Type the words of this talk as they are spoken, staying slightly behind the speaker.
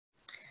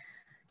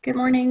Good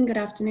morning, good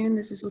afternoon.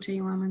 This is Ute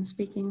Johamann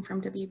speaking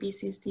from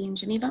WBCSD in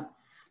Geneva.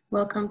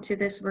 Welcome to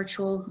this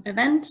virtual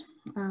event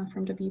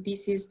from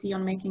WBCSD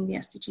on making the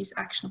SDGs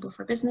actionable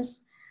for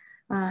business,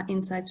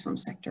 insights from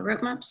sector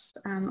roadmaps.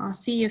 I'll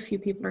see a few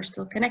people are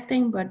still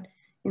connecting, but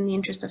in the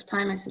interest of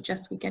time, I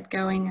suggest we get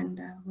going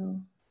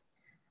and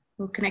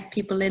we'll connect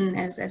people in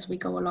as we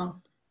go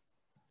along.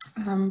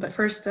 But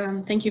first,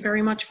 thank you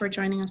very much for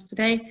joining us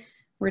today.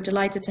 We're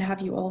delighted to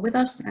have you all with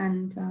us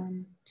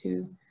and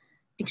to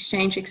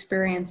exchange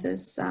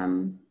experiences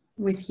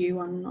with you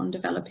on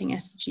developing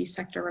SDG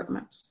sector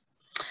roadmaps.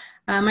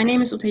 My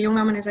name is Ute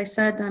Johamann. As I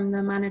said, I'm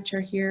the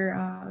manager here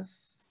of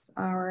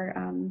our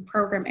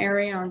program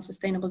area on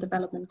sustainable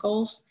development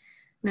goals.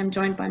 And I'm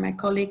joined by my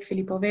colleague,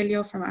 Filippo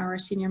Velio, from our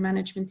senior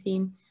management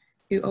team,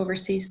 who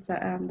oversees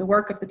the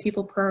work of the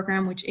People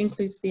program, which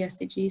includes the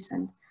SDGs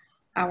and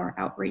our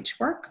outreach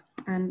work.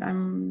 And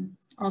I'm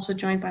also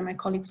joined by my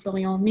colleague,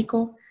 Florian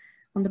Miko,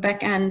 on the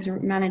back end,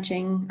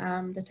 managing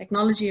the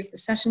technology of the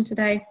session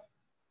today.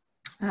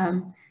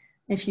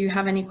 If you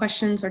have any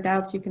questions or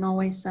doubts, you can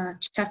always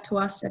chat to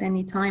us at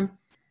any time,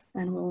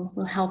 and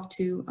we'll help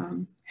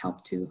to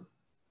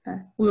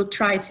we'll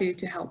try to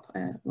help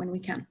when we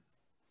can.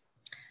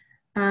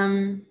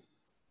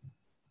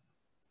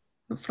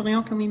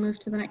 Florian, can we move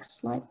to the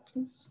next slide,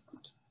 please?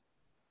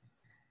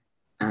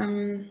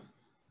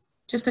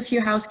 Just a few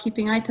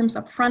housekeeping items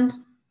up front.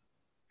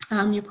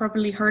 You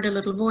probably heard a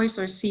little voice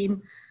or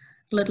seen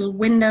little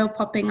window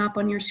popping up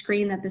on your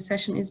screen that the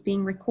session is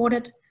being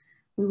recorded.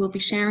 We will be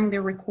sharing the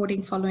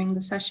recording following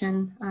the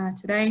session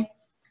today.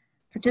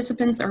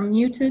 Participants are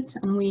muted,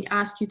 and we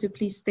ask you to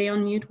please stay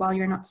on mute while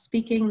you're not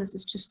speaking. This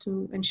is just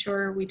to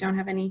ensure we don't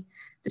have any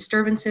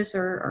disturbances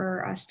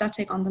or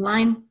static on the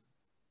line.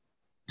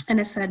 And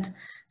as said,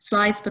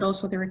 slides, but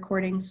also the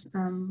recordings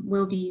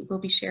will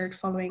be shared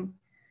following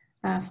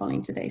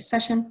today's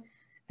session.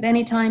 At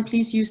any time,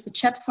 please use the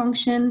chat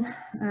function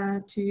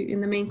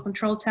in the main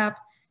control tab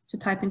to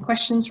type in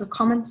questions or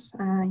comments.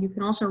 You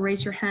can also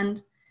raise your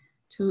hand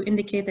to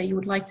indicate that you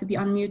would like to be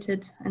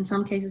unmuted. In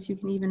some cases, you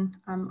can even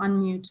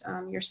unmute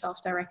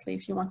yourself directly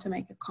if you want to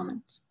make a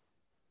comment.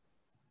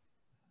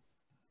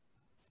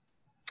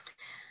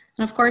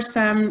 And of course,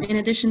 in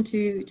addition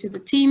to the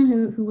team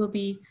who will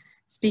be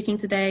speaking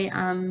today,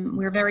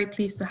 we're very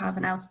pleased to have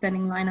an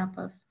outstanding lineup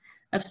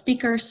of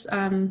speakers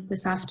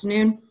this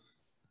afternoon.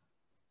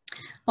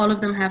 All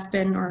of them have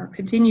been or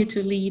continue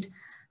to lead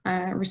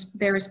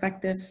their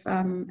respective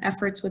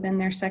efforts within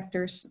their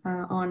sectors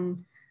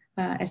on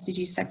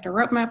SDG sector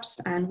roadmaps,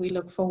 and we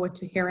look forward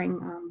to hearing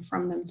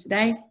from them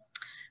today.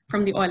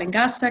 From the oil and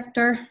gas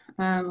sector,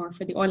 or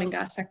for the oil and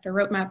gas sector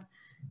roadmap,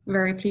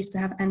 very pleased to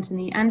have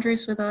Anthony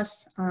Andrews with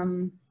us,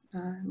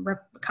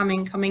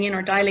 coming in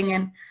or dialing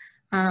in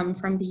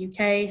from the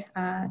UK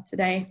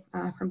today,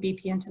 from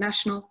BP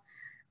International.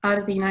 Out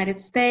of the United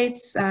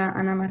States,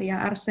 Ana Maria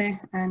Arce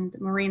and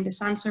Maureen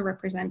DeSanso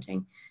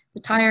representing the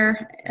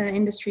tire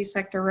industry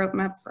sector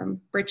roadmap from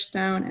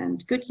Bridgestone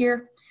and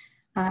Goodyear.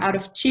 Out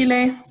of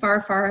Chile,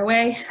 far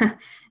away,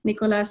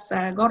 Nicolas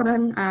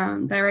Gordon,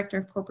 Director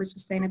of Corporate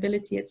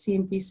Sustainability at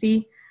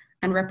CNPC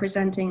and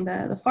representing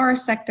the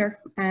forest sector,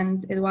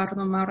 and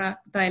Eduardo Maura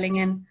dialing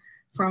in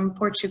from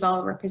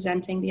Portugal,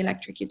 representing the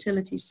electric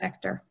utilities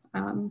sector,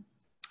 from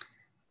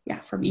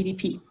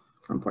EDP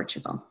from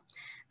Portugal.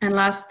 And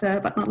last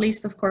but not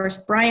least, of course,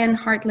 Brian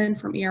Hartland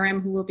from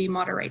ERM, who will be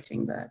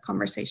moderating the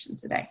conversation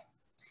today.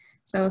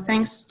 So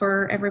thanks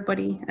for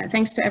everybody.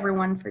 Thanks to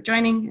everyone for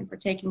joining and for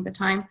taking the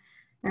time.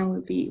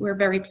 And we're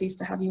very pleased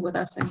to have you with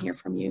us and hear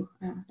from you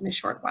in a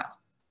short while.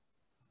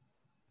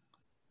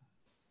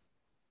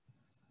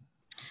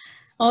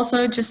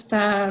 Also, just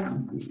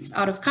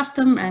out of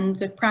custom and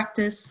good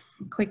practice,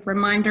 a quick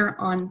reminder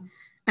on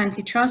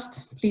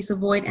antitrust. Please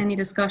avoid any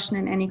discussion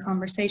and any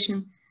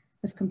conversation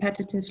of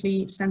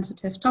competitively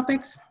sensitive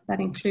topics that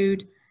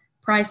include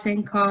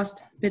pricing,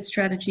 cost, bid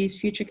strategies,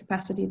 future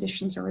capacity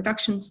additions or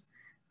reductions,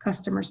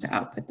 customers to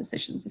output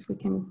decisions. If we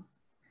can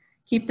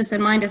keep this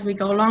in mind as we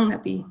go along,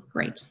 that'd be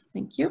great.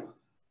 Thank you.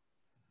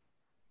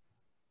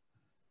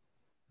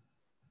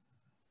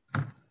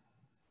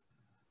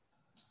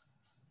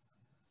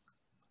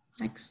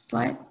 Next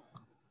slide.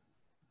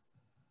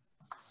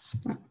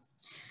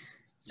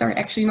 Sorry,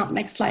 actually not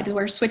next slide,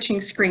 we're switching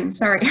screen,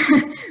 sorry.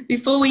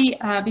 Before we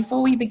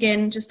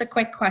begin, just a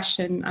quick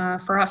question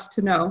for us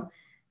to know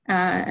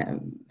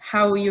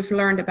how you've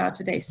learned about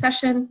today's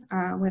session,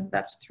 whether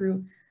that's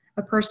through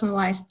a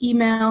personalized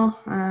email,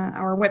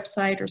 our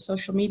website or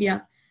social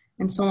media,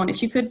 and so on.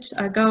 If you could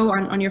go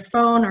on your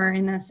phone or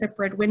in a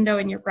separate window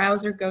in your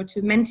browser, go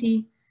to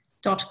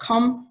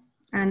menti.com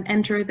and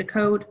enter the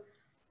code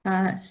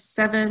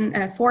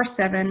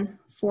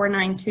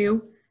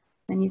 47492,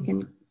 then you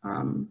can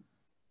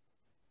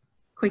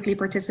quickly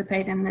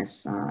participate in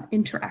this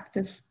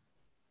interactive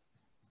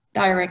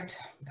direct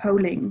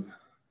polling.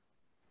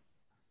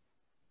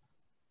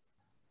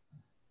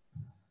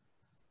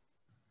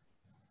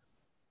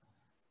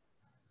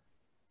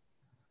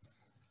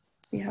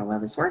 See how well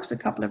this works. A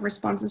couple of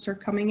responses are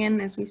coming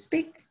in as we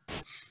speak.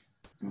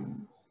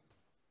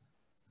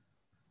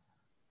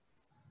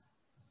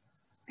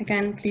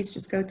 Again, please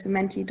just go to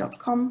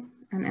menti.com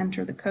and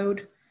enter the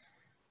code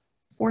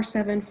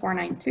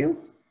 47492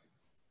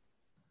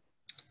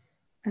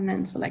 and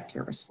then select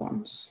your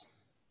response.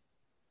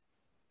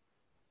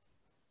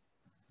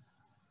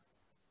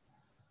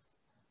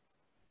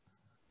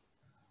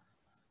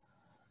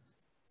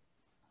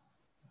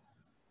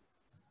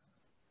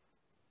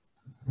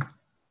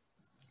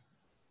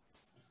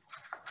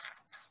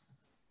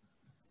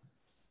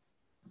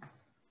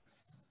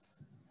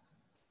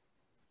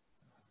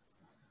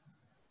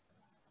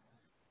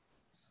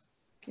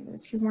 Give it a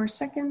few more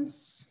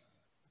seconds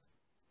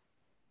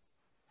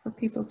for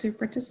people to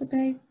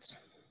participate.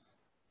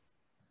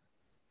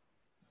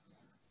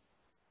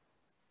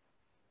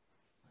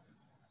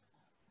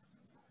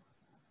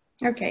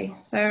 Okay,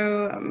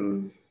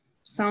 so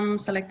some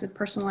selected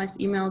personalized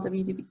email,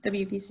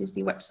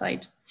 WBCSD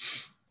website,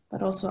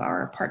 but also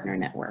our partner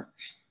network.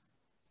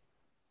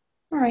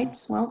 All right,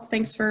 well,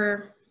 thanks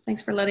for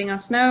letting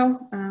us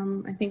know.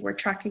 I think we're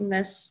tracking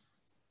this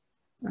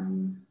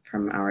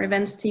from our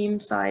events team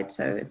side,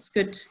 so it's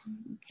good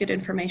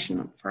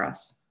information for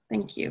us.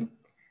 Thank you.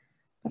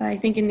 But I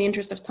think in the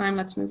interest of time,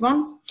 let's move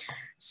on.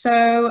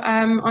 So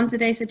on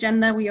today's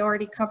agenda, we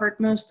already covered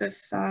most of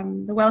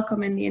the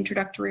welcome and the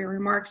introductory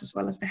remarks, as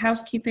well as the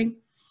housekeeping.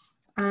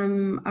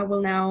 I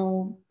will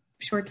now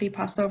shortly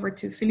pass over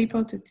to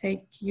Filippo to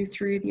take you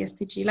through the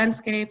SDG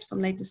landscape, some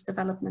latest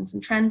developments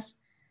and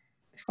trends.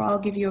 Before I'll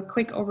give you a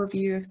quick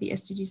overview of the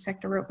SDG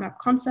sector roadmap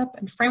concept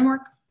and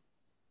framework.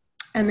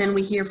 And then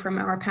we hear from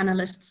our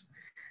panelists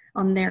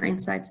on their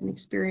insights and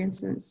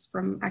experiences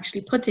from actually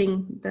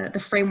putting the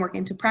framework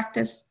into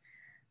practice.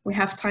 We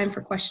have time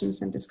for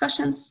questions and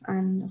discussions,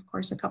 and of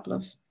course, a couple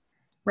of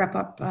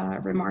wrap-up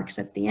remarks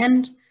at the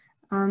end.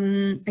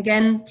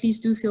 Again, please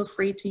do feel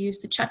free to use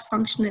the chat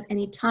function at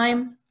any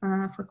time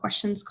for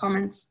questions,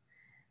 comments,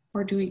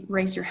 or do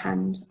raise your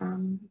hand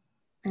and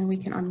we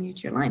can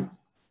unmute your line.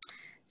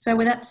 So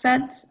with that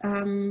said,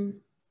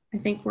 I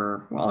think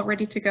we're all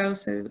ready to go.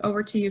 So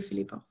over to you,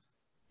 Filippo.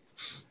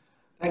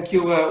 Thank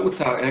you,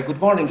 Uta. Good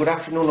morning, good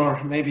afternoon,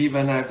 or maybe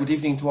even good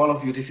evening to all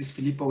of you. This is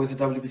Filippo with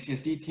the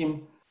WBCSD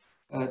team.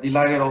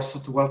 Delighted also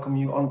to welcome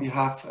you on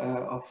behalf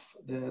of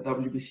the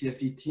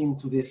WBCSD team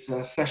to this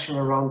session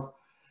around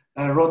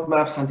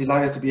roadmaps, and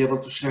delighted to be able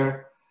to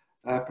share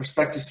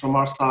perspectives from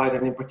our side,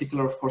 and in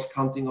particular, of course,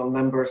 counting on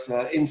members'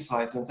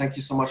 insights. And thank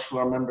you so much to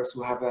our members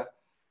who have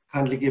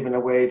kindly given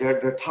away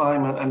their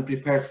time and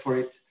prepared for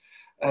it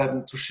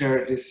to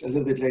share this a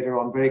little bit later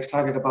on. Very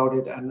excited about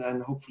it,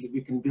 and hopefully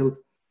we can build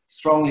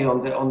strongly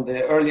on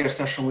the earlier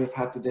session we've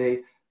had today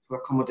to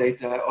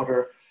accommodate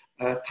other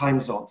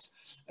time zones.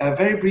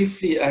 Very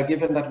briefly,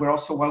 given that we're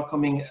also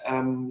welcoming,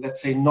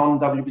 let's say,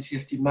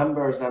 non-WBCSD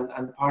members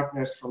and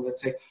partners from,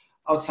 let's say,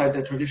 outside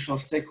the traditional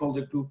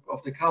stakeholder group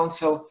of the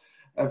Council,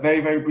 a very,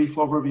 very brief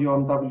overview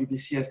on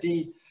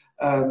WBCSD.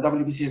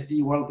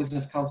 WBCSD, World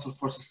Business Council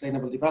for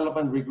Sustainable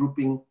Development,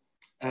 regrouping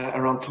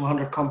around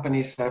 200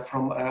 companies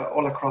from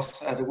all across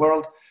the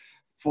world.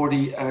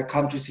 40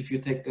 countries if you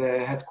take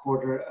the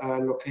headquarter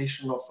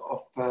location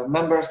of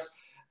members,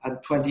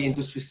 and 20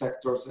 industry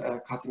sectors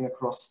cutting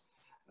across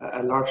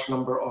a large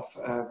number of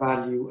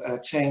value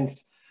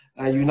chains.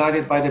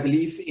 United by the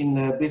belief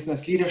in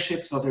business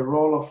leadership, so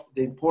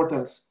the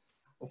importance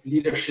of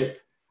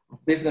leadership,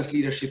 of business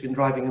leadership in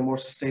driving a more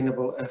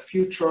sustainable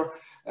future,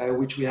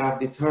 which we have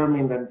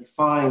determined and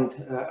defined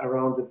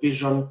around the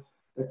vision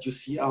that you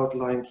see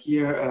outlined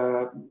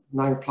here,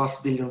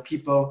 9+ billion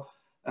people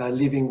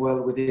living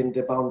well within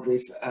the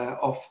boundaries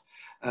of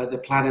the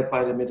planet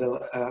by the middle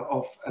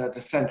of the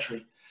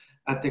century.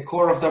 At the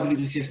core of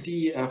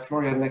WBCSD,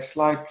 Florian, next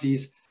slide,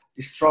 please,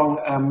 the strong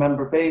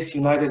member base,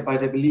 united by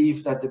the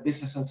belief that the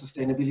business and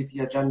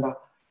sustainability agenda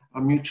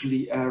are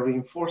mutually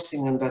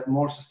reinforcing, and that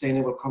more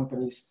sustainable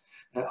companies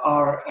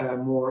are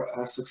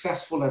more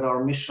successful, and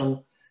our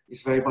mission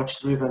is very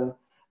much driven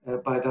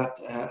by that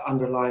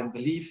underlying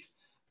belief.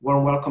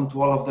 Warm welcome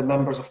to all of the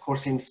members, of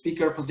course, in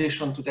speaker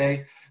position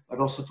today, but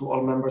also to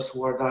all members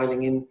who are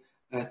dialing in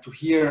to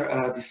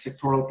hear these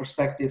sectoral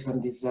perspectives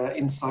and these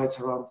insights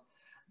around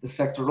the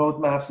sector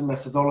roadmaps and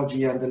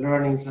methodology and the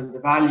learnings and the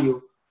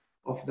value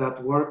of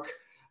that work.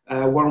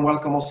 Warm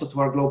welcome also to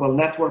our global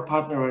network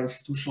partner, our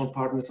institutional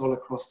partners all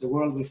across the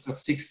world. We've got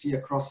 60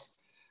 across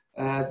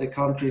the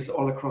countries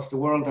all across the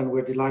world, and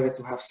we're delighted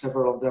to have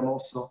several of them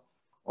also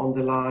on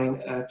the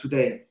line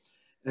today.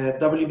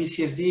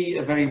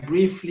 WBCSD, very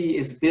briefly,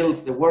 is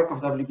built, the work of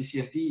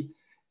WBCSD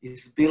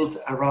is built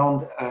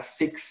around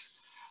 6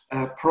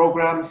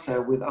 programs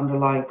with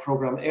underlying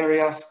program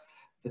areas.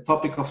 The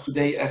topic of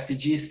today,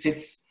 SDGs,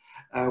 sits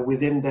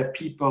within the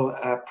people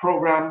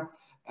program,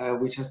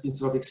 which has been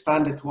sort of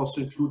expanded to also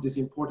include this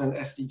important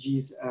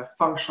SDGs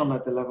function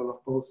at the level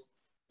of both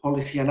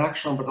policy and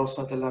action, but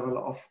also at the level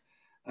of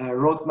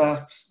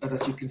roadmaps. But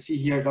as you can see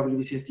here,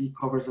 WBCSD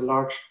covers a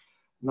large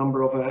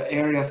number of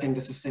areas in the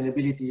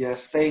sustainability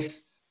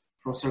space,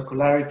 from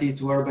circularity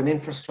to urban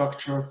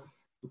infrastructure,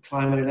 to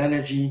climate and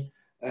energy,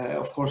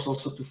 of course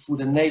also to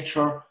food and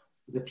nature,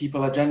 the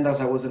people agendas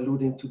I was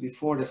alluding to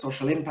before, the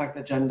social impact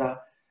agenda,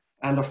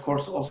 and of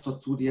course also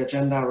to the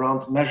agenda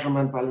around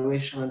measurement,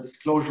 valuation, and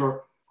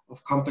disclosure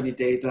of company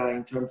data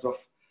in terms of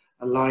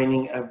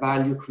aligning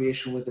value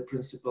creation with the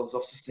principles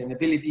of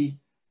sustainability,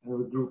 and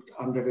regrouped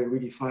under the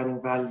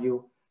Redefining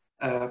Value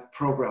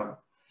program.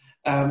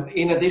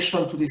 In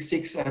addition to these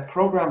 6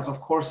 programs, of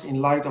course,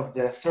 in light of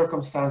the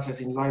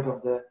circumstances, in light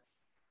of the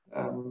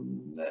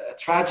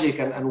tragic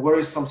and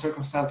worrisome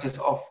circumstances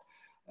of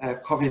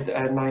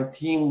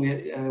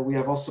COVID-19, we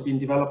have also been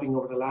developing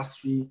over the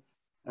last 3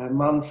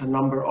 months a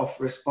number of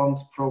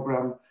response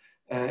program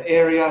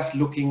areas,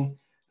 looking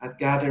at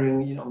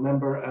gathering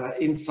member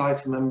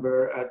insights,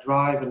 member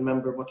drive, and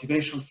member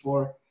motivation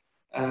for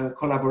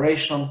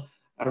collaboration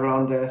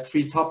around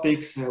 3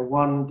 topics.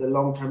 1, the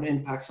long-term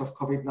impacts of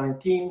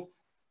COVID-19.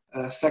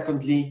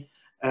 Secondly,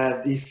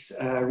 this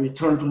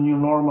return to new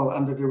normal,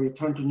 under the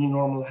return to new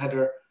normal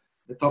header,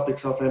 the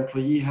topics of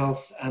employee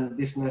health and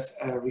business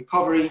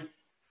recovery.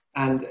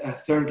 And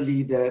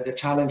thirdly, the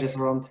challenges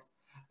around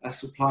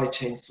supply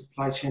chain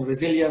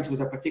resilience,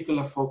 with a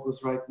particular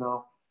focus right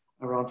now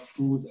around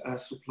food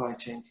supply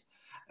chains.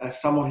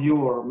 Some of you,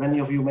 or many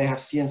of you, may have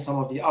seen some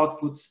of the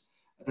outputs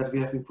that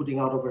we have been putting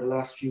out over the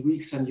last few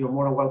weeks, and you're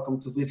more than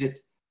welcome to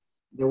visit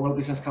the World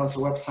Business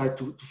Council website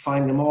to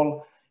find them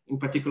all. In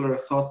particular, a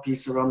thought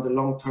piece around the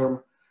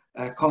long-term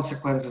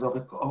consequences of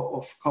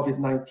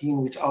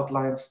COVID-19, which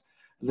outlines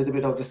a little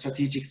bit of the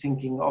strategic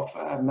thinking of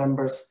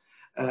members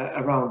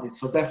around it.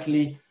 So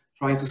definitely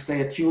trying to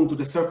stay attuned to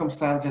the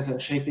circumstances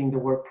and shaping the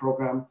work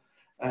program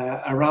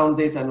around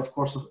it, and of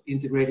course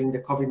integrating the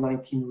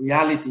COVID-19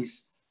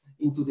 realities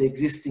into the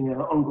existing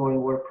and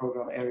ongoing work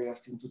program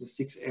areas, into the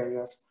 6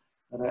 areas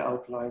that I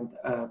outlined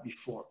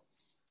before.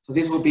 So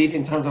this will be it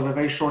in terms of a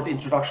very short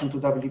introduction to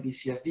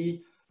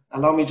WBCSD.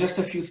 Allow me just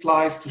a few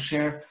slides to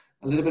share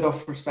a little bit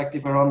of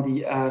perspective around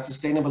the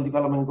Sustainable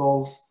Development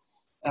Goals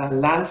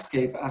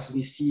landscape as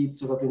we see it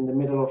sort of in the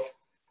middle of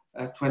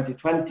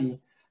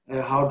 2020.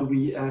 How do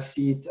we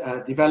see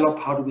it develop?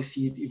 How do we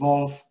see it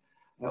evolve?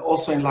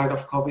 Also in light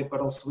of COVID,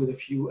 but also with a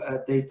few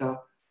data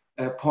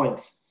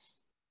points.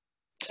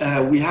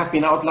 We have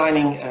been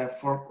outlining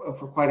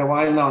for quite a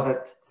while now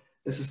that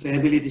the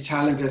sustainability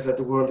challenges that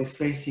the world is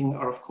facing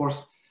are, of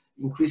course,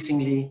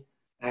 increasingly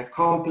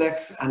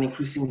complex and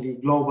increasingly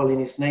global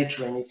in its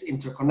nature and its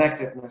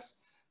interconnectedness.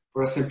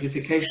 For a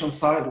simplification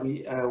side,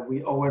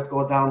 we always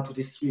go down to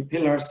these 3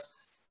 pillars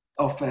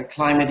of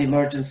climate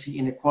emergency,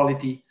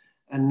 inequality,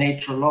 and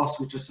nature loss,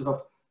 which is sort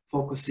of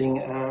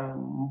focusing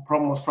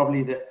most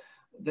probably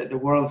the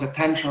world's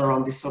attention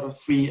around these sort of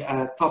 3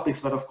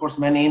 topics, but of course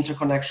many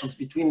interconnections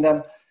between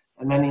them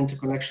and many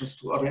interconnections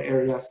to other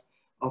areas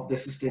of the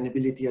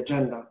sustainability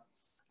agenda.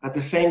 At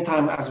the same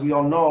time, as we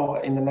all know,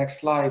 in the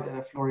next slide,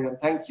 Florian,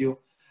 thank you,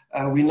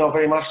 we know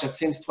very much that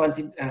since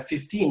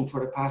 2015, for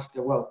the past,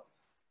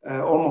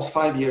 almost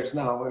 5 years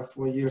now,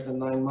 4 years and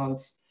 9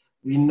 months,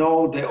 we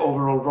know the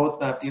overall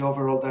roadmap, the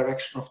overall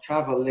direction of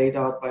travel laid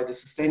out by the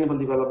Sustainable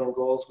Development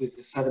Goals, with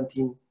the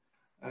 17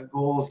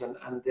 goals and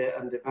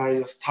the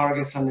various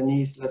targets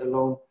underneath, let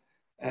alone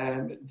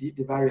the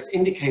various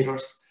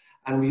indicators.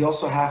 And we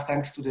also have,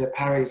 thanks to the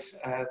Paris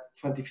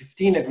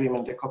 2015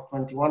 agreement, the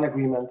COP21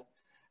 agreement,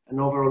 an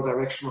overall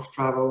direction of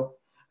travel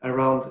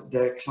around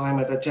the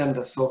climate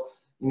agenda. So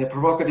in a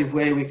provocative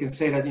way, we can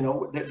say that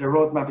the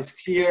roadmap is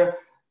clear,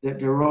 that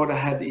the road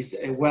ahead is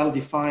well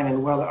defined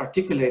and well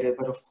articulated,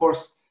 but of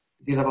course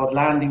it is about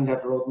landing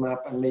that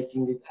roadmap and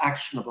making it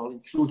actionable,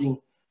 including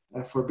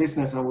for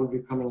business, and we'll be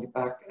coming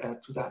back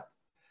to that.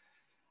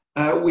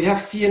 We have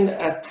seen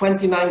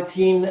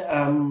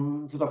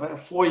 2019, sort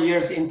of 4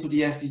 years into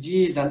the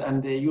SDGs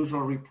and the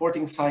usual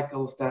reporting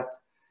cycles that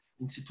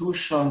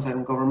institutions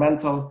and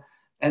governmental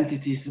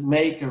entities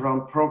make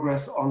around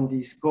progress on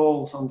these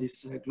goals, on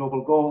these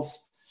global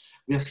goals.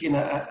 We have seen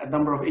a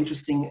number of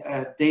interesting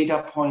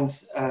data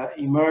points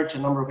emerge, a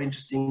number of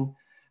interesting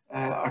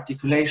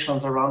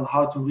articulations around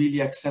how to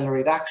really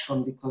accelerate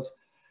action, because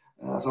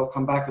as I'll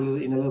come back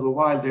in a little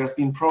while, there's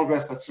been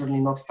progress, but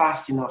certainly not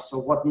fast enough. So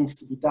what needs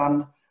to be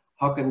done?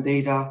 How can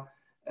data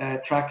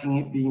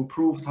tracking be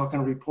improved? How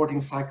can reporting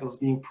cycles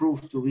be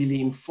improved to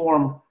really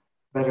inform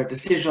better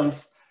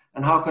decisions?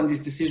 And how can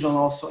this decision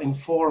also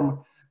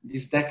inform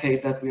this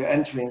decade that we are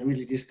entering,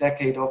 really this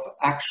decade of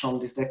action,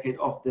 this decade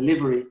of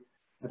delivery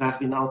that has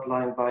been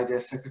outlined by the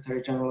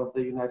Secretary General of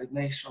the United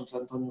Nations,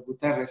 Antonio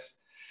Guterres?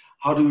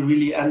 How do we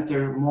really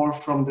enter more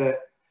from the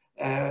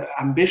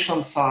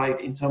ambition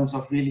side in terms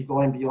of really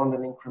going beyond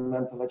an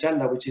incremental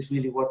agenda, which is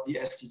really what the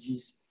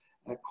SDGs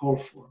call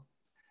for?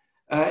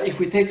 If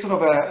we take sort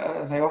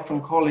of as I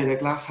often call it, a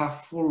glass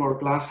half full or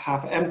glass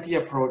half empty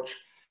approach,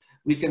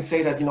 we can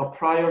say that,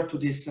 prior to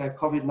this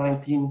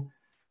COVID-19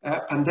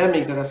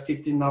 pandemic that has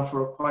kicked in now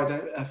for quite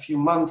a few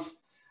months,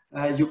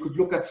 you could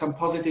look at some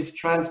positive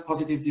trends,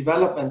 positive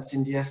developments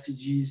in the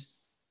SDGs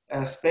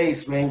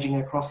space,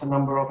 ranging across a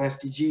number of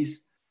SDGs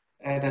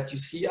that you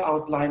see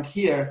outlined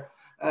here.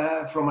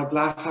 From a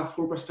glass half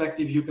full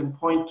perspective, you can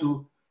point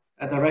to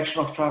a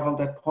direction of travel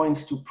that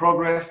points to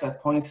progress,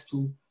 that points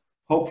to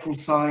hopeful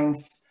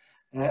signs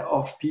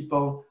of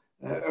people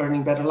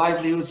earning better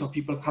livelihoods, of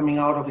people coming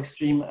out of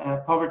extreme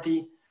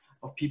poverty,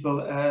 of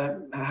people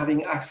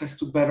having access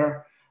to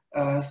better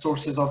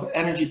sources of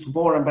energy, to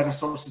more and better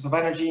sources of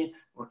energy,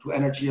 or to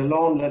energy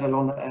alone, let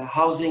alone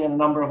housing and a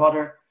number of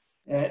other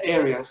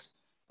areas.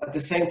 At the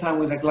same time,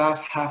 with a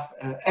glass half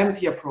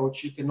empty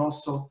approach, you can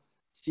also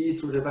see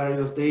through the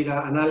various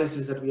data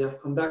analysis that we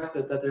have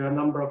conducted that there are a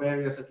number of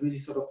areas that really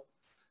sort of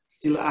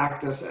still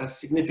act as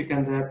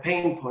significant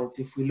pain points.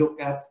 If we look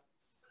at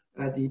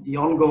the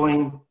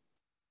ongoing,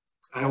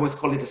 I always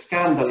call it a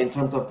scandal in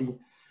terms of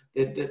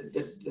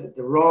the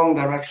wrong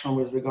direction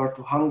with regard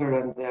to hunger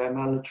and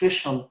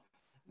malnutrition.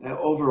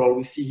 Overall,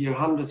 we see here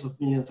hundreds of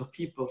millions of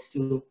people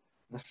still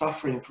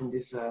suffering from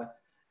this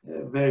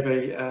very,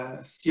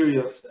 very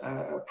serious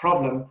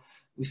problem.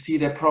 We see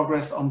that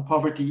progress on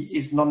poverty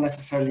is not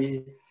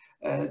necessarily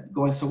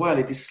going so well.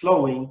 It is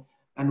slowing,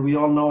 and we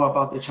all know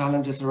about the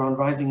challenges around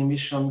rising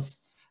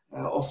emissions.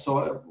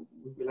 Also,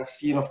 we will have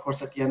seen, of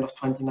course, at the end of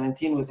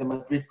 2019 with the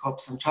Madrid COP,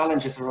 some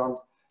challenges around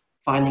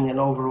finding an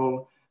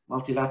overall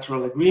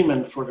multilateral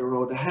agreement for the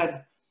road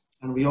ahead.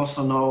 And we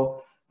also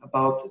know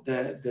about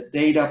the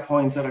data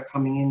points that are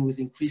coming in with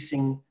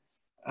increasing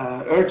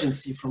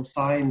urgency from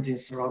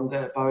scientists around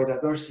the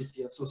biodiversity.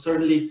 And so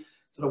certainly,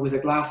 sort of with a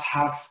glass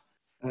half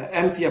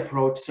empty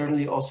approach,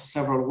 certainly also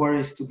several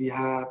worries to be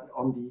had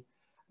on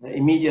the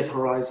immediate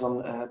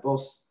horizon,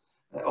 both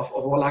of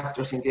all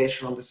actors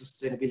engaged on the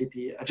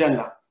sustainability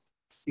agenda.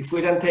 If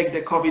we then take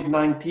the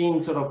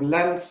COVID-19 sort of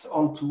lens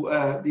onto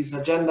this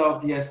agenda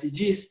of the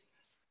SDGs,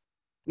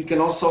 we can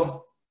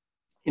also,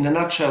 in a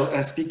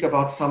nutshell, speak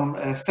about some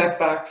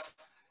setbacks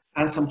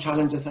and some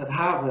challenges that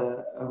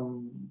have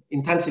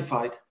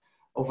intensified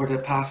over the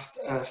past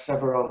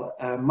several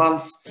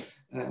months.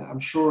 I'm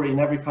sure in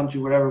every country,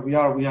 wherever we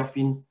are, we have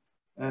been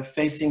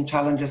facing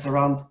challenges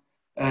around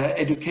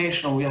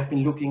education. We have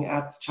been looking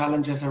at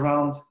challenges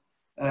around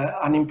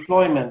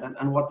unemployment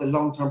and what the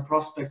long-term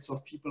prospects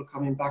of people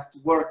coming back to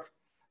work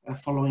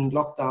following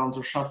lockdowns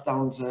or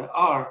shutdowns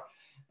are.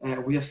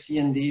 We have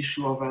seen the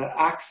issue of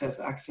access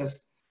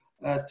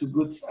to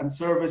goods and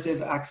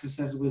services,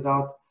 accesses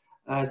without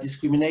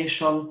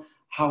discrimination.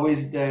 How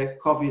is the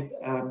COVID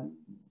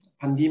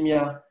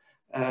pandemic,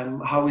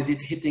 how is it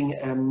hitting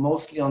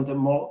mostly on the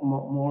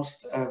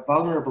most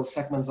vulnerable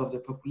segments of the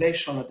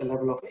population at the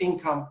level of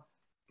income,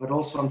 but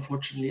also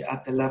unfortunately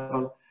at the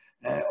level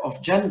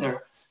of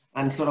gender.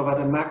 And sort of at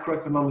a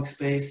macroeconomic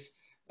space,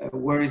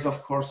 worries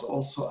of course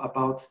also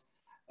about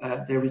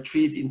the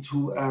retreat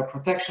into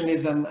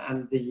protectionism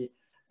and the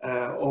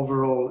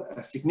overall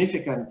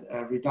significant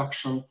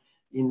reduction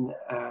in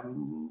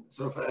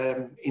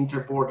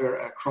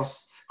inter-border,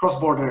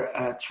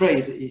 cross-border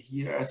trade.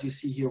 Here, as you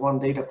see here, one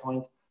data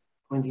point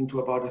pointing to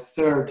about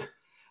over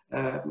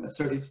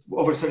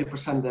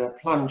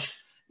 30% plunge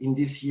in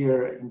this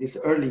year, in this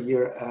early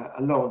year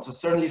alone. So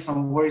certainly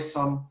some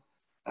worrisome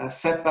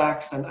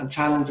setbacks and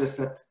challenges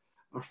that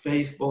are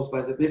faced both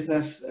by the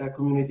business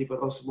community, but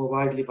also more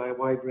widely by a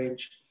wide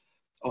range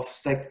of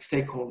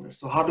stakeholders.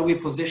 So how do we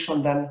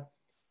position then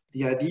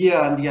the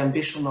idea and the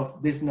ambition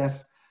of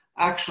business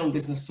action,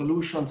 business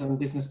solutions, and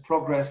business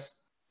progress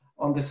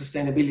on the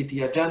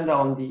sustainability agenda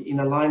in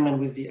alignment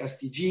with the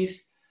SDGs?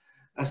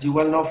 As you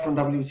well know from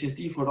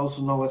WBCSD, for those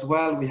who know as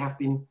well, we have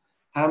been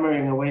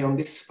hammering away on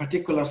this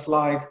particular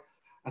slide.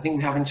 I think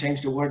we haven't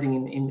changed the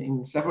wording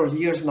in several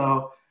years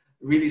now,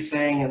 really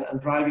saying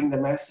and driving the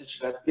message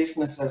that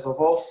businesses of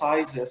all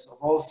sizes, of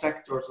all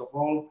sectors, of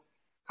all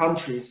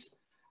countries,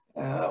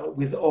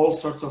 with all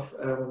sorts of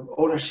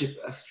ownership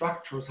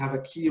structures have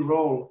a key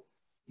role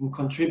in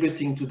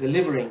contributing to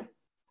delivering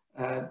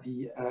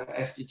the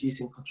SDGs,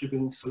 in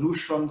contributing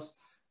solutions,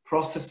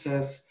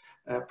 processes,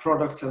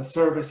 products and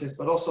services,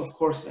 but also of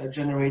course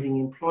generating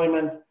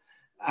employment,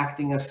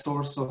 acting as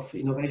source of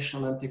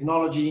innovation and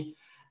technology,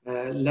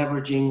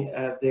 leveraging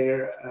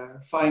their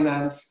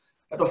finance,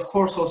 but of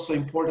course also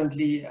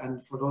importantly,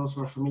 and for those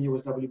who are familiar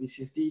with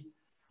WBCSD,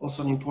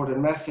 also an important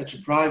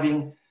message,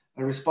 driving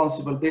a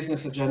responsible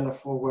business agenda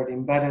forward,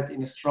 embedded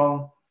in a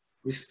strong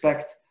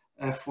respect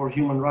for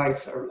human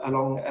rights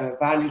along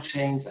value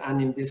chains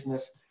and in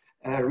business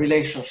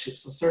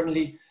relationships. So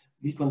certainly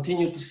we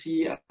continue to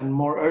see, and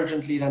more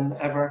urgently than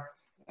ever,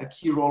 a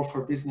key role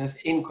for business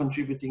in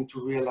contributing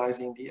to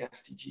realizing the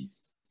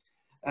SDGs.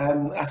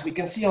 As we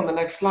can see on the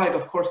next slide,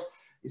 of course,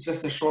 it's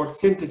just a short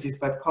synthesis,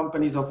 but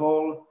companies of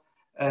all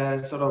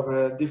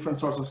different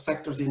sorts of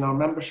sectors in our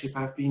membership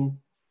have been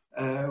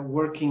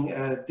working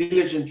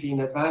diligently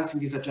in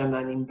advancing this agenda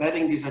and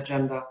embedding this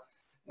agenda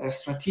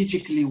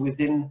strategically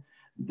within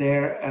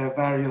their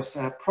various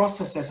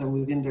processes and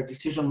within their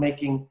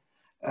decision-making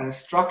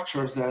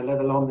structures, let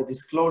alone the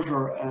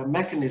disclosure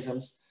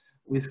mechanisms,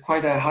 with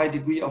quite a high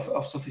degree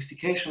of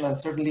sophistication. And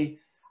certainly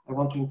I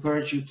want to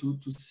encourage you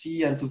to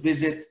see and to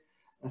visit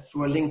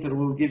through a link that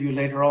we'll give you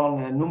later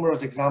on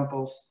numerous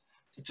examples,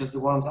 such as the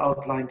ones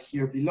outlined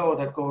here below,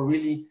 that go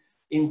really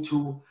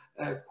into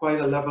quite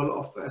a level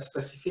of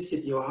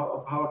specificity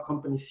of how a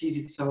company sees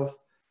itself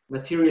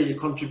materially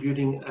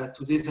contributing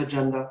to this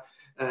agenda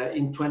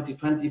in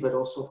 2020, but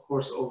also of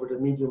course over the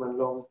medium and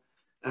long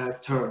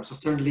term. So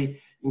certainly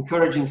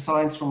encouraging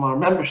signs from our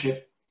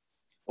membership,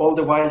 all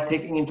the while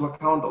taking into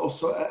account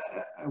also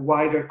a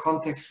wider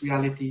context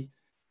reality,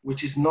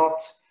 which is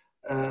not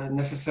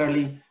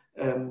necessarily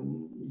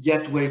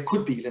yet where it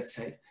could be, let's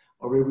say,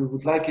 or where we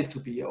would like it to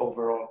be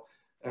overall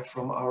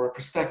from our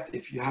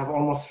perspective. You have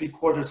almost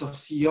 3/4 of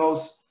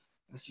CEOs,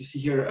 as you see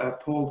here,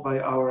 polled by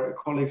our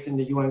colleagues in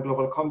the UN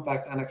Global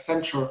Compact and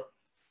Accenture,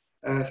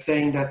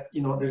 saying that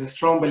there's a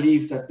strong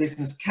belief that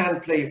business can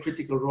play a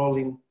critical role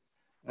in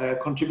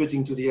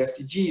contributing to the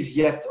SDGs,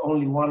 yet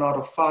only 1 out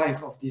of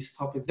 5 of these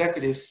top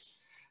executives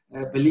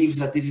believes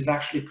that this is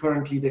actually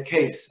currently the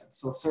case.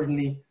 So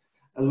certainly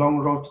a long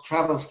road to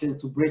travel still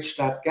to bridge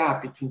that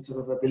gap between sort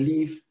of a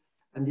belief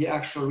and the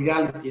actual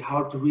reality.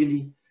 How to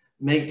really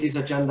make this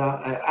agenda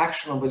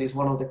actionable is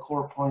one of the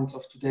core points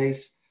of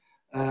today's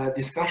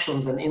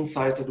discussions and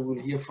insights that we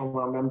will hear from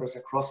our members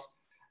across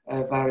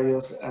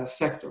various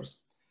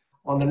sectors.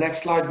 On the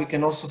next slide, we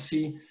can also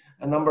see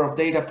a number of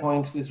data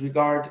points with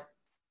regard,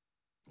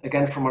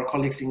 again, from our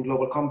colleagues in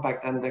Global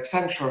Compact and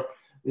Accenture,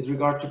 with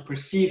regard to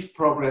perceived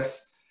progress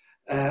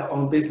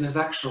on business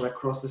action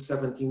across the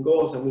 17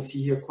 goals. And we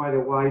see here quite a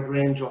wide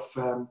range of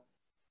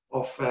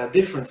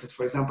differences.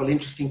 For example,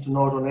 interesting to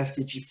note on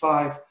SDG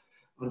 5,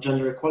 on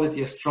gender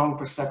equality, a strong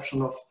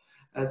perception of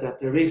that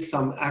there is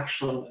some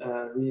action,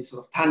 really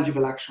sort of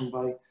tangible action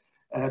by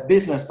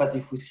business. But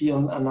if we see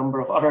on a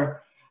number of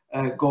other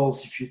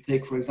goals, if you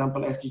take, for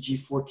example, SDG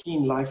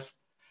 14, life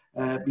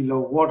below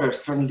water,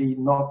 certainly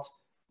not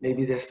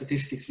maybe the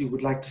statistics we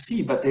would like to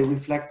see, but they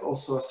reflect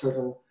also a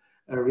certain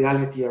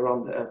reality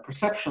around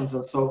perceptions.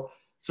 And so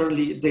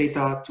certainly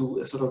data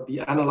to sort of be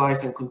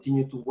analyzed and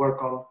continue to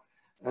work on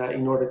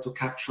in order to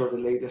capture the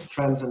latest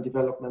trends and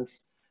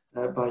developments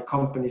by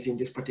companies in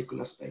this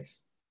particular space.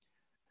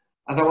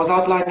 As I was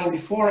outlining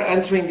before,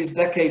 entering this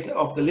decade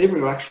of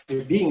delivery, or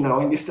actually being now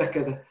in this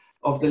decade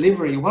of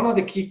delivery, one of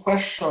the key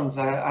questions,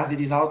 as it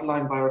is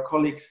outlined by our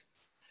colleagues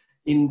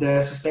in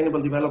the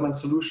Sustainable Development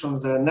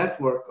Solutions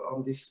Network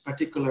on this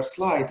particular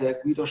slide,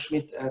 Guido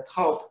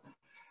Schmidt-Traub,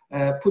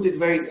 put it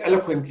very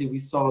eloquently, we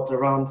thought,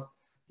 around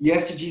the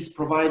SDGs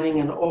providing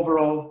an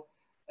overall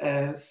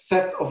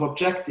set of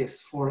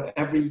objectives for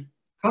every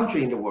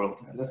country in the world.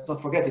 Let's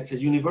not forget, it's a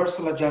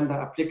universal agenda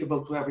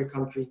applicable to every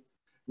country.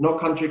 No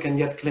country can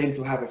yet claim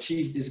to have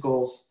achieved these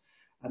goals,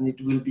 and it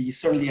will be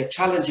certainly a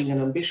challenging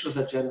and ambitious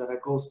agenda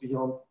that goes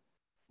beyond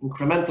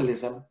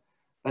incrementalism.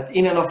 But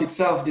in and of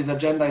itself, this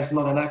agenda is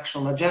not an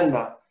action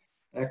agenda,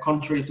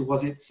 contrary to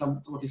what is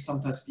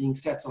sometimes being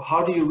said. So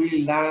how do you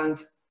really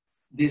land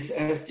this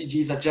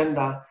SDGs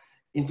agenda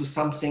into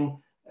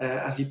something,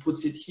 as he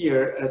puts it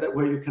here,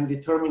 where you can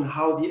determine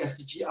how the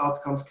SDG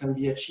outcomes can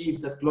be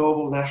achieved at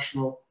global,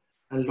 national,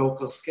 and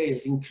local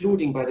scales,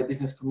 including by the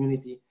business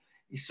community,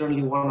 is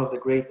certainly one of the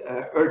great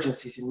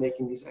urgencies in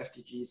making these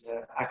SDGs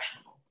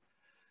actionable.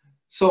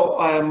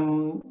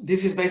 So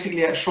this is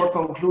basically a short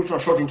conclusion, or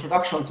short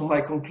introduction to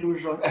my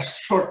conclusion, a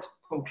short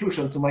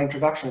conclusion to my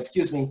introduction,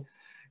 excuse me.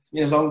 It's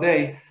been a long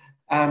day,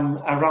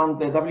 around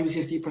the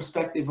WBCSD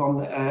perspective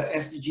on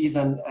SDGs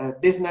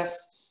and business.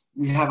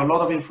 We have a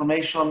lot of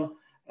information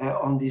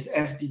on this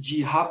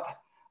SDG hub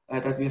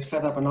that we have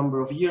set up a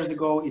number of years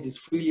ago. It is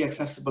freely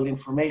accessible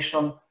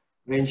information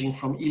ranging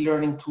from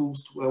e-learning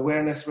tools to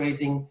awareness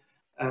raising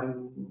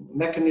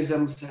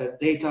mechanisms,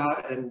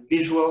 data and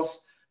visuals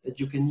that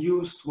you can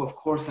use to, of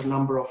course, a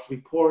number of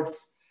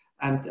reports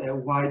and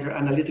wider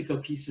analytical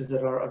pieces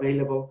that are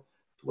available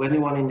to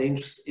anyone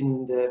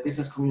in the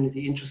business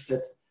community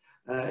interested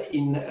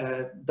in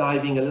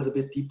diving a little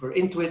bit deeper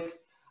into it.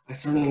 I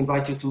certainly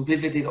invite you to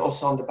visit it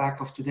also on the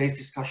back of today's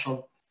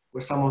discussion,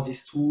 where some of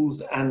these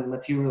tools and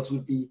materials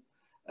will be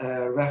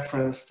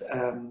referenced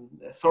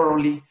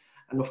thoroughly,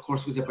 and of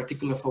course with a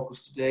particular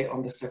focus today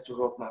on the sector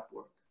roadmap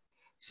work.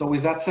 So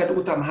with that said,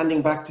 Uta, I'm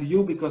handing back to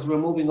you because we're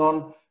moving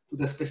on to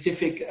the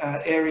specific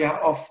area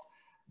of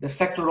the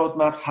sector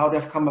roadmaps, how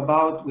they've come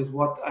about, with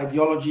what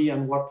ideology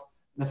and what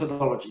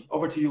methodology.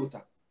 Over to you,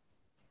 Uta.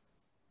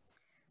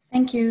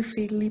 Thank you,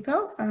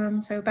 Filippo.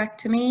 So back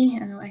to me.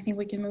 I think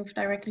we can move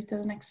directly to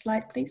the next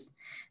slide, please.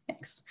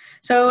 Thanks.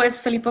 So as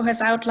Filippo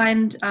has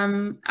outlined,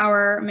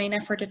 our main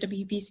effort at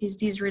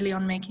WBCSD is really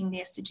on making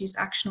the SDGs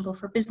actionable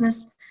for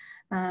business.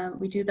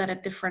 We do that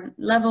at different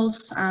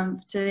levels.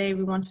 Today,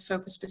 we want to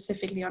focus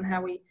specifically on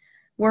how we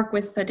work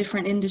with the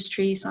different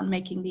industries on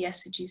making the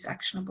SDGs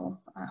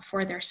actionable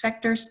for their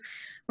sectors.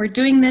 We're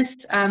doing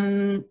this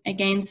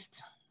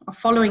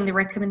following the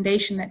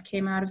recommendation that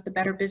came out of the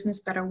Better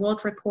Business, Better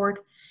World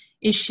report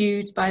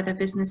issued by the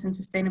Business and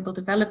Sustainable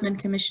Development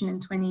Commission in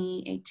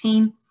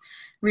 2018,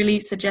 really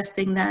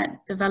suggesting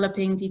that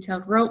developing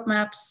detailed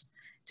roadmaps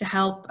to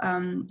help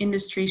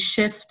industries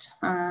shift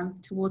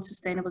towards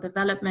sustainable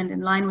development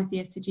in line with the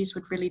SDGs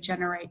would really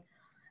generate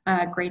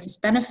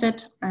greatest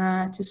benefit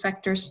to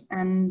sectors.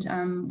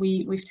 And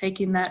we've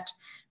taken that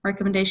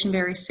recommendation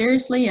very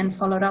seriously and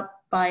followed up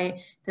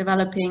by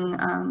developing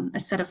a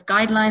set of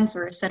guidelines,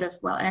 or a set of,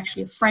 well,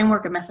 actually a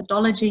framework, a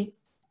methodology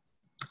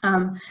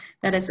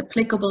that is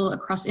applicable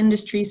across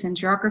industries and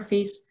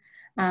geographies,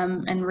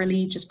 and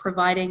really just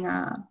providing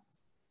a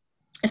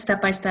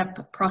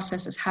step-by-step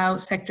process as how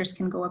sectors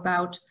can go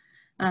about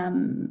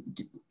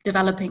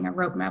developing a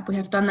roadmap. We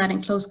have done that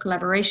in close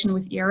collaboration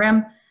with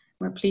ERM.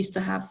 We're pleased to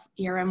have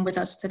ERM with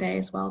us today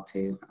as well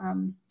to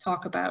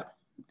talk about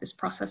this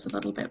process a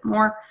little bit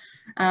more.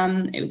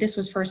 This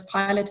was first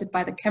piloted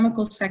by the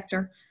chemical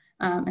sector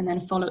and then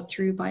followed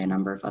through by a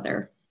number of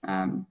other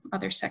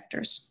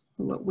sectors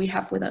who we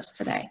have with us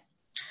today.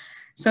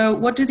 So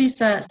what do these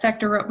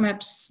sector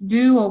roadmaps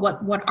do, or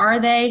what are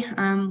they?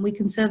 We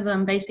consider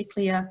them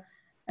basically a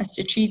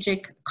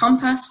strategic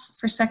compass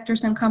for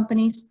sectors and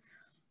companies,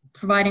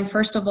 providing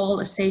first of all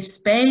a safe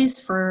space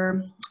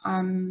for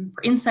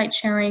insight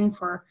sharing,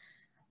 for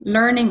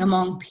learning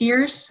among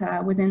peers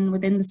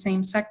within the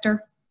same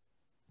sector,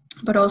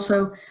 but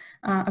also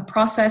a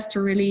process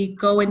to really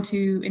go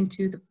into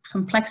the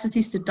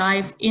complexities, to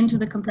dive into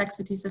the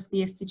complexities of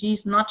the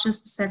SDGs, not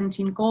just the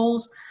 17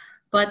 goals,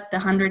 but the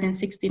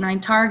 169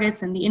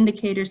 targets and the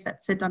indicators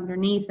that sit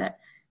underneath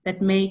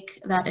that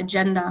make that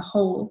agenda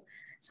whole.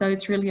 So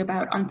it's really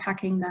about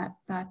unpacking that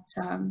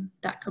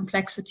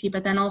complexity,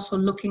 but then also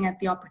looking at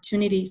the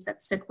opportunities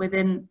that sit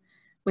within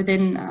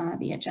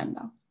the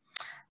agenda.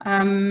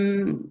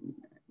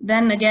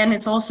 Then again,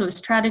 it's also a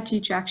strategy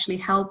to actually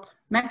help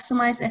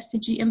maximize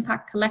SDG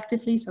impact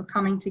collectively. So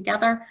coming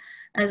together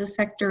as a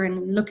sector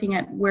and looking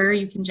at where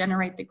you can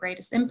generate the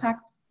greatest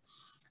impact.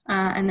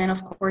 And then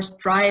of course,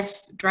 drive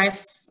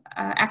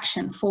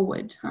action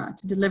forward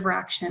to deliver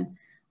action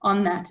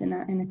on that in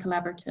a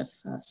collaborative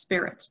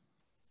spirit.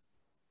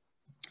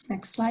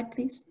 Next slide,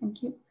 please.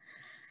 Thank you.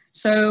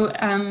 So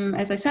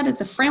as I said,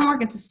 it's a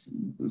framework, it's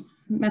a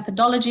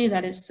methodology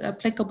that is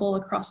applicable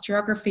across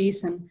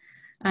geographies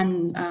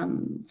and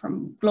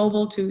from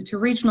global to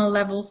regional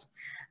levels.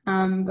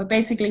 But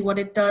basically what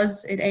it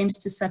does, it aims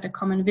to set a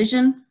common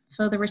vision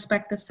for the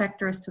respective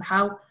sector as to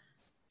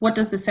what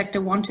does the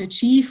sector want to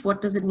achieve?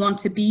 What does it want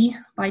to be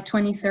by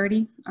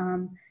 2030?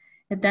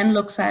 It then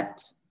looks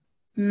at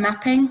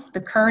mapping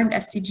the current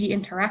SDG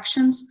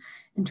interactions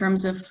in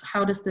terms of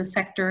how does the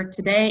sector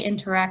today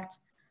interact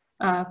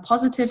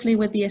positively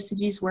with the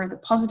SDGs, where the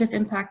positive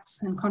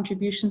impacts and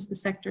contributions the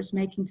sector is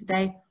making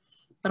today,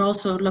 but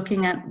also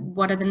looking at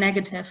what are the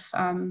negative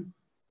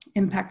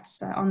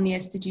impacts on the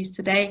SDGs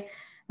today,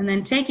 and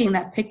then taking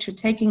that picture,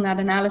 taking that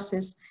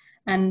analysis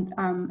and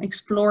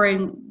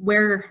exploring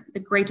where the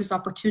greatest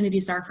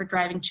opportunities are for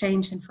driving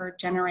change and for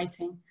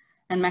generating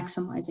and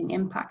maximizing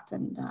impact,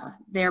 and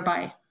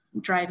thereby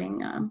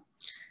driving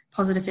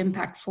positive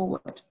impact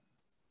forward.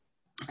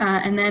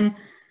 And then,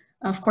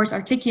 of course,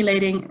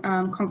 articulating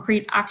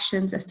concrete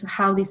actions as to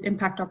how these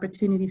impact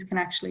opportunities can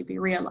actually be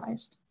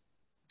realized.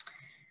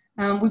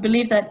 We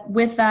believe that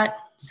with that,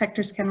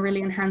 sectors can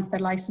really enhance their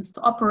license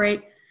to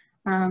operate,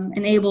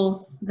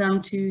 enable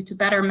them to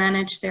better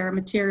manage their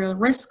material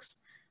risks,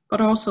 but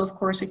also, of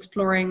course,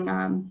 exploring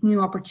new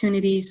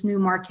opportunities, new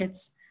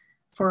markets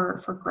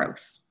for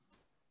growth.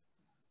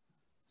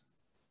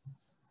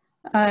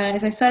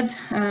 As I said,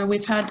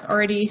 we've had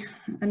already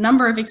a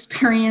number of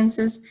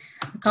experiences,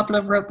 a couple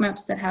of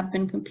roadmaps that have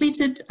been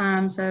completed.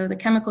 So the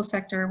chemical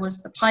sector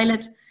was the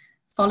pilot,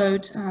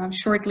 followed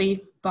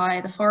shortly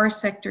by the forest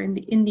sector and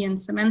the Indian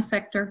cement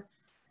sector.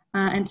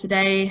 And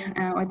today,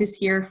 or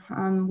this year,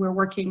 we're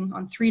working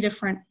on 3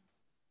 different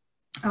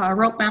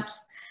roadmaps,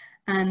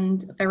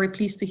 and very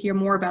pleased to hear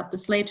more about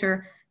this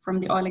later from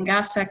the oil and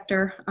gas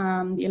sector,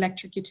 the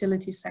electric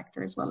utility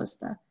sector, as well as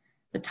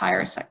the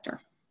tire sector.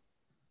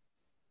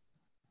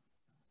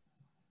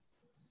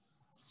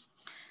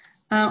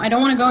 I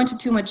don't want to go into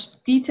too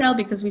much detail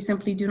because we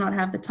simply do not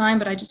have the time,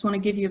 but I just want to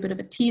give you a bit of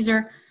a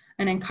teaser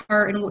and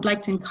would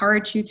like to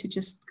encourage you to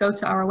just go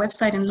to our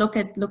website and look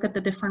at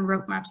the different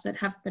roadmaps that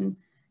have been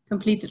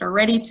completed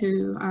already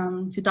to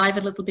dive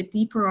a little bit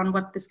deeper on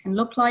what this can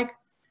look like.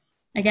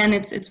 Again,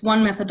 it's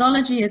one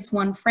methodology, it's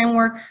one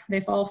framework.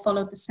 They've all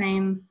followed the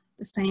same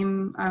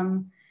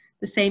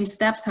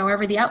steps.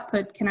 However, the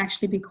output can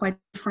actually be quite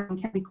different,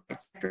 can be quite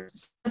sector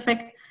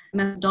specific. The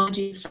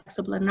methodology is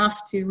flexible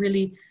enough to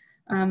really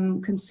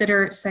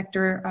consider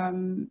sector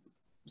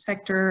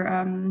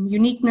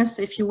uniqueness,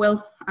 if you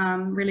will,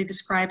 really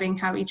describing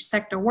how each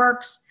sector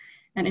works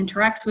and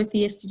interacts with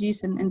the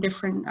SDGs in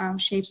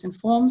different shapes and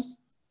forms.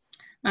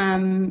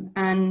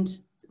 And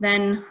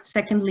then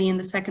secondly, in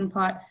the second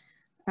part,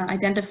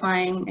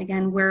 identifying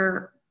again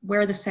where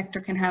the sector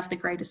can have the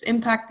greatest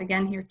impact.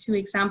 Again, here 2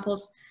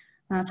 examples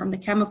from the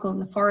chemical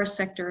and the forest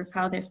sector of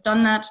how they've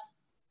done that,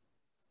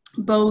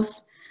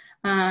 both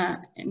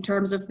in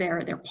terms of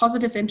their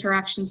positive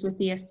interactions with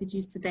the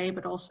SDGs today,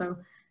 but also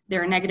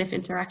their negative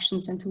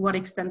interactions and to what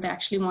extent they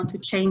actually want to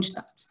change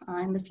that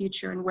in the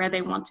future, and where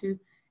they want to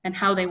and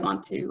how they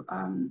want to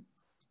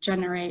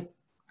generate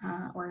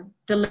or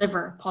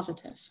deliver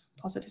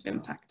positive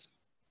impact.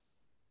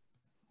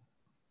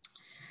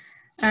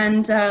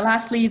 And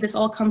lastly, this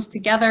all comes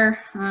together,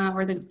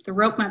 or the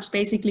roadmaps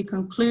basically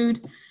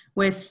conclude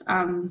with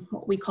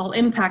what we call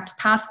impact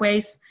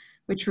pathways,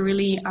 which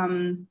really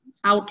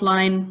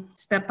outline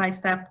step by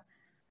step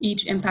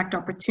each impact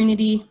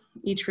opportunity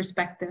each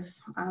respective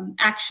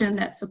action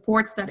that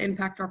supports that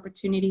impact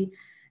opportunity.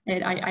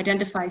 It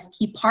identifies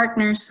key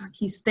partners,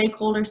 key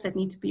stakeholders that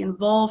need to be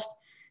involved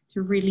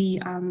to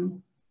really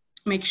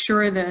make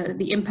sure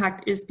the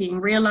impact is being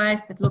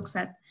realized. It looks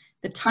at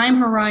the time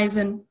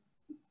horizon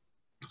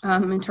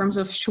in terms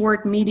of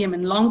short, medium,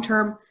 and long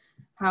term.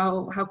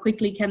 How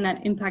quickly can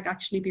that impact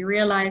actually be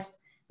realized?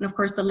 And of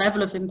course, the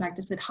level of impact,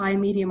 is it high,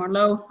 medium, or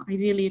low?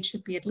 Ideally, it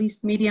should be at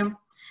least medium.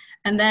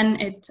 And then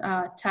it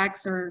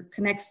tags or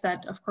connects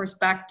that, of course,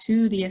 back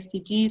to the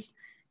SDGs,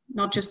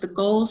 not just the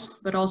goals,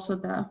 but also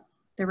the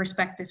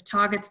respective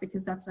targets,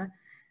 because that's a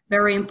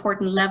very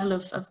important level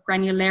of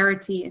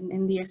granularity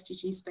in the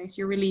SDG space.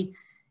 You really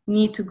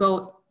need to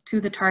go to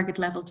the target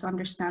level to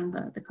understand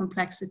the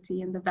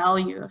complexity and the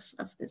value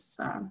of this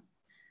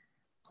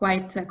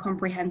quite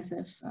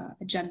comprehensive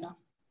agenda.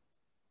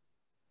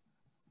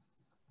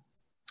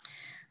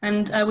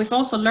 And we've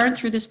also learned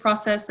through this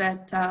process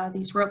that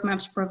these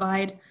roadmaps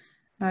provide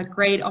a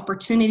great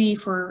opportunity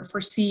for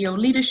CEO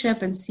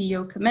leadership and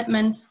CEO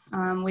commitment.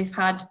 We've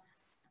had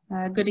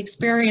good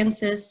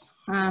experiences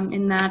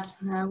in that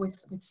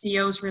with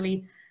CEOs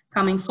really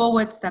coming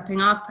forward,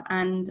 stepping up,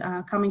 and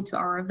coming to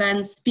our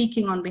events,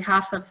 speaking on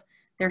behalf of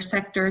their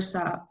sectors,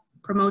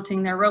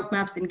 promoting their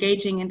roadmaps,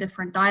 engaging in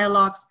different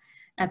dialogues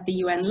at the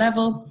UN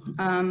level.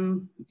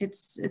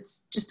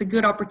 It's just a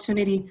good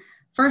opportunity,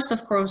 first,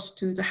 of course,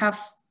 to have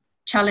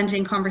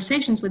challenging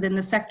conversations within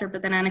the sector,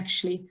 but then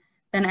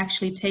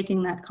actually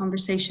taking that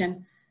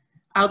conversation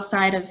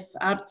outside of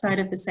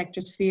the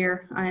sector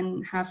sphere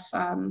and have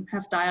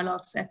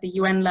dialogues at the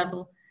UN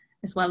level,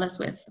 as well as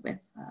with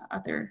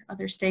other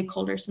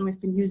stakeholders. And we've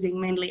been using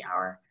mainly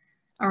our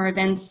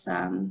events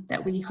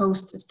that we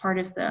host as part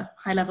of the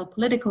high-level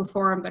political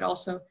forum, but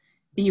also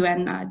the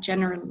UN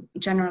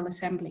General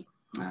Assembly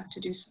to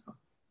do so.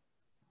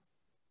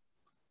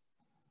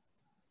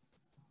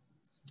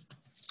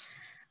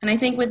 And I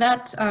think with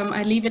that,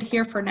 I leave it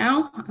here for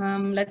now.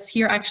 Let's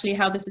hear actually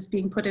how this is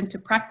being put into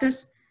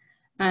practice.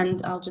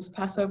 And I'll just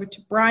pass over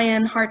to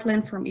Brian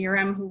Hartland from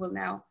ERM, who will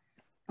now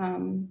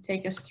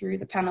take us through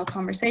the panel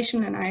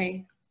conversation. And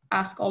I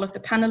ask all of the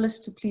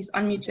panelists to please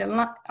unmute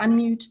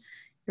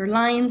your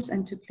lines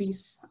and to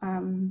please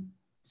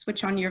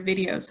switch on your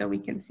video so we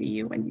can see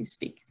you when you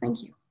speak.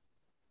 Thank you.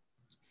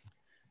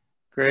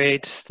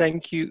 Great,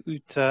 thank you,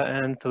 Uta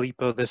and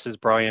Filippo. This is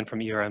Brian from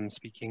ERM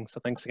speaking.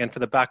 So thanks again for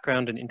the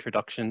background and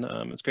introduction.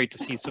 It's great to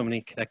see so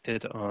many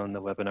connected on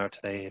the webinar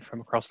today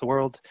from across the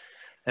world.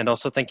 And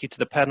also thank you to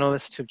the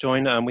panelists who've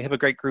joined. We have a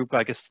great group,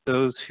 I guess,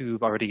 those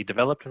who've already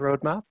developed a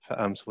roadmap.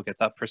 So we'll get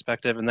that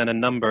perspective. And then a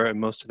number, and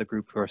most of the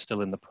group who are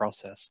still in the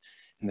process,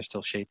 and they're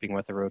still shaping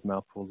what the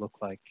roadmap will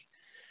look like.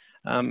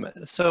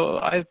 So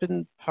I've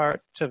been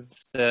part of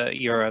the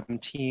ERM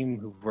team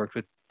who've worked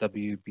with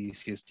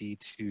WBCSD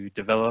to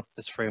develop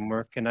this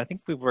framework. And I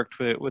think we've worked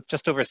with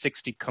just over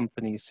 60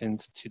 companies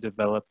since to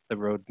develop the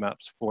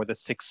roadmaps for the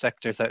 6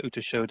 sectors that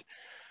Uta showed.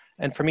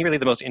 And for me, really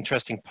the most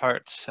interesting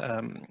part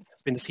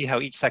has been to see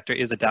how each sector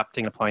is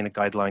adapting, applying the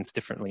guidelines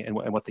differently and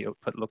what the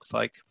output looks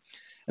like.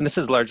 And this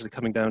is largely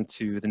coming down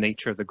to the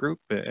nature of the group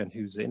and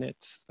who's in it,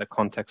 the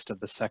context of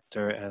the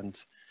sector, and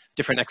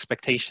different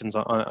expectations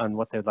on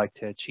what they'd like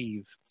to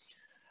achieve.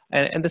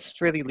 And this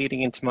is really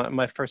leading into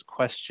my first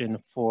question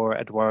for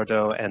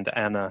Eduardo and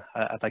Anna.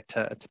 I'd like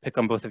to pick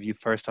on both of you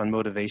first on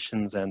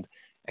motivations and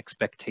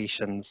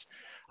expectations.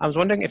 I was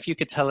wondering if you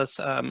could tell us,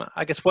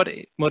 I guess, what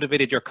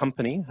motivated your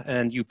company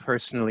and you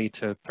personally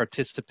to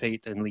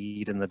participate and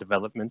lead in the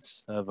development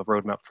of a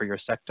roadmap for your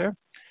sector?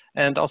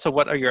 And also,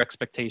 what are your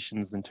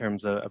expectations in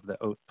terms of the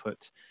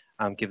output,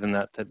 given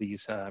that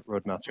these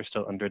roadmaps are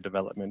still under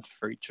development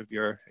for each of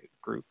your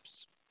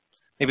groups?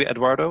 Maybe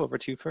Eduardo, over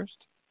to you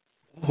first.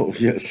 Oh,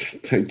 yes,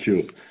 thank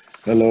you.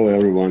 Hello,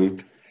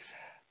 everyone.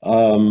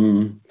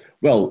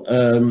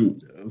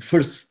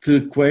 First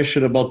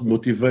question about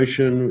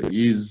motivation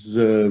is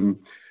the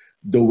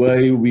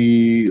way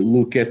we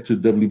look at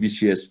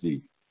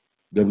WBCSD.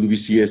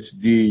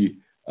 WBCSD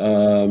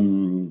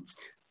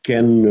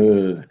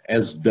can,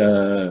 has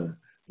the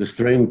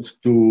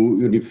strength to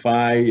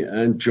unify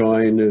and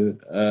join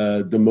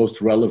the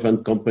most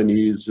relevant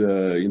companies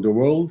in the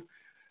world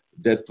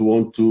that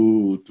want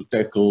to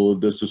tackle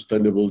the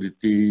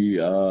sustainability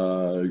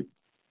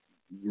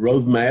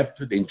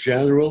roadmap in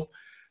general.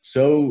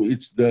 So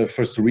it's the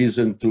first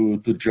reason to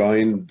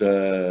join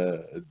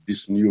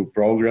this new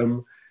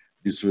program,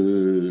 this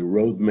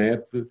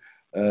roadmap,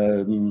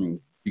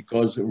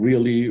 because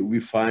really we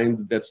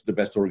find that's the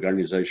best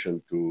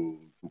organization to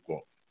go,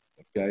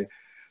 okay?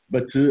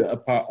 But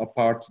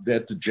apart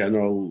that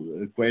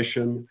general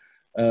question,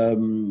 our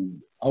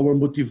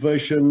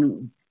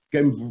motivation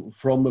came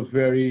from a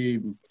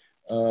very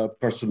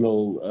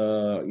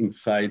personal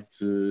insight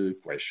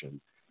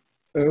question.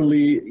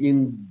 Early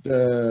in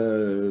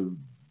the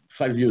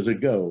 5 years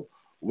ago,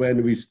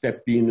 when we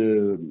stepped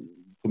in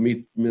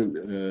committing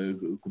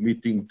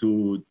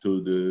to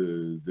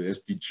the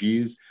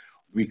SDGs,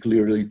 we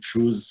clearly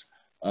choose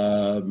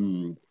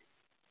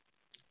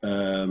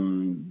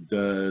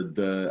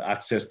the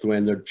access to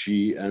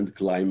energy and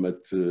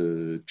climate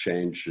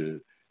change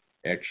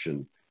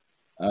action,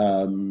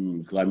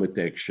 climate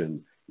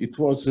action. It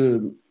was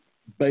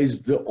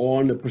based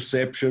on a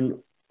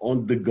perception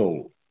on the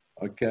goal,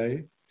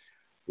 okay?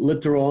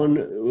 Later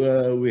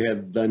on, we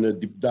have done a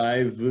deep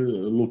dive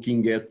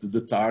looking at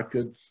the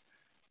targets,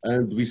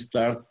 and we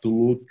start to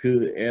look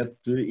at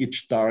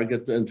each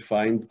target and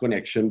find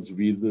connections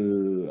with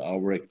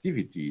our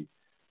activity.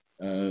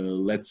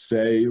 Let's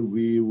say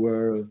we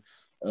were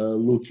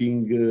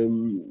looking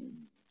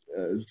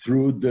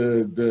through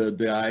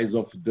the eyes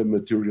of the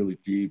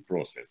materiality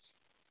process,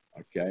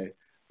 okay?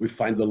 We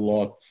find a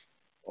lot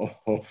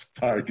of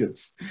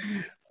targets,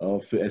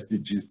 of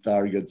SDGs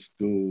targets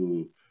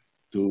to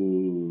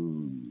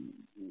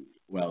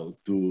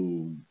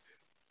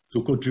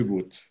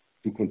contribute.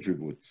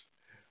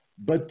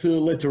 But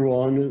later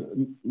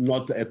on,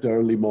 not at the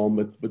early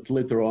moment, but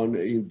later on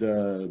in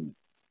the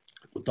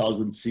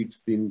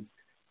 2016,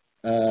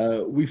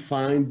 we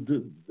find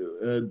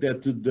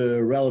that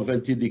the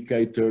relevant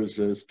indicators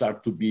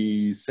start to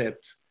be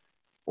set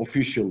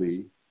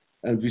officially,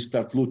 and we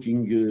start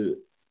looking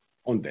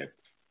on that.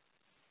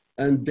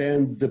 And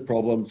then the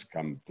problems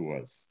come to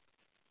us,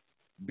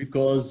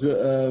 because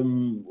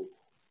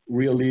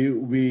really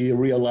we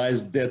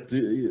realized that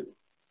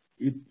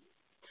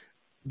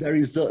there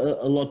is a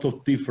lot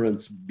of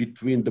difference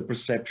between the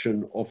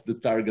perception of the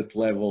target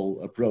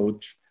level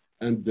approach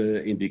and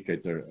the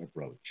indicator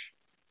approach.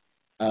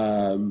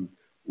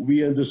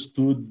 We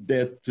understood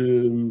that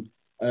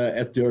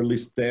at the early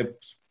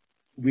steps,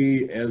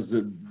 we, as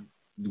a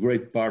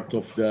great part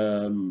of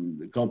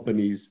the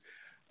companies,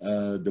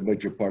 the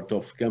major part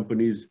of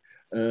companies,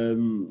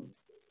 and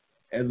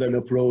an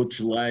approach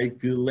like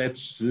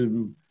let's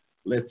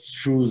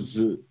choose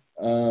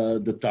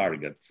the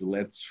target,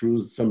 let's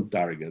choose some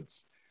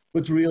targets.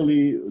 But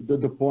really,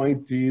 the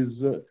point is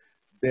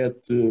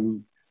that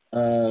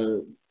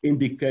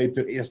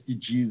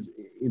SDGs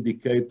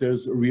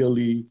indicators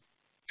really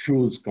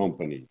choose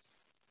companies.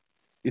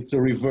 It's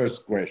a reverse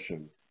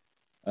question.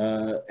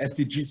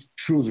 SDGs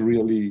choose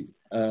really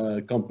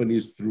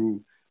companies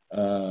through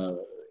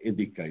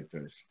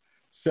indicators.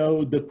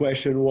 So the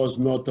question was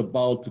not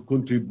about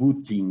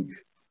contributing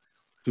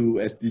to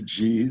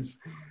SDGs.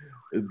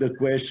 The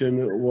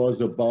question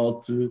was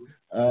about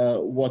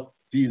what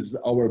is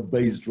our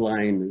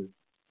baseline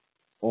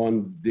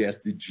on the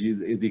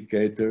SDGs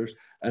indicators,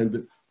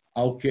 and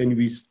how can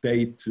we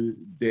state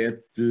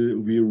that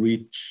we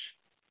reach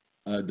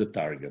the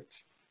target.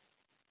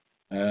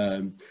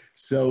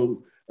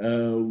 So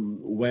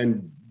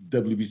when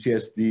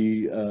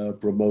WBCSD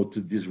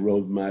promoted this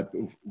roadmap,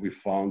 we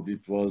found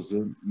it was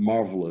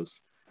marvelous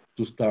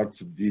to start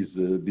this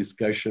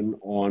discussion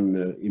on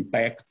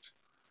impact,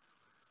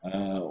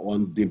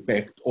 on the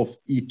impact of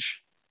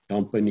each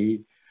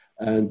company,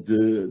 and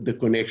the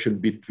connection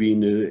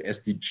between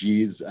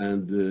SDGs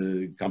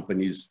and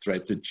companies'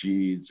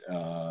 strategies,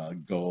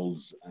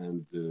 goals,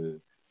 and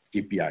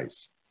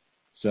KPIs.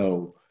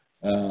 So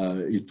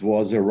it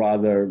was a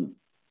rather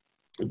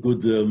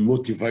good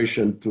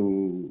motivation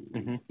to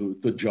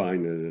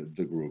join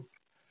the group.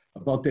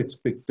 About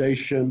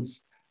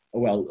expectations,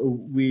 well,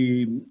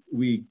 we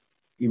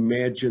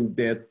imagine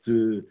that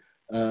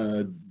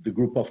the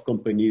group of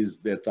companies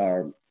that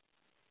are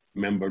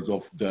members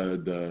of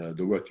the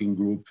working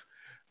group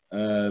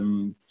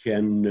can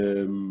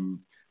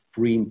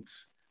print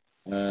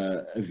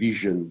a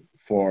vision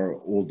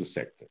for all the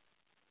sector.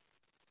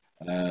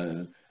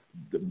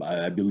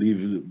 I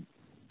believe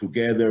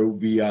together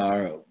we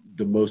are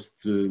the most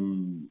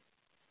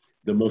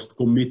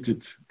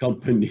committed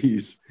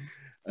companies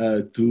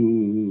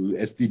to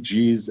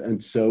SDGs,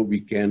 and so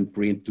we can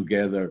print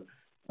together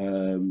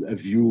a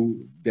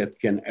view that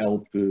can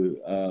help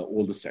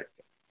all the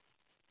sector.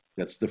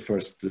 That's the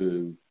first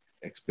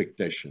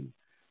expectation.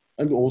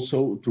 And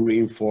also to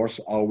reinforce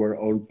our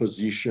own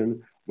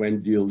position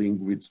when dealing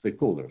with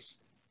stakeholders.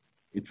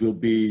 It will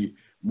be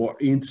more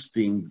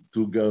interesting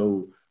to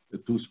go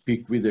to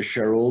speak with a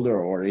shareholder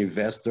or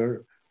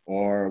investor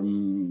or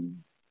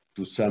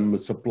to some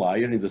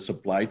supplier in the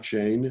supply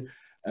chain,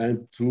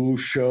 and to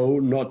show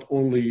not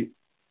only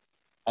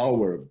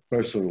our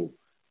personal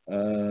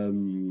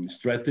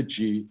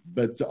strategy,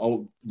 but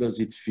how does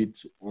it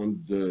fit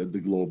on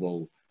the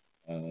global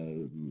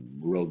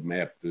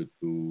roadmap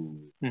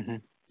to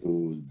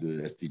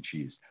the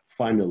SDGs.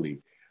 Finally,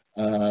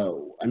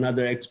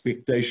 another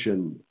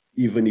expectation,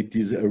 even it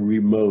is a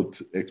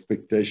remote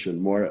expectation,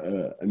 more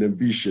an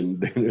ambition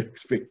than an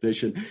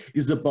expectation,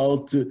 is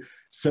about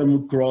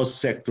some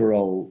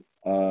cross-sectoral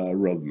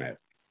roadmap.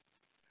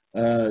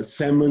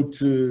 Cement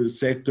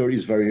sector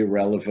is very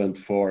relevant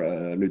for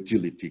an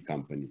utility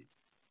company.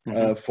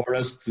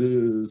 Forest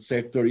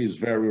sector is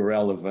very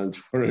relevant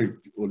for a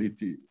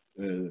utility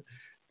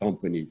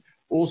company.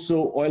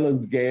 Also, oil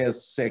and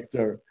gas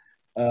sector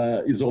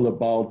is all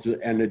about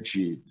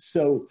energy.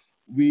 So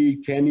we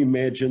can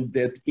imagine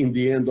that in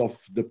the end of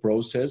the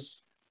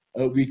process,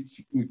 we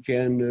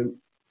can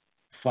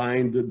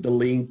find the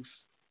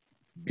links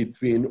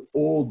between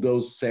all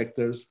those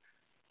sectors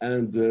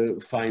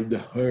and find the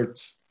heart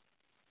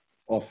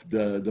of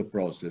the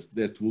process.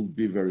 That will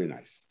be very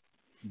nice.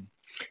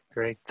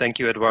 Great, thank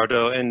you,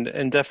 Eduardo.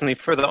 And definitely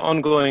for the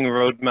ongoing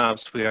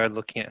roadmaps, we are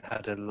looking at how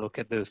to look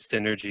at those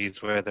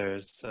synergies where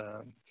there's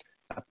a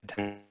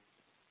potential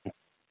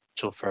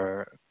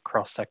for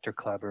cross-sector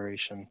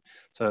collaboration.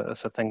 So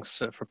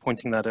thanks for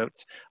pointing that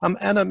out.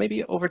 Anna,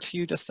 maybe over to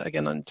you just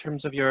again in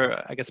terms of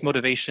your, I guess,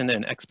 motivation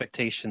and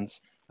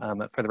expectations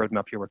for the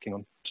roadmap you're working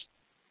on.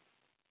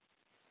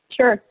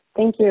 Sure.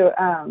 Thank you,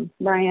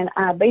 Brian.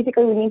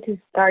 Basically, we need to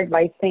start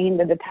by saying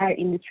that the tire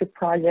industry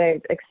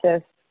project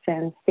exists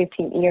since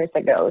 15 years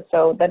ago.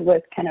 So that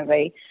was kind of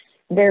a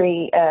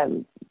very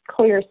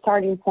clear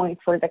starting point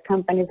for the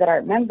companies that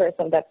are members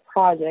of that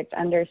project,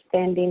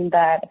 understanding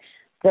that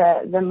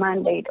the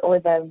mandate or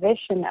the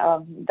vision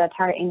of the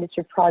tire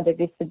industry project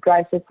is to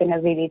drive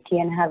sustainability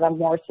and have a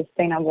more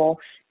sustainable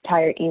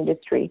tire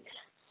industry.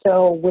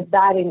 So with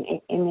that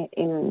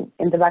in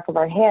the back of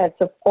our heads,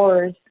 of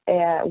course,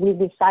 we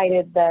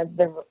decided that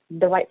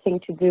the right thing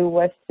to do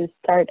was to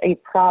start a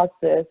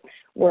process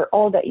where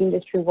all the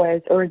industry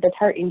was, or the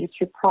tire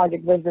industry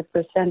project was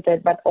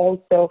represented, but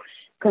also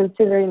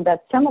considering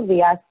that some of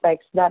the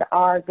aspects that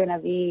are going to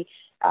be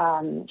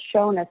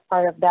shown as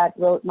part of that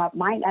roadmap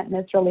might not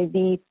necessarily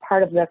be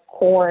part of the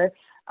core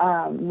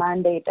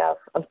mandate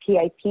of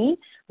TIP,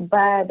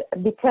 but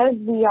because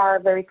we are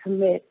very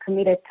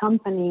committed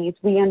companies,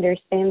 we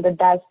understand that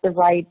that's the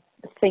right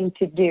thing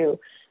to do.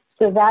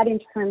 So that in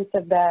terms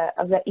of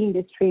the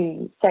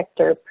industry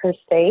sector per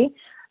se.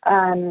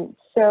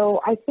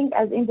 So I think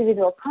as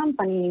individual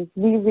companies,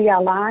 we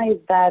realize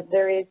that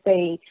there is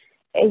a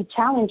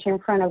challenge in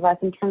front of us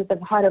in terms of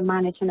how to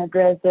manage and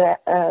address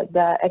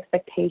the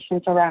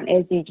expectations around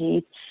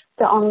SDGs.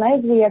 So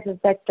unless we as a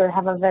sector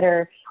have a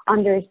better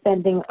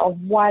understanding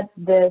of what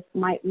this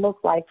might look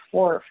like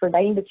for the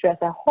industry as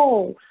a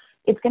whole,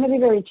 it's going to be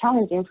very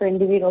challenging for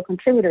individual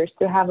contributors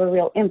to have a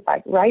real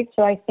impact, right?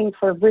 So I think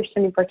for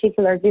Bridgestone in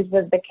particular, this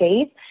was the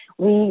case.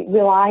 We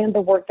rely on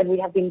the work that we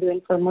have been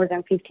doing for more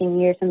than 15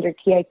 years under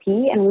TIP,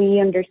 and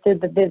we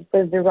understood that this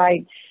was the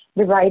right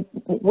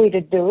way to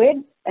do it.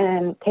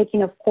 And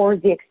taking, of course,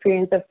 the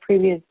experience of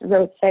previous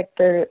road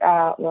sector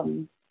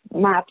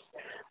maps,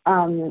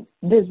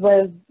 this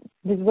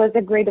was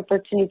a great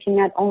opportunity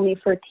not only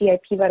for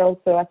TIP, but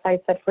also, as I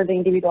said, for the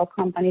individual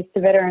companies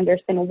to better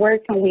understand where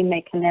can we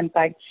make an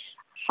impact,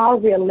 how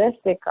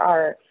realistic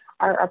our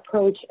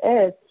approach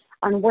is,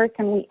 and where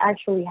can we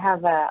actually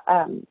have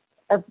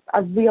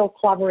a real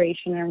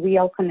collaboration and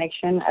real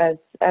connection. As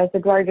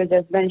Eduardo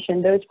just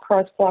mentioned, those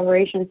cross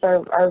collaborations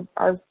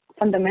are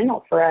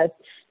fundamental for us.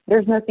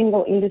 There's no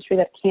single industry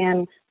that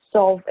can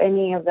solve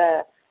any of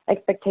the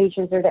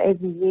expectations or the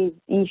SDG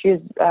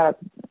issues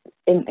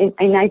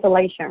in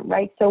isolation,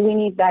 right? So we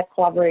need that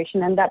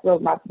collaboration, and that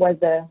roadmap was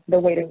the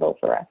way to go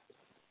for us.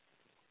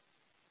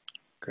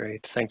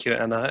 Great, thank you,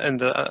 Anna. And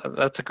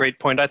that's a great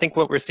point. I think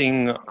what we're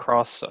seeing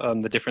across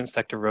the different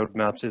sector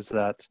roadmaps is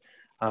that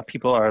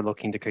people are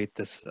looking to create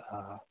this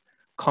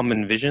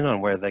common vision on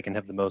where they can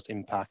have the most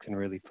impact and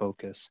really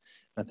focus.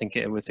 I think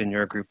within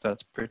your group,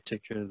 that's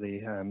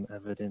particularly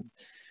evident.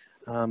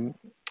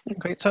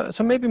 Great,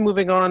 so maybe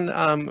moving on,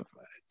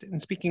 and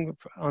speaking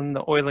on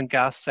the oil and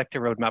gas sector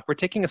roadmap, we're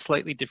taking a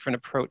slightly different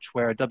approach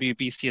where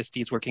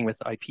WBCSD is working with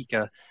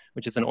IPICA,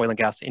 which is an oil and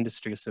gas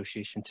industry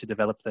association, to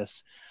develop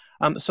this.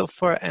 So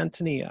for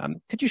Anthony,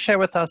 could you share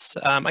with us,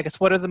 I guess,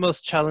 what are the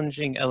most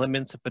challenging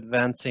elements of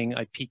advancing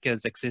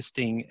IPICA's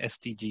existing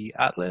SDG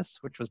Atlas,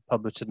 which was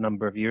published a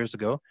number of years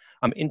ago,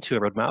 into a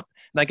roadmap?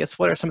 And I guess,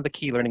 what are some of the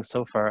key learnings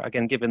so far,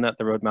 again, given that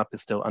the roadmap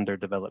is still under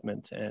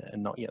development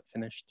and not yet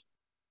finished?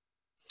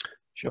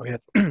 Sure, yeah.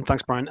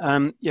 Thanks,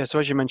 Brian. Yeah, so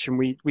as you mentioned,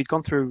 we'd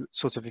gone through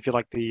sort of, if you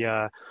like,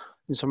 the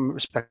in some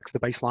respects, the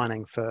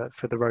baselining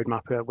for the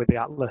roadmap with the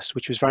Atlas,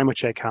 which was very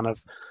much a kind of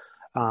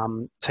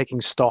taking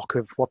stock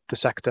of what the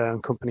sector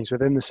and companies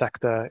within the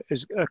sector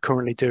are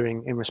currently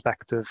doing in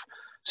respect of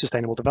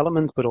sustainable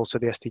development, but also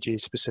the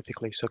SDGs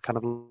specifically. So kind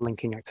of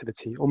linking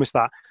activity, almost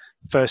that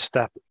first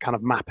step kind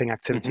of mapping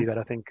activity that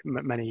I think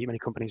many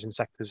companies and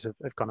sectors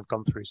have kind of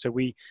gone through. So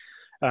we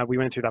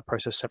went through that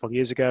process several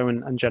years ago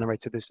and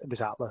generated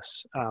this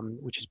Atlas,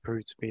 which has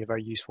proved to be a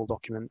very useful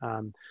document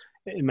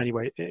in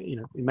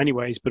many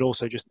ways, but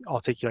also just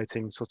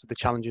articulating sort of the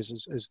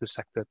challenges as the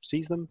sector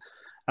sees them,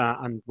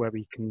 and where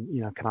we can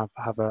kind of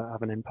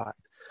have an impact.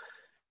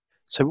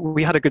 So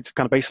we had a good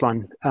kind of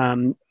baseline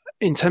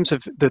in terms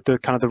of the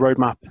kind of the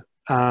roadmap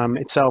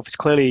itself. It's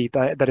clearly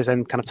that is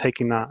then kind of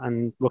taking that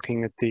and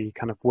looking at the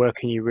kind of where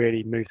can you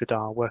really move the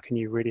dial, where can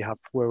you really have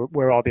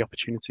where are the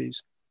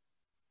opportunities.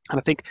 And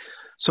I think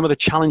some of the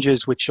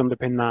challenges which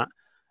underpin that,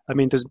 I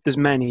mean, there's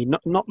many,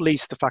 not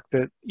least the fact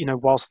that,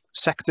 whilst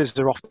sectors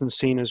are often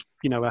seen as,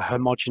 a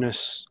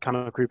homogenous kind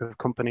of group of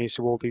companies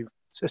who all do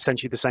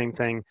essentially the same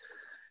thing,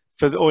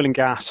 for the oil and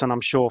gas, and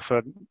I'm sure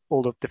for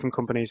all the different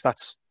companies,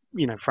 that's,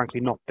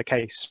 frankly not the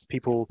case.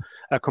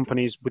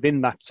 Companies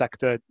within that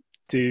sector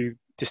do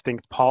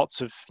distinct parts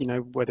of,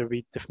 whether it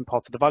be different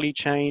parts of the value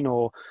chain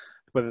or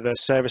whether they're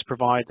service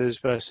providers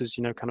versus,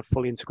 you know, kind of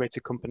fully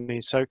integrated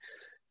companies. So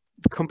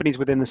the companies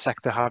within the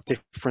sector have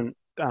different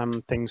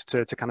things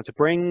to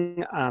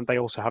bring, and they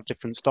also have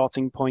different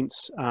starting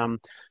points.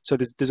 So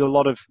there's a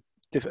lot of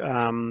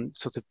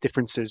sort of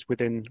differences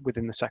within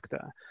the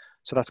sector.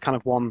 So that's kind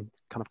of one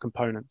kind of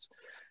component.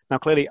 Now,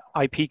 clearly,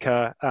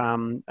 IPECA,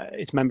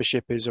 its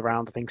membership is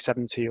around, I think,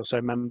 70 or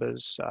so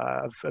members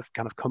of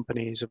kind of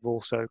companies, of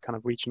also kind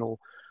of regional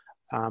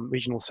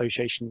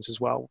associations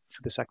as well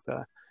for the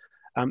sector.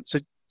 So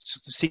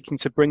seeking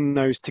to bring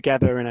those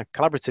together in a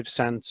collaborative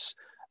sense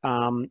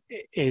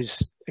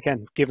is,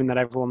 again, given that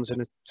everyone's in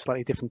a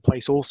slightly different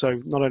place,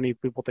 also not only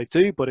with what they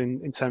do, but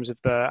in terms of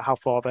how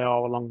far they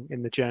are along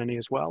in the journey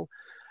as well.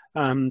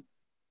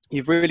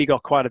 You've really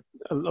got quite a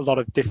lot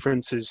of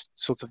differences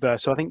sort of there.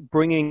 So I think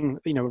bringing,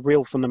 you know, a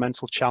real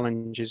fundamental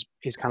challenge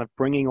is kind of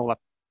bringing all that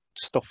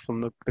stuff from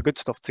the good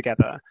stuff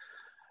together,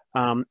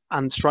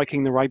 and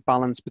striking the right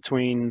balance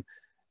between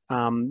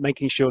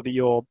making sure that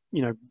you're,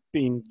 you know,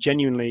 being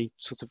genuinely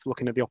sort of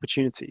looking at the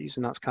opportunities,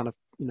 and that's kind of,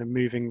 you know,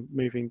 moving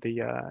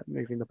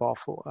the bar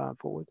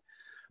forward,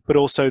 but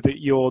also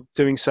that you're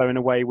doing so in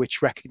a way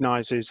which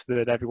recognizes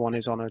that everyone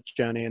is on a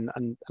journey,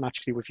 and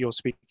actually, if you're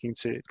speaking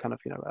to kind of,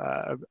 you know,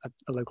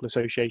 a local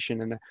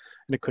association in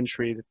a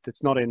country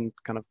that's not in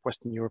kind of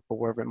Western Europe or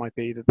wherever it might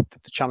be, the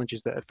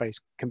challenges that are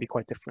faced can be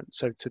quite different.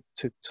 So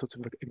to sort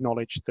of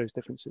acknowledge those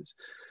differences.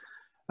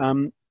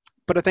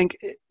 But I think,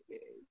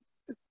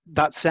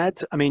 that said,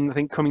 I mean, I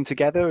think coming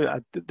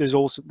together,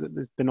 there's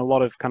been a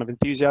lot of kind of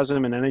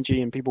enthusiasm and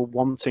energy, and people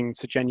wanting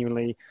to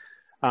genuinely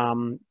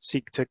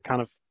seek to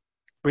kind of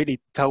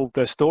really tell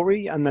their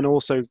story, and then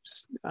also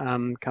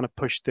kind of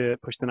push the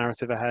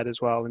narrative ahead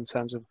as well in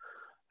terms of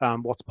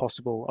what's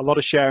possible. A lot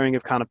of sharing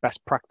of kind of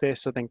best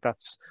practice. I think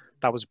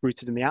that was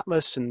rooted in the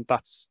Atlas, and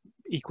that's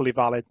equally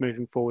valid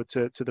moving forward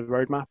to the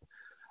roadmap.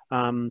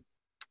 And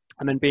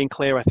then being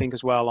clear, I think,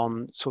 as well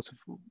on sort of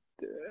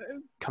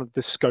kind of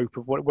the scope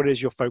of what it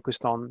is you're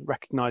focused on,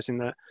 recognizing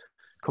that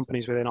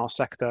companies within our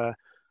sector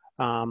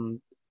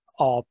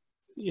are,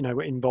 you know,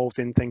 involved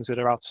in things that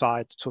are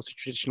outside sort of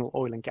traditional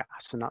oil and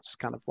gas, and that's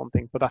kind of one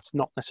thing, but that's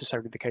not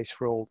necessarily the case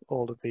for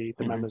all of the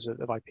members of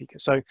IPECA.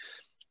 So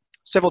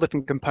several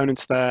different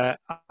components there,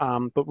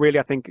 but really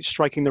I think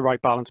striking the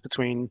right balance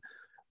between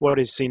what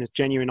is seen as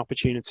genuine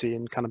opportunity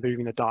and kind of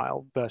moving the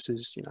dial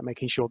versus, you know,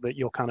 making sure that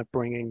you're kind of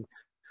bringing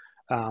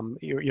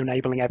you're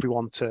enabling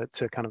everyone to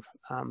kind of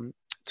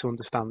to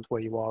understand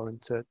where you are,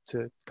 and to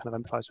kind of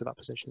empathize with that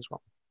position as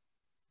well.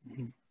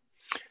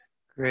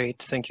 Great,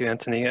 thank you,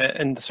 Anthony.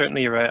 And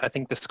certainly you're right. I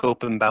think the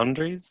scope and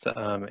boundaries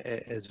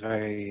is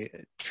very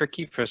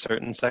tricky for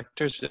certain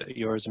sectors,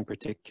 yours in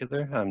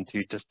particular,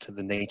 due just to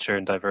the nature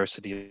and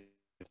diversity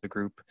of the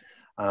group.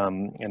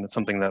 And it's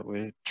something that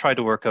we try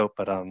to work out,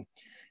 but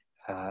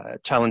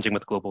challenging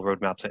with global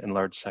roadmaps in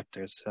large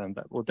sectors.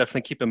 But we'll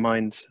definitely keep in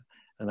mind,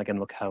 and again,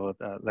 look how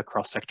the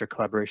cross-sector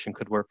collaboration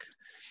could work.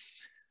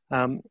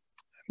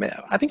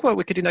 I think what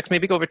we could do next,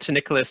 maybe go over to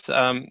Nicholas.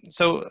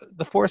 So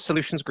the Forest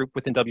Solutions Group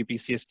within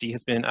WBCSD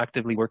has been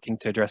actively working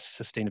to address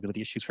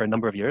sustainability issues for a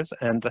number of years,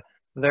 and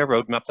their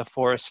roadmap, the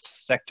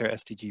Forest Sector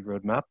SDG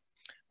Roadmap,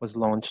 was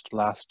launched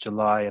last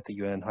July at the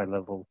UN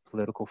High-Level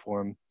Political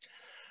Forum.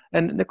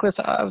 And Nicholas,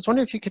 I was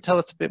wondering if you could tell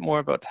us a bit more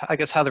about, I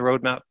guess, how the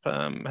roadmap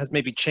has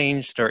maybe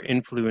changed or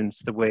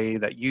influenced the way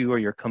that you or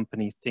your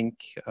company think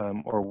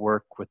or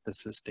work with the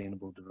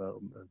Sustainable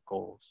Development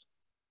Goals.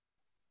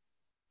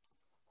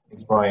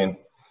 Thanks, Brian.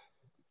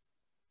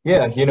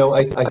 Yeah, you know,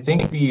 I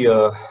think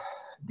the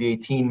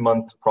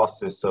 18-month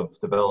process of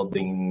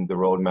developing the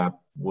roadmap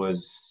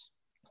was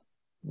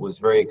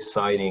very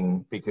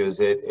exciting, because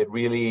it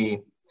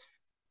really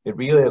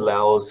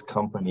allows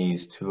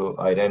companies to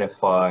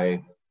identify,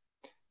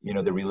 you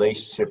know, the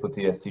relationship with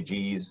the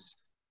SDGs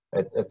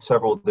at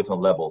several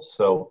different levels.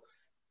 So,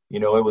 you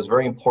know, it was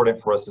very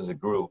important for us as a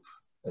group,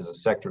 as a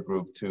sector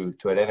group, to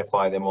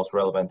identify the most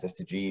relevant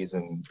SDGs,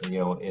 and, you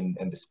know,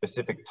 and the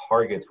specific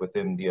targets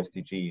within the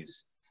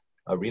SDGs.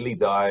 Really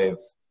dive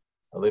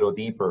a little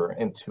deeper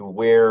into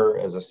where,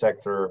 as a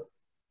sector,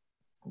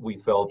 we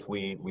felt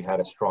we had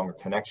a stronger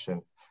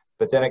connection.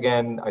 But then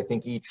again, I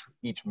think each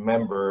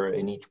member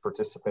and each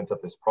participant of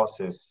this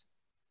process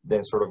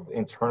then sort of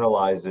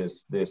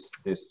internalizes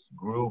this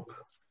group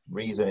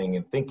reasoning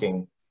and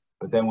thinking,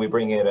 but then we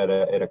bring it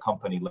at a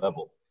company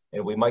level.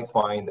 And we might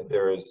find that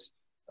there is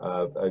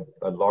a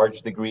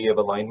large degree of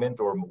alignment,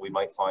 or we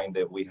might find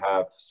that we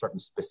have certain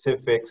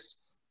specifics,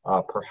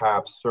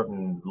 perhaps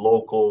certain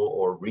local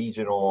or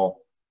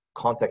regional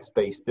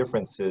context-based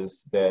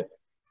differences that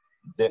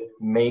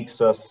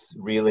makes us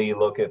really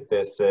look at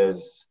this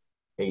as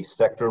a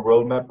sector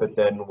roadmap, but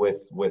then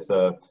with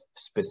a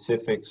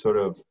specific sort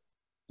of,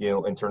 you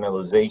know,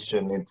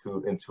 internalization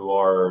into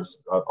our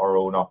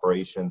own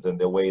operations and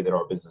the way that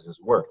our businesses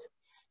work.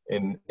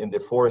 In the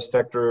forest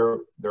sector,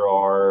 there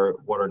are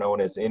what are known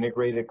as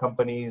integrated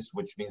companies,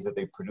 which means that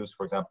they produce,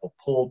 for example,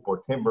 pulp or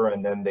timber,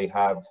 and then they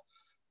have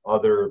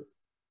other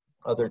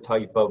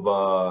type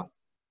of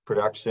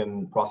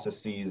production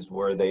processes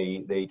where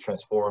they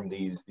transform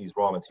these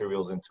raw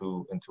materials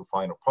into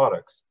final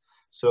products.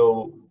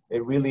 So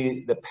it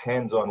really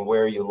depends on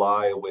where you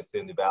lie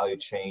within the value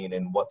chain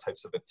and what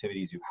types of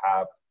activities you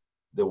have,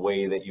 the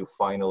way that you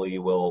finally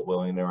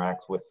will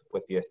interact with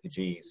the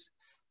SDGs.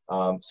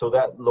 So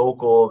that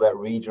local, that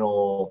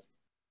regional,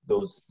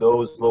 those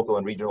local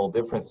and regional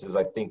differences,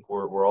 I think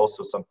were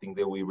also something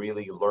that we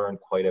really learned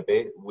quite a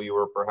bit. We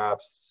were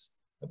perhaps,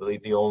 I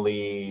believe, the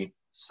only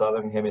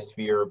Southern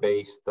Hemisphere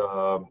based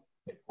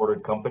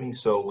headquartered company.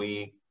 So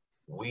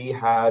we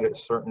had a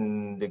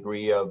certain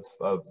degree of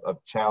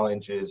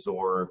challenges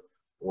or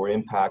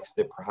impacts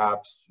that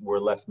perhaps were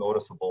less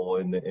noticeable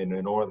in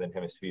the Northern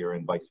Hemisphere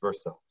and vice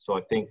versa. So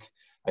I think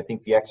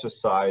the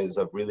exercise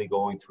of really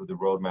going through the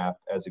roadmap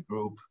as a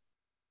group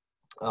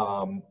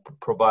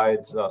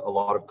provides a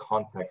lot of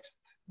context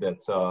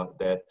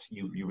that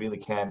you really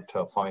can't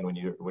find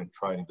when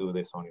trying to do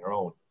this on your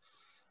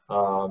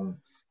own.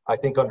 I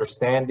think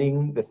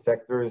understanding the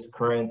sector's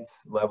current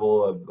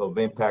level of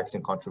impacts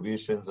and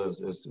contributions,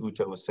 as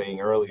Uta was saying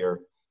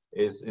earlier,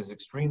 is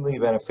extremely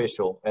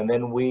beneficial. And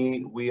then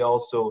we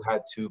also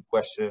had to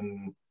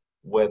question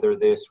whether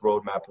this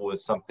roadmap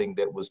was something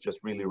that was just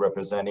really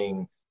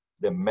representing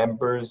the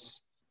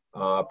members'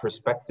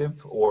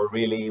 perspective, or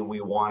really we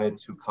wanted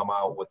to come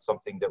out with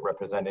something that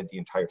represented the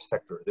entire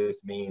sector. This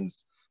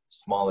means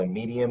small and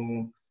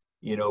medium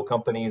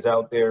companies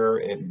out there.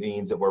 It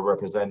means that we're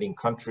representing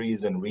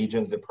countries and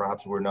regions that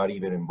perhaps were not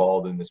even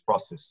involved in this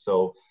process.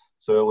 So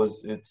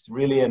it's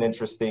really an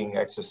interesting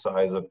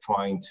exercise of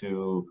trying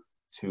to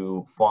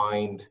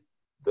find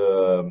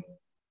the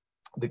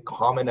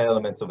common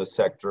elements of a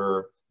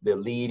sector, the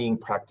leading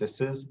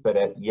practices, but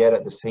yet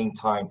at the same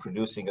time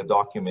producing a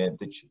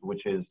document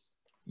which is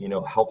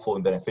helpful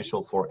and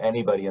beneficial for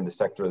anybody in the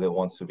sector that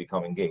wants to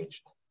become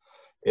engaged.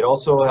 It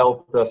also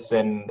helped us,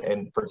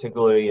 and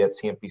particularly at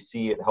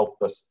CMPC, it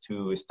helped us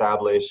to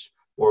establish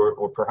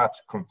or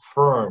perhaps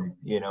confirm,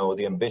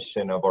 the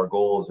ambition of our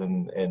goals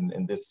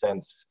in this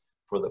sense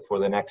for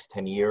the next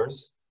 10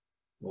 years.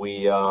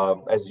 We,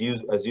 as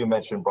you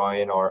mentioned,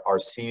 Brian, our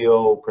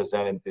CEO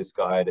presented this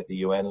guide at the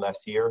UN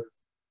last year.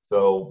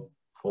 So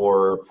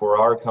for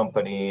our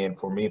company and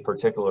for me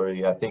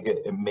particularly, I think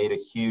it made a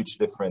huge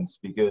difference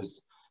because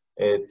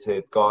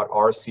it got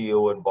our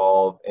CEO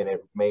involved, and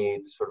it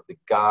made sort of the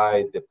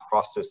guide, the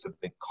process of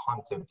the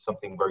content,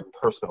 something very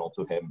personal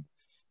to him.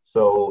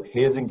 So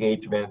his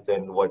engagement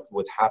and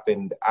what's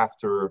happened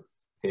after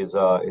his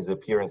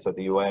appearance at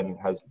the UN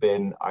has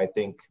been, I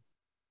think,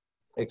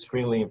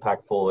 extremely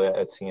impactful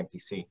at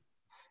CMPC.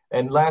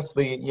 And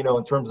lastly,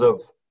 in terms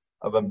of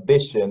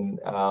ambition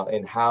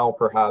and how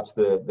perhaps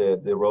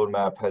the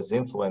roadmap has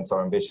influenced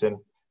our ambition,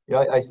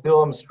 I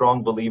still am a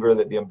strong believer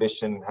that the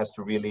ambition has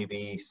to really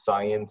be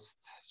science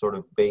sort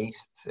of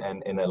based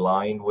and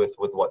aligned with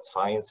what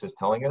science is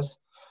telling us.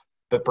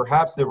 But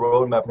perhaps the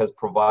roadmap has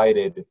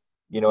provided,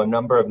 a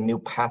number of new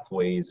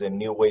pathways and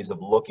new ways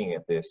of looking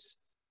at this,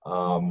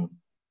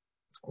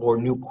 or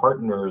new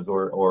partners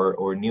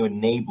or new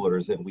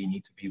enablers that we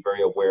need to be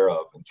very aware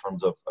of in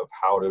terms of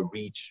how to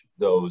reach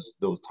those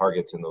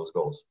targets and those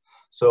goals.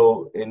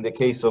 So in the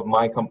case of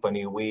my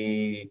company,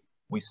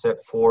 we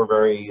set 4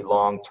 very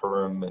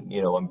long-term,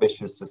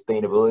 ambitious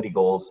sustainability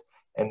goals,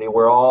 and they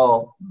were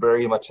all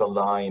very much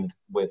aligned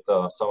with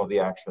some of the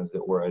actions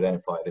that were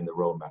identified in the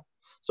roadmap.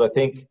 So I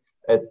think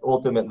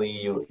ultimately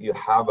you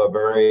have a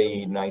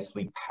very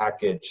nicely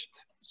packaged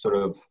sort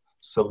of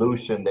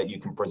solution that you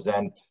can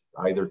present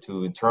either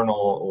to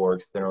internal or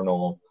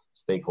external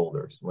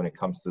stakeholders when it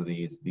comes to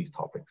these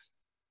topics.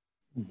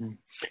 Mm-hmm.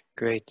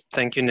 Great.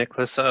 Thank you,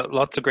 Nicholas.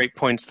 Lots of great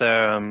points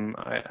there.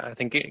 I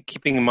think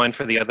keeping in mind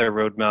for the other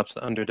roadmaps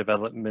under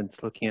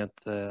development, looking at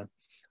the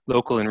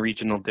local and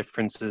regional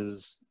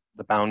differences,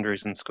 the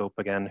boundaries and scope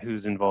again,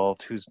 who's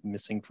involved, who's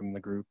missing from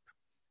the group,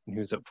 and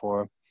who's up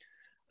for.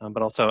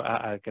 But also,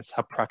 I guess,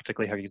 how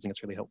practically how using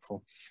it's really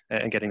helpful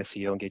and getting the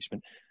CEO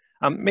engagement.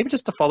 Maybe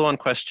just a follow-on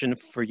question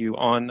for you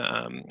on,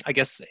 I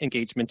guess,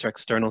 engagement or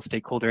external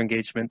stakeholder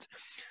engagement.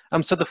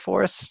 So the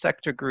forest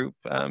sector group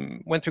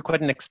went through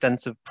quite an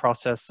extensive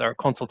process or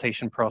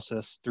consultation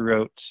process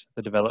throughout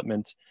the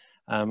development,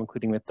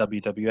 including with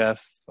WWF,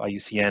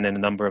 IUCN, and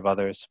a number of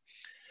others.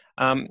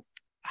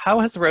 How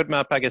has the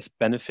roadmap, I guess,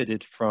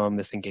 benefited from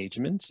this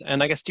engagement?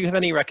 And I guess, do you have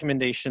any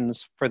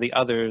recommendations for the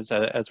others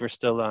as we're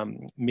still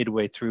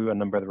midway through a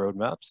number of the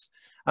roadmaps?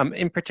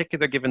 In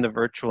particular, given the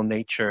virtual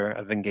nature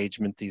of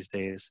engagement these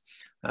days.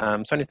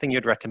 So anything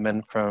you'd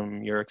recommend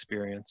from your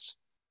experience?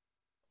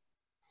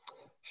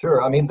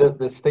 Sure. I mean,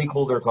 the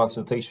stakeholder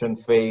consultation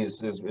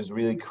phase is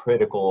really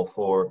critical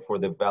for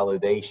the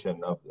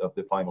validation of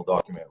the final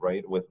document,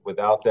 right?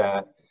 Without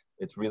that,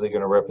 it's really going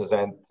to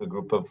represent a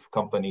group of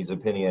companies'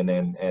 opinion,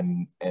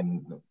 and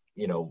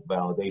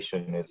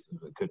validation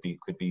could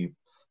be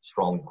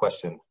strongly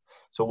questioned.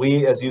 So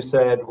we, as you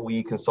said,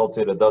 we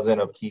consulted a dozen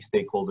of key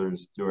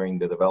stakeholders during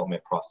the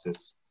development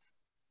process.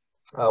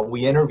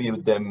 We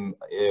interviewed them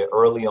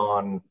early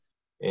on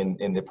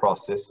in the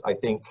process. I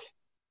think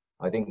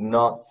I think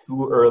not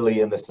too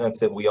early in the sense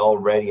that we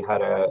already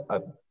had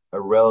a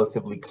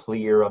relatively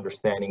clear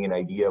understanding and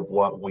idea of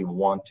what we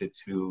wanted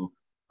to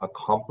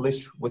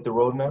accomplish with the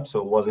roadmap. So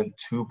it wasn't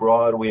too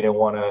broad. We didn't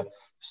want to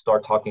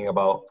start talking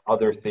about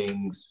other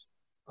things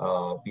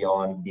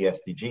beyond the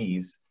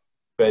SDGs,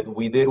 but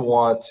we did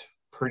want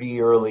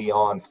pretty early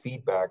on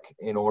feedback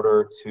in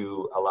order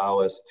to allow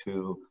us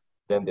to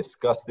then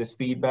discuss this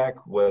feedback,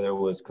 whether it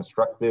was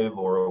constructive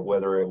or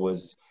whether it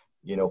was,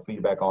 you know,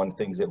 feedback on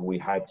things that we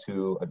had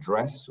to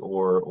address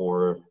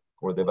or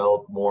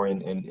develop more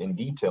in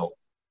detail.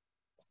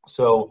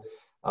 So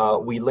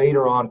we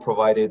later on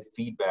provided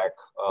feedback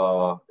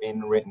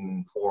in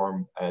written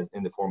form, as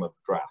in the form of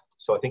draft.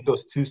 So I think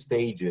those two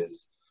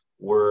stages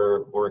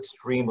were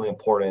extremely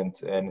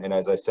important, and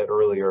as I said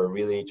earlier,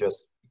 really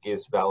just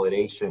gives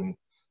validation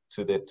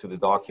to the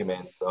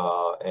document,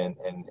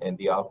 and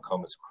the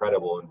outcome is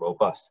credible and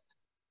robust,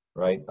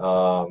 right?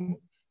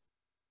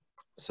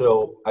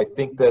 So I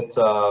think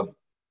that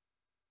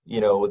you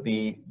know,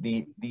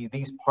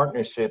 these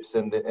partnerships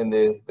and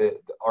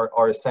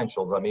are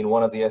essentials. I mean,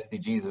 one of the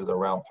SDGs is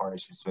around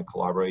partnerships and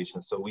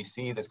collaboration. So we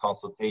see this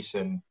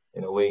consultation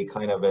in a way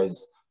kind of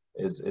as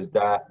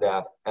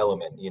that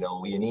element. You know,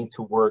 we need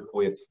to work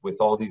with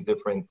all these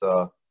different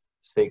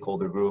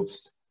stakeholder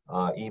groups,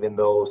 even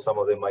though some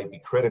of them might be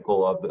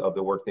critical of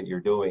the work that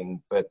you're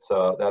doing. But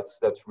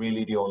that's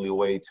really the only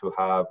way to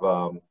have,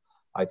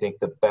 I think,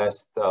 the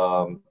best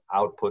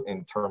output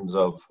in terms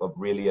of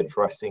really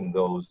addressing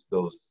those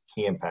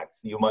key impacts.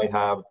 You might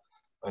have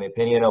an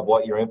opinion of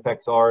what your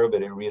impacts are,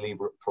 but it really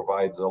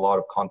provides a lot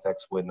of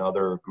context when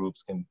other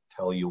groups can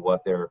tell you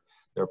what their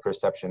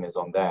perception is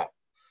on that.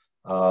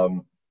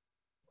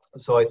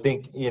 So I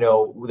think, you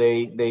know,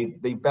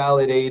 they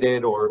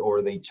validated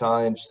or they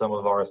challenged some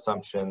of our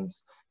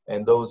assumptions,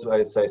 and those,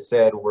 as I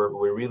said,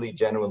 were really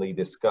genuinely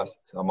discussed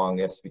among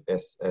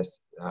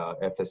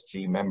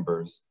FSG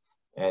members.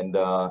 And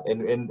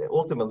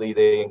ultimately,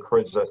 they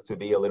encouraged us to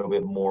be a little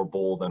bit more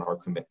bold in our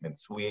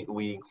commitments.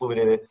 We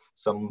included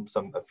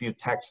a few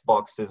text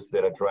boxes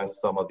that addressed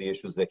some of the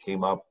issues that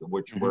came up,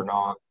 which were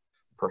not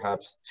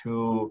perhaps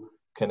too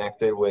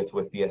connected with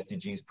the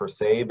SDGs per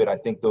se, but I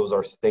think those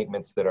are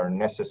statements that are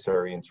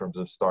necessary in terms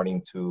of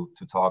starting to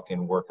talk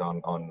and work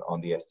on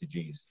the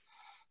SDGs.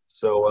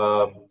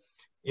 So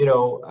you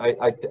know,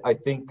 I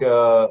think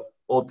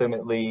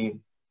ultimately,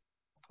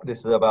 this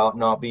is about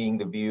not being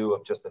the view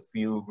of just a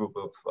few group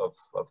of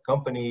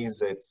companies.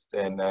 It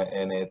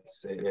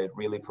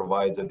really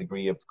provides a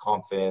degree of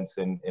confidence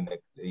and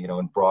you know,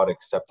 and broad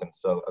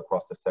acceptance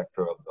across the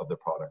sector of the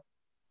product.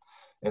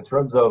 In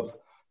terms of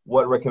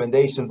what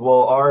recommendations,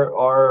 well,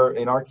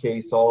 in our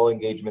case, all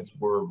engagements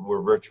were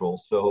virtual.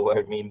 So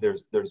I mean,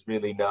 there's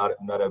really not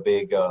a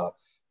big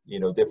you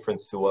know,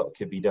 difference to what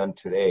could be done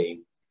today.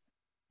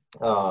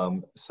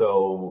 And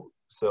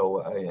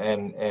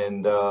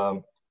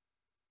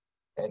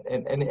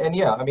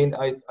yeah, I mean,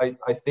 I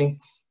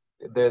think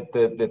that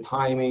the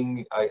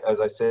timing,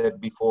 as I said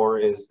before,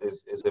 is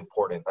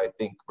important. I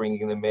think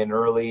bringing them in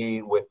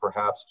early with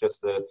perhaps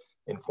just the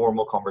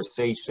informal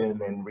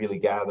conversation and really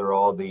gather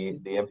all the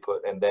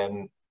input and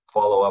then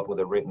follow up with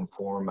a written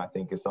form, I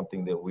think, is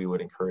something that we would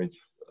encourage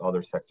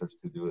other sectors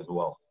to do as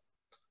well.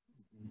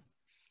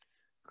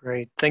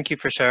 Great, thank you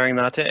for sharing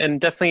that. And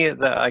definitely,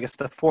 I guess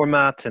the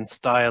format and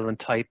style and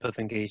type of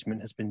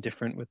engagement has been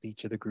different with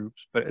each of the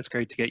groups, but it's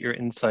great to get your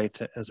insight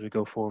as we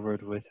go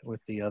forward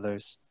with the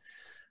others.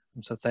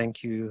 So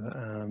thank you,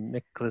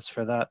 Nicholas,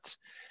 for that.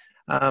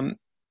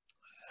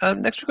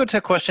 Next, we'll go to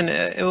a question.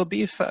 It will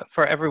be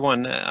for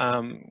everyone,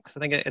 because I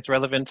think it's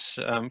relevant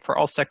for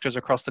all sectors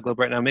across the globe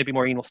right now. Maybe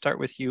Maureen will start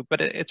with you,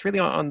 but it's really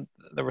on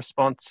the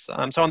response.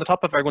 So on the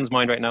top of everyone's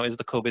mind right now is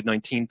the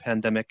COVID-19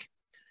 pandemic.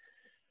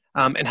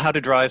 And how to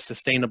drive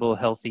sustainable,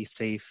 healthy,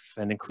 safe,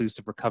 and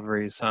inclusive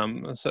recoveries.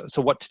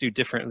 So what to do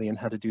differently and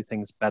how to do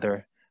things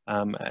better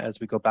as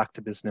we go back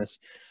to business.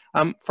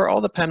 For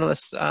all the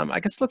panelists, I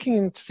guess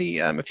looking to see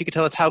if you could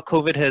tell us how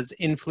COVID has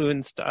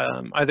influenced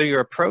either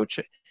your approach,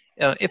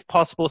 if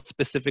possible,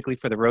 specifically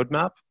for the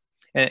roadmap,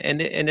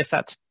 and if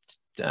that's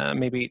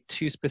maybe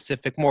too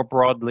specific, more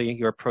broadly,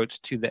 your approach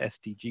to the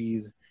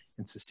SDGs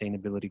and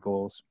sustainability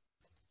goals.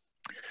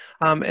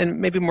 And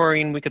maybe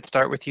Maureen, we could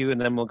start with you and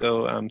then we'll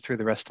go through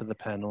the rest of the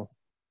panel.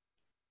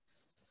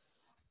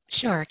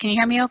 Sure, can you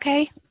hear me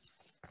okay?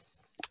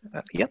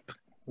 Yep,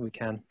 we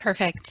can.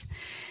 Perfect.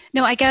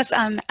 No, I guess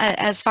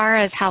as far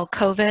as how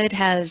COVID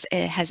has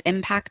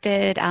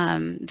impacted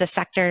the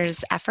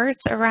sector's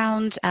efforts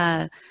around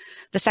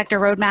the sector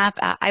roadmap,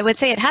 I would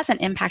say it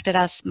hasn't impacted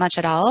us much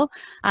at all.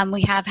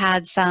 We have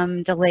had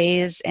some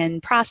delays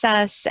in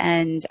process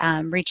and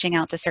reaching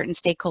out to certain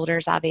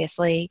stakeholders,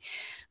 obviously,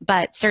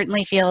 but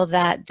certainly feel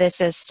that this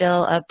is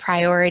still a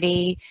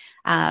priority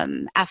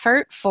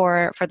effort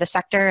for the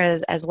sector,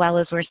 as well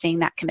as we're seeing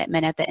that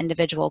commitment at the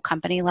individual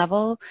company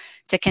level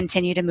to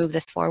continue to move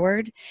this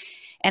forward.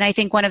 And I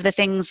think one of the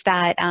things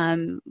that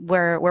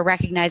we're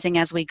recognizing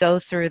as we go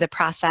through the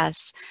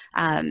process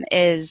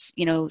is,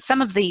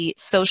 some of the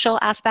social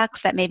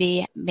aspects that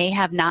may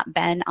have not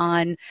been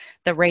on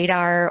the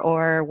radar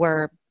or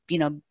were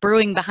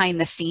brewing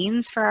behind the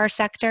scenes for our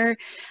sector.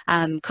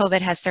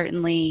 COVID has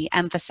certainly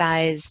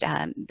emphasized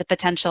the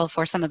potential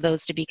for some of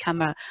those to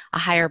become a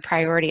higher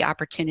priority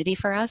opportunity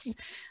for us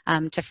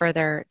to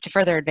further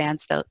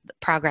advance the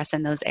progress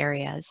in those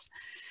areas.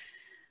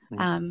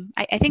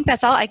 I think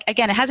that's all.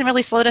 Again, it hasn't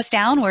really slowed us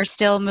down. We're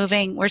still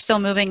moving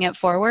it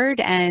forward,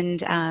 and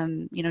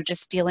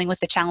just dealing with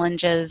the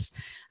challenges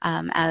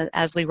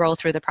as we roll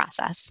through the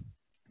process.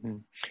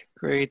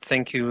 Great,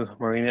 thank you,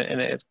 Marina.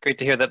 And it's great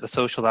to hear that the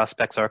social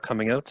aspects are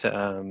coming out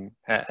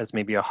as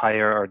maybe a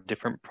higher or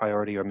different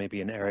priority, or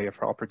maybe an area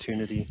for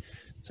opportunity.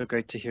 So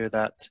great to hear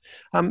that.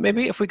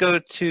 Maybe if we go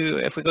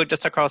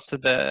just across to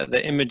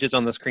the images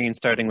on the screen,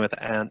 starting with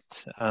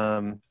Ant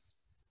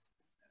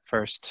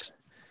first.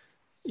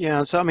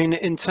 Yeah, so I mean,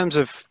 in terms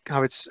of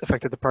how it's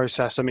affected the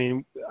process, I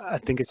mean, I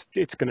think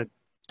it's going to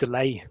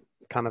delay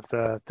kind of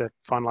the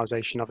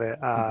finalization of it.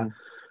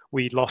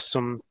 We lost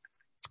some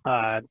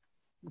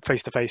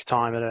face-to-face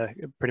time at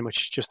pretty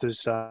much just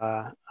as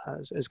kind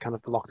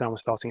of the lockdown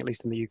was starting, at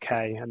least in the UK,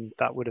 and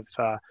that would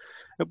have.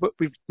 But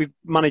we've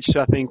managed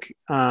to, I think,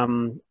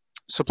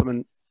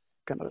 supplement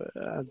kind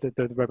of the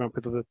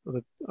roadmap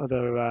with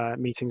other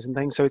meetings and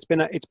things. So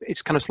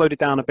it's kind of slowed it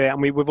down a bit,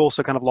 and we've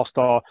also kind of lost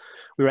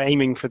we were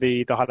aiming for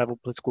the high level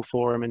political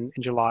forum in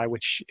July,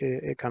 which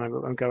it kind of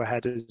won't go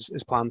ahead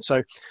as planned.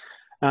 So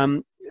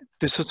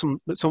there's some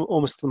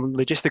almost some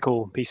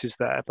logistical pieces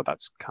there, but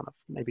that's kind of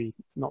maybe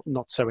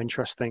not so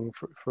interesting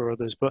for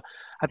others. But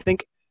I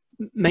think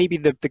maybe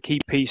the key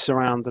piece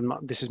around, and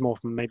this is more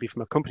from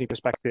a company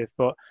perspective,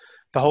 but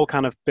the whole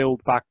kind of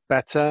build back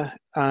better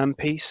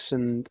piece,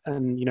 and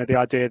the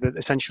idea that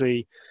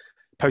essentially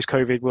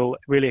post-COVID will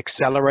really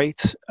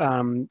accelerate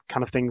kind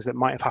of things that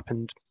might have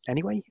happened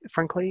anyway,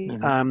 frankly.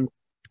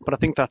 But I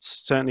think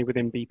that's certainly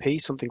within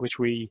BP, something which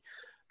we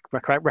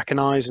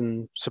recognize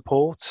and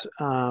support,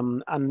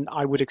 and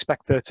I would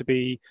expect there to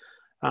be,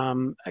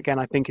 again,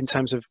 I think in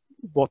terms of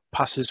what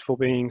passes for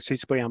being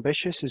suitably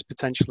ambitious is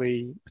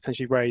potentially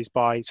raised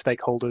by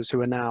stakeholders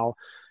who are now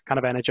kind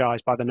of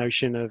energized by the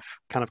notion of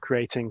kind of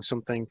creating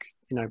something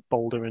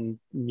bolder and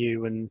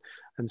new, and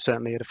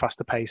certainly at a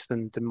faster pace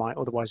than might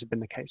otherwise have been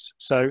the case.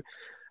 So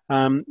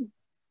kind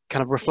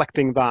of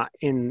reflecting that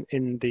in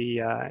the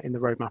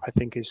roadmap, I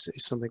think is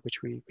something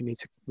which we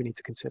need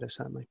to consider,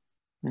 certainly.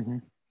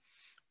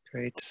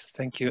 Great,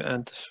 thank you,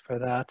 Ant, for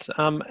that.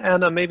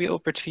 Anna, maybe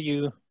over to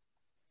you.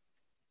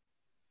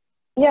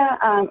 Yeah,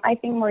 I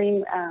think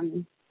Maureen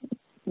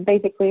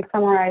basically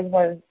summarized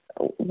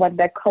what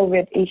the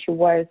COVID issue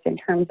was in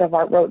terms of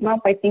our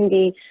roadmap. I think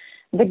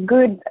the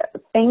good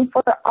thing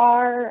for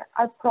our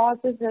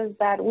process is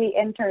that we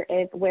enter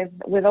it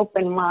with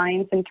open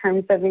minds in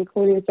terms of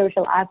including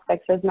social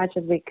aspects as much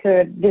as we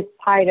could,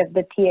 despite of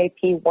the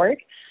TAP work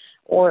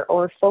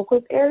or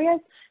focus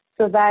areas.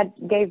 So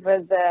that gave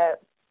us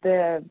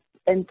the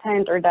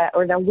intent or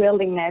the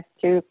willingness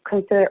to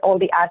consider all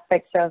the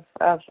aspects of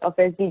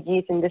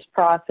SDGs in this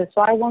process.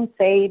 So I won't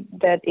say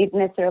that it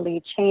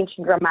necessarily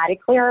changed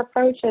dramatically our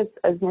approach, as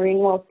Maureen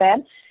well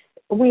said.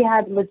 We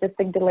had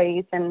logistic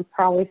delays, and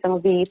probably some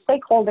of the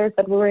stakeholders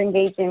that we were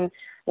engaging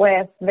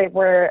with, they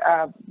were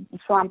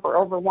swamped or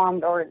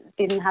overwhelmed or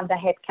didn't have the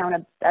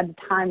headcount at the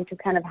time to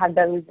kind of have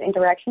those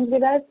interactions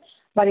with us.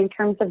 But in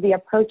terms of the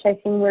approach, I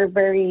think we're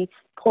very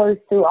close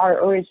to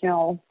our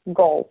original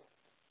goal.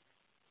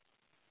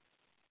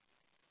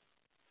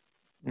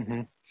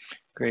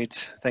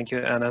 Great, thank you,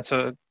 Anna.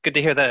 So good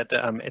to hear that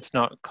it's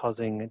not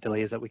causing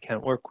delays that we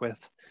can't work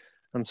with.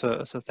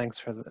 So thanks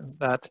for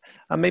that.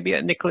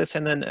 Maybe Nicholas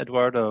and then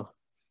Eduardo.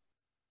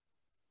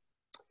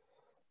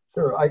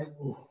 Sure.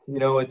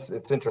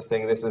 It's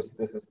interesting. This is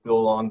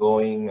still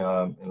ongoing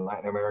in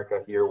Latin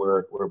America. Here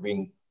we're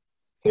being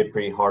hit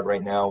pretty hard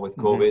right now with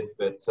COVID,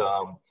 but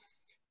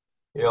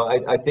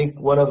I think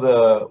one of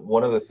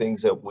the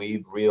things that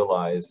we've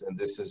realized, and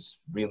this is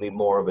really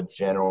more of a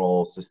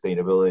general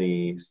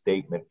sustainability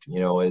statement,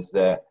 is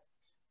that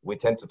we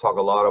tend to talk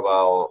a lot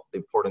about the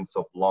importance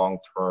of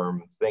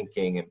long-term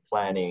thinking and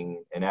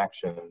planning and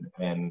action,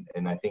 and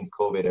I think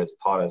COVID has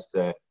taught us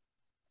that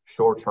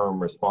short-term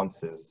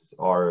responses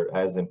are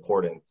as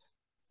important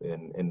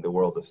in the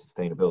world of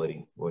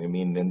sustainability. Well, I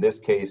mean, in this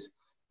case,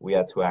 we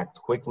had to act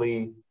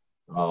quickly.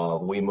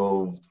 We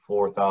moved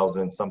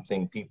 4,000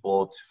 something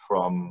people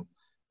from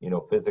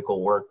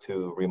physical work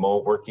to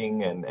remote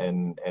working,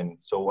 and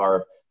so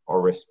our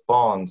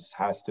response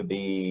has to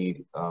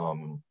be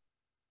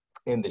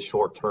in the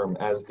short term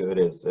as good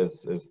as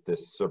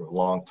this sort of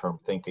long-term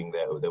thinking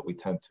that we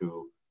tend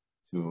to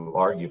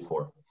argue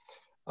for.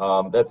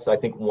 That's, I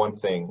think, one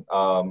thing.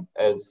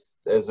 As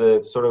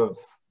a sort of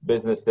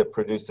business that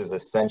produces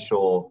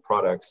essential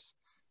products,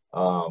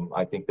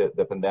 I think that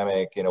the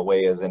pandemic, in a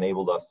way, has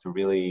enabled us to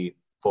really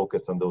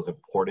focus on those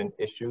important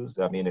issues.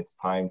 I mean, it's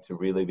time to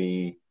really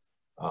be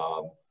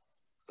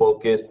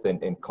focused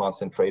and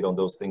concentrate on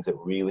those things that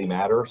really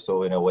matter.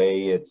 So in a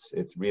way, it's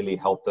really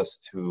helped us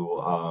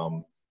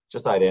to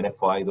just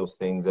identify those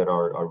things that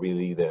are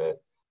really the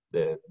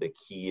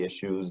key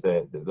issues,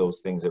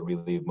 those things that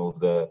really move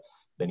the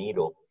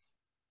needle.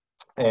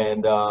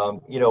 And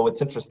you know,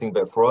 what's interesting,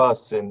 but for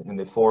us in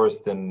the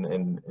forest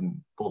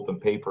and pulp and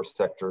paper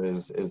sector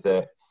is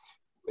that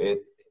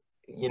it,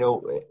 you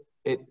know,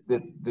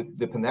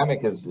 the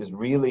pandemic has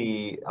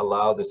really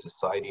allowed the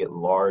society at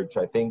large,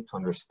 I think, to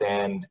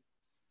understand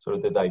sort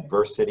of the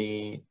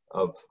diversity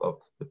of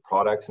the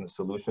products and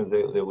solutions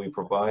that we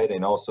provide,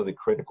 and also the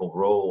critical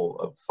role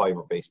of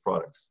fiber-based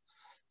products.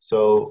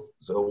 So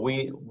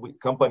we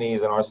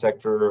companies in our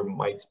sector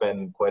might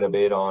spend quite a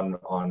bit on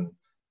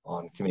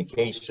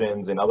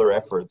communications and other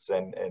efforts,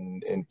 and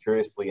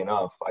curiously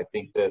enough, I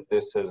think that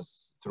this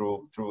has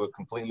through a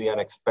completely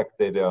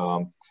unexpected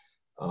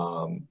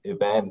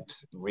event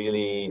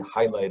really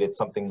highlighted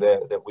something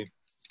that we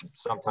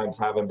sometimes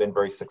haven't been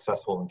very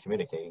successful in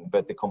communicating,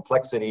 but the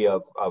complexity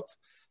of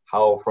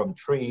how from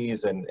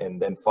trees and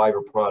then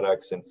fiber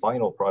products and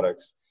final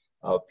products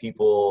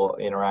people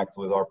interact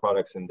with our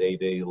products in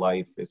day-to-day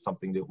life is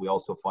something that we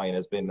also find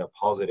has been a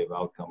positive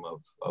outcome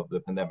of the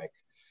pandemic.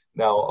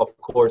 Now, of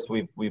course,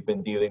 we've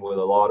been dealing with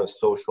a lot of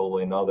social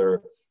and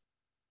other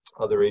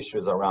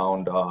issues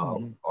around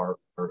our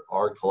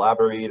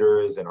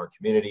collaborators and our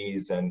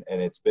communities, and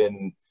it's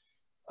been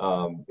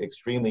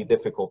extremely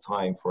difficult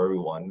time for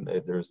everyone.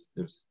 There's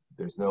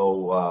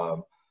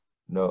no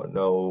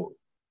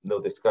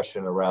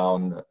discussion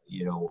around,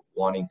 you know,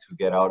 wanting to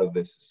get out of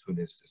this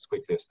as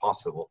quickly as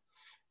possible.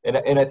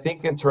 And I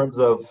think in terms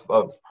of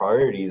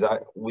priorities,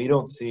 we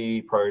don't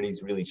see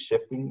priorities really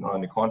shifting. On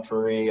the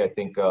contrary, I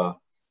think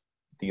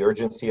the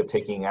urgency of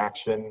taking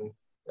action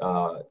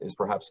is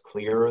perhaps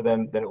clearer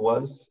than it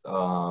was.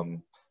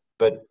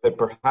 But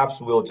perhaps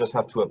we'll just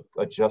have to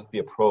adjust the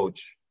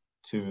approach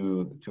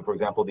to, for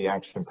example, the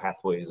action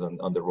pathways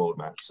on the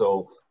roadmap.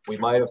 So we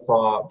might have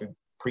thought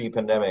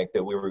pre-pandemic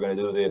that we were going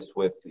to do this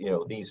with, you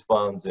know, these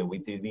funds and we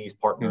do these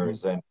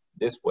partners and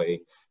this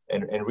way.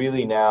 And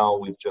really now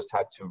we've just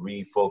had to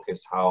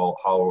refocus how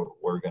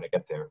we're going to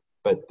get there.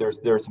 But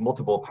there's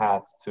multiple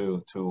paths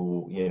to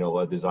you know,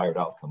 a desired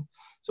outcome.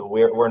 So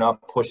we're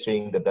not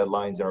pushing the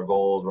deadlines and our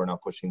goals. We're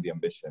not pushing the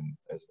ambition,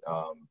 as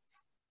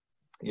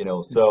you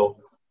know.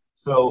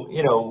 So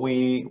you know,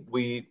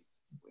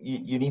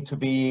 you need to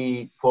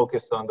be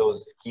focused on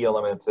those key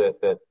elements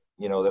that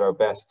you know that are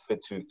best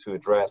fit to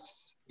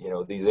address, you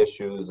know, these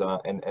issues,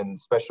 and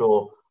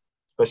special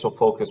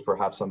focus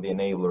perhaps on the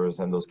enablers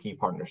and those key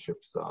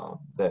partnerships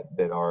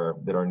that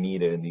are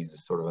needed in these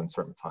sort of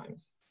uncertain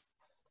times.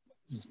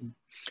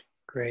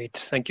 Great,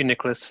 thank you,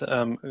 Nicholas.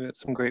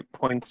 Some great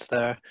points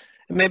there.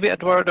 And maybe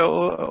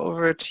Eduardo,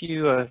 over to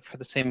you for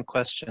the same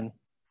question.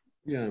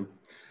 Yeah.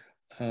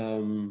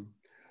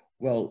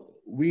 Well,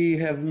 we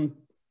haven't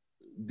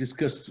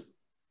discussed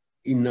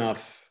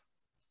enough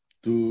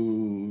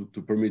to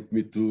permit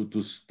me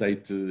to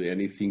state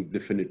anything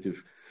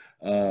definitive.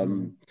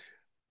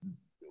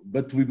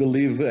 But we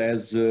believe,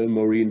 as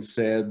Maureen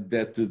said,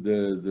 that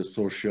the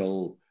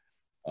social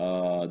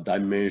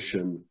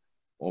dimension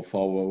of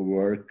our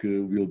work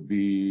will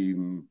be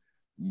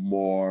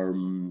more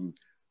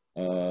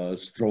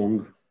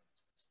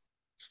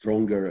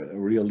stronger,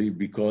 really,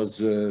 because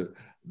the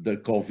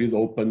COVID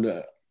opened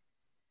a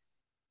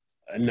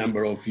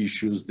number of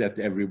issues that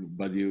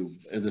everybody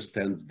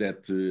understands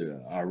that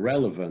are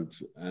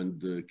relevant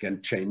and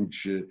can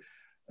change a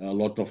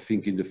lot of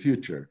things in the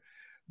future.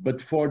 But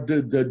for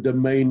the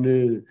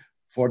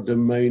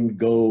main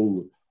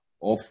goal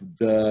of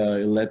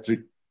the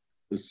electric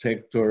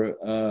sector,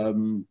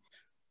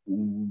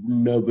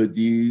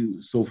 nobody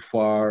so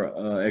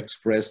far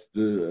expressed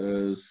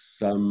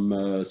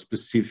some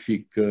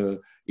specific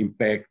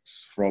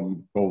impacts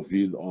from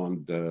COVID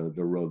on the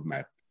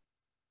roadmap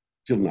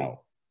till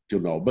now.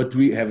 But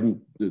we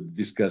haven't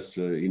discussed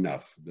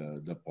enough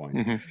the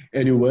point.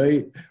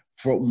 Anyway,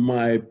 from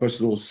my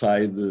personal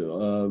side,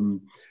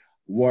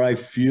 what I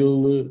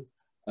feel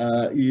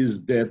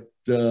is that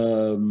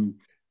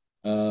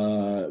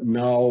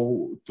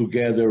now,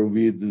 together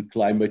with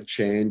climate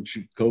change,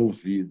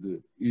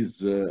 COVID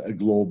is a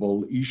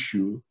global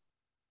issue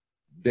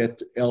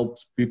that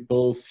helps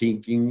people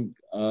thinking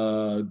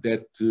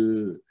that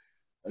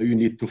you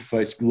need to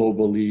face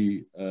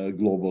globally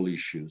global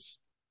issues.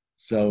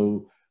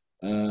 So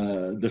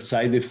the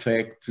side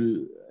effect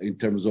in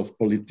terms of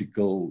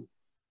political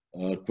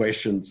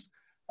questions,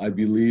 I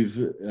believe,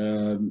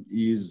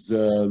 is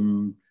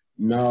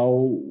now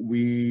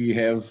we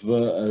have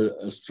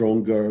a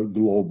stronger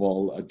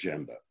global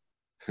agenda.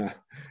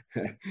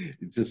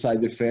 It's a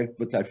side effect,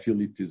 but I feel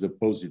it is a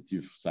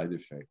positive side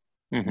effect.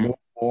 No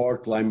more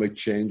climate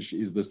change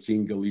is the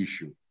single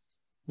issue.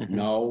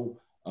 Now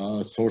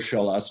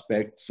social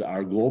aspects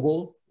are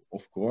global,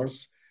 of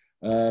course,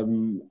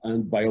 and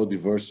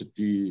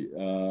biodiversity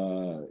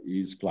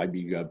is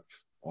climbing up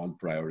on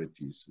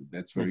priorities.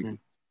 That's very good.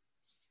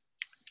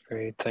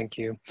 Great, thank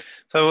you.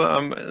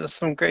 So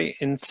some great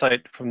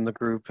insight from the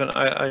group, and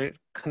I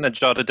kind of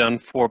jotted down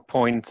 4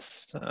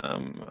 points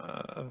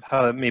of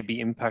how it may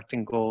be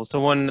impacting goals.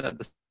 So one,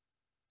 the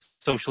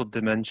social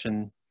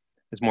dimension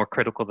is more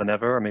critical than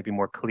ever, or maybe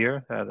more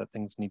clear, that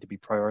things need to be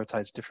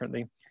prioritized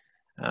differently.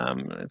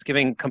 It's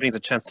giving companies a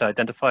chance to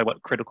identify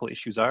what critical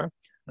issues are,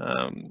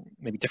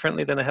 maybe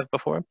differently than they have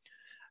before.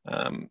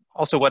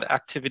 Also, what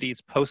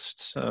activities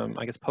post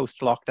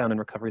lockdown and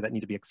recovery that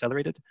need to be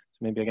accelerated. So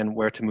maybe again,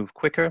 where to move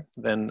quicker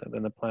than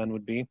the plan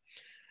would be.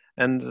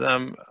 And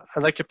I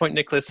like your point,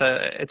 Nicholas.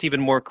 It's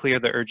even more clear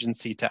the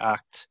urgency to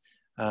act.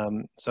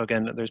 So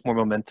again, there's more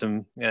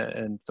momentum,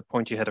 and the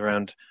point you had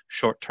around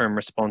short-term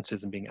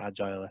responses and being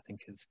agile, I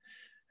think, is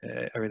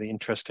a really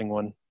interesting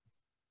one.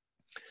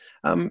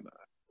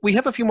 We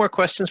have a few more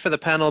questions for the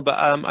panel, but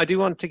I do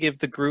want to give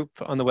the group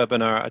on the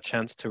webinar a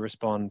chance to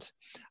respond.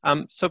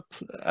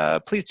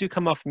 Please do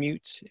come off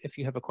mute if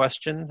you have a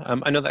question.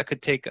 I know that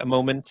could take a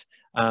moment,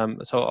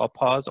 so I'll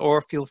pause,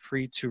 or feel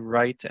free to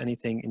write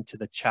anything into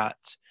the chat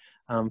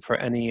for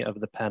any of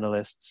the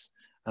panelists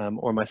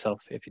or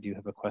myself if you do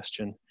have a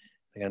question.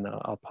 Again,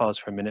 I'll pause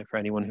for a minute for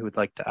anyone who would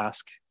like to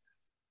ask.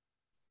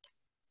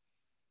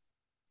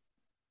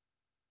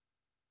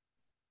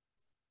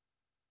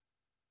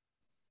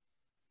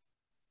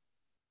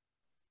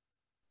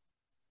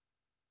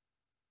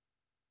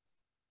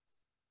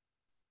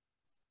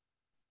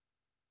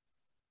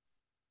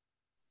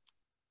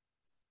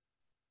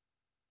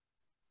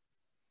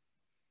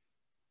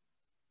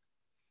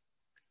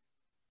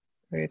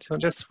 Great, so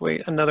just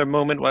wait another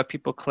moment while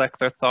people collect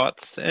their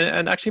thoughts.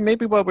 And actually,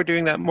 maybe while we're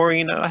doing that,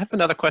 Maureen, I have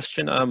another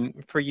question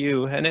for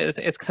you. And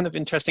it's kind of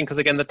interesting because,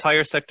 again, the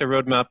tire sector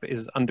roadmap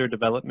is under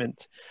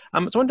development. I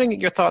was wondering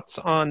your thoughts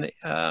on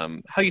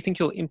how you think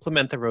you'll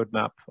implement the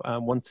roadmap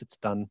once it's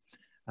done,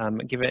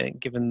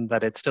 given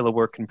that it's still a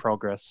work in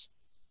progress.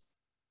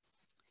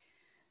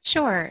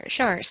 Sure.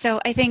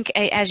 So I think,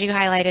 as you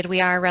highlighted,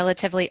 we are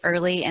relatively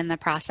early in the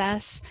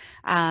process.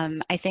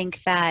 I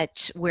think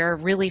that we're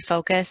really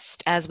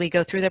focused as we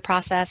go through the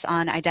process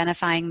on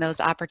identifying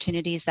those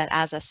opportunities that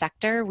as a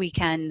sector we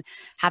can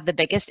have the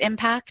biggest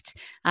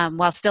impact,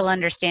 while still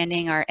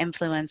understanding our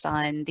influence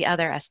on the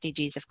other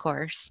SDGs, of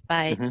course.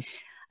 But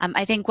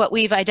I think what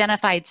we've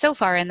identified so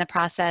far in the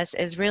process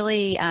is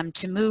really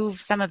to move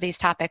some of these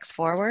topics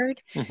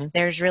forward.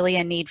 There's really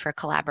a need for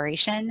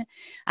collaboration.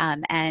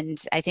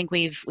 And I think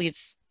we've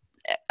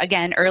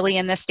again, early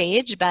in the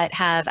stage, but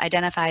have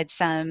identified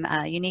some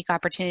unique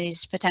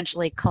opportunities to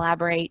potentially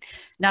collaborate,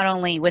 not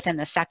only within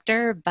the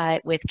sector,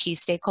 but with key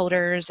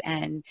stakeholders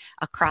and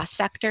across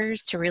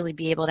sectors to really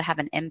be able to have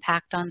an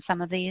impact on some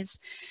of these.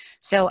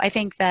 So I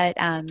think that,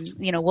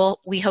 you know,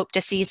 we hope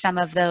to see some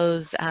of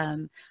those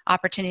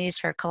opportunities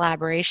for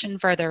collaboration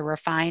further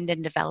refined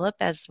and develop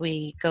as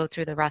we go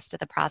through the rest of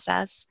the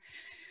process.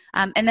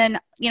 And then,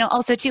 you know,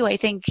 also too, I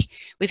think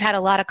we've had a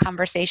lot of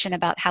conversation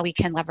about how we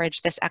can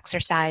leverage this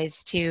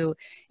exercise to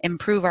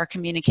improve our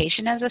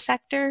communication as a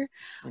sector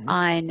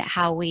on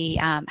how we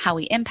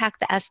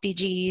impact the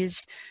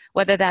SDGs,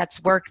 whether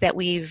that's work that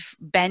we've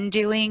been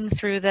doing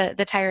through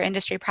the Tire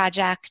Industry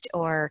Project,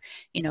 or,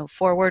 you know,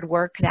 forward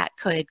work that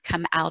could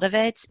come out of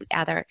it,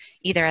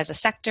 either as a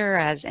sector or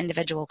as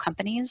individual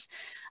companies.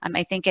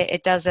 I think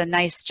it does a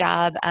nice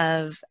job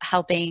of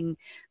helping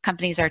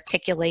companies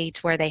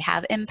articulate where they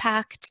have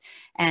impact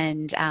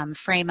and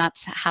frame up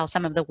how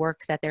some of the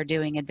work that they're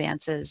doing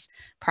advances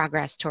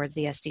progress towards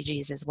the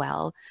SDGs as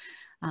well.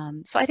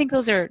 So I think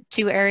those are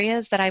two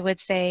areas that I would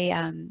say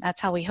that's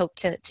how we hope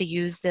to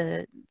use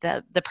the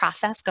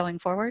process going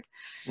forward.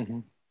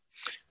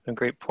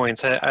 Great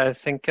points. I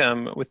think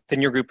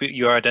within your group,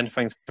 you are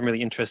identifying some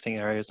really interesting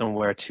areas on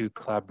where to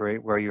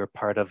collaborate, where you're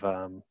part of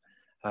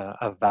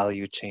a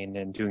value chain,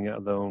 and doing it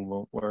alone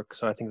won't work.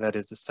 So I think that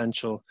is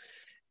essential.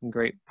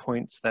 Great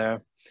points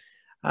there.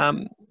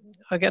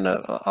 Again,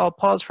 I'll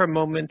pause for a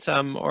moment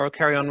or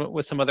carry on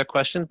with some other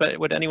questions, but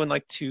would anyone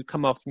like to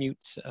come off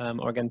mute?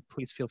 Or again,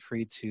 please feel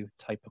free to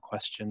type a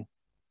question.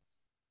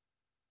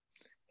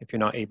 If you're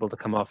not able to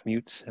come off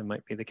mute, it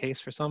might be the case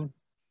for some.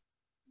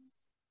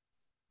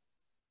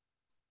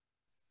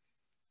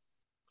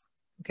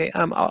 Okay,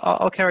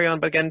 I'll carry on,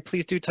 but again,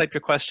 please do type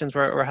your questions.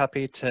 We're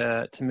happy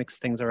to mix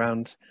things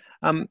around.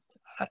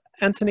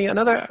 Anthony,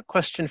 another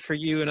question for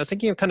you, and I was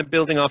thinking of kind of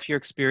building off your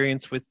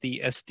experience with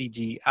the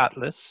SDG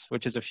Atlas,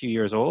 which is a few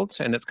years old,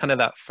 and it's kind of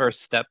that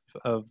first step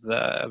of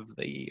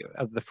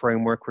the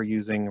framework we're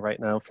using right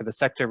now for the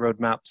sector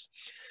roadmaps.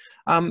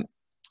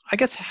 I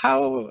guess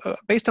how,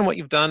 based on what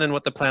you've done and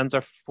what the plans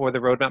are for the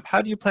roadmap,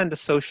 how do you plan to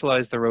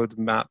socialize the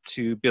roadmap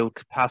to build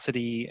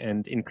capacity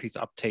and increase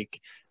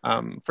uptake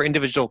for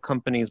individual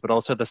companies, but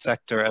also the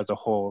sector as a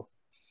whole?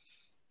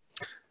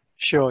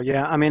 Sure.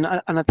 Yeah. I mean,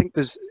 and I think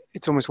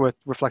it's almost worth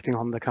reflecting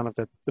on the kind of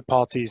the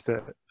parties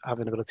that have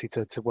an ability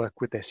to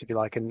work with this, if you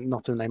like, and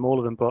not to name all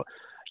of them, but,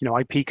 you know,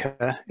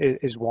 IPCA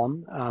is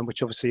one,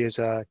 which obviously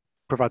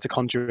provides a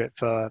conduit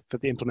for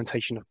the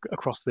implementation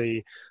across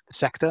the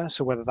sector.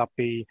 So whether that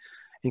be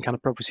in kind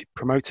of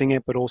promoting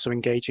it, but also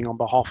engaging on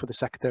behalf of the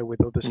sector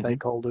with other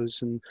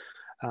stakeholders, and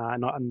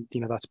and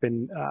you know, that's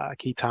been a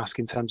key task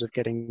in terms of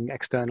getting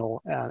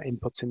external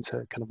inputs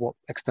into kind of what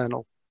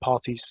external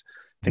parties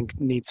think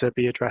need to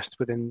be addressed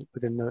within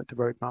the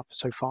roadmap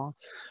so far.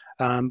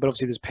 But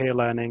obviously there's peer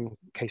learning,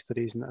 case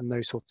studies, and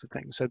those sorts of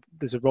things. So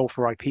there's a role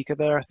for IPECA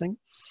there, I think.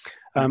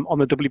 On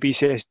the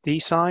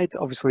WBCSD side,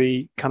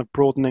 obviously kind of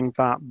broadening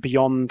that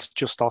beyond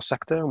just our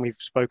sector. And we've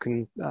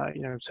spoken,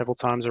 you know, several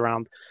times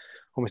around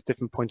almost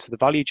different points of the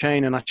value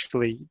chain. And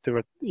actually there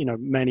are, you know,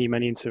 many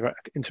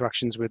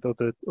interactions with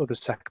other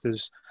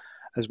sectors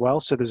as well.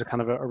 So there's a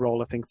kind of a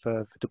role, I think,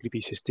 for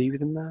WBCSD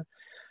within there.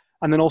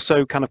 And then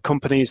also kind of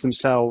companies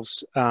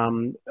themselves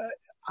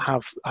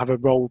have a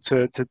role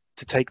to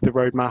take the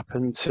roadmap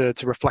and to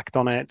reflect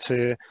on it,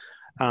 to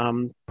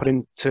put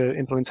into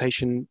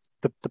implementation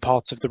the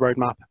parts of the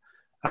roadmap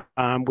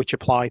which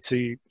apply to,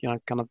 you know,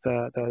 kind of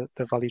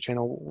the value chain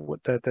or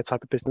the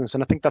type of business.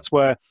 And I think that's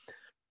where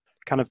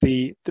kind of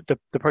the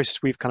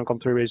process we've kind of gone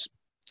through is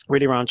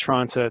really around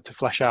trying to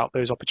flesh out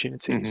those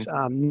opportunities,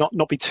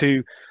 not be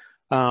too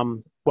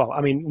well, I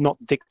mean, not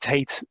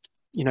dictate,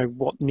 you know,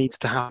 what needs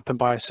to happen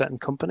by a certain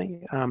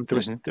company. There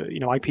is, you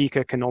know,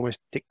 IPECA can almost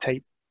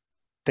dictate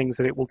things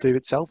that it will do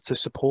itself to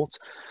support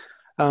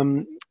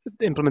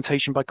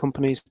implementation by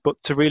companies, but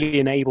to really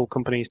enable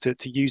companies to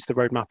use the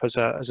roadmap as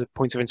a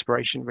point of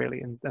inspiration,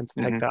 really, and to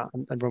take that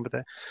and run with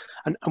it.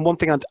 And one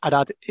thing I'd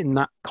add in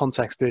that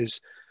context is,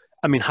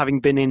 I mean, having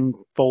been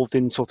involved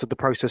in sort of the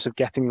process of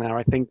getting there,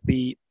 I think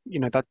you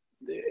know, that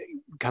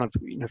kind of,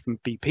 you know, from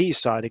BP's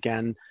side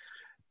again,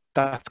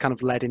 that's kind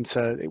of led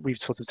into, we've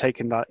sort of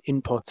taken that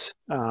input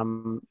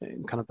in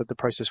kind of the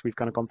process we've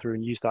kind of gone through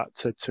and used that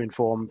to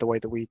inform the way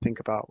that we think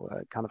about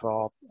kind of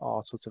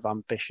our sort of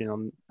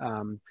ambition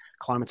on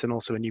climate, and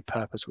also a new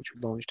purpose which we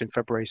launched in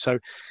February. So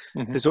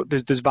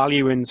there's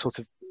value in sort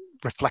of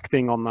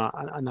reflecting on that,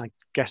 and I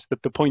guess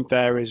the point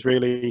there is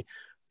really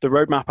the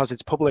roadmap as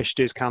it's published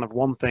is kind of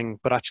one thing,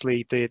 but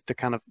actually the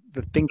kind of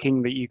the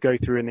thinking that you go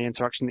through and the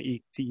interaction that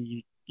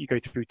you go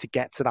through to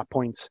get to that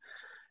point,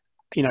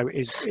 you know,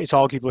 it's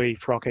arguably,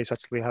 for our case,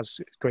 actually has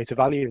greater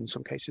value in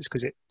some cases,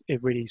 because it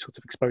really sort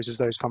of exposes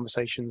those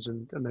conversations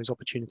and those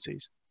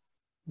opportunities.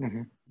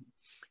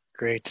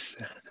 Great,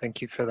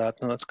 thank you for that.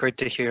 No, that's great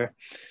to hear.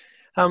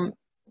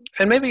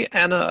 And maybe,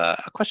 Anna,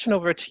 a question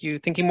over to you,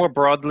 thinking more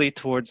broadly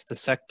towards the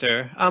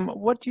sector.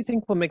 What do you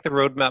think will make the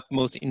roadmap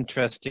most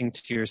interesting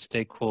to your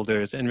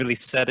stakeholders and really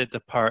set it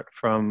apart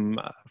from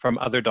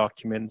other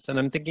documents? And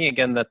I'm thinking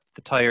again that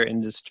the tire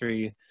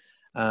industry,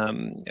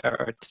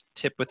 our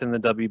tip within the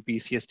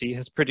WBCSD,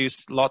 has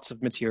produced lots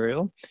of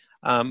material.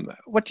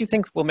 What do you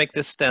think will make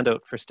this stand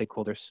out for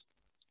stakeholders?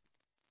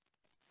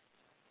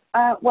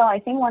 Well, I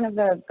think one of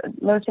the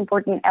most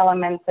important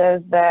elements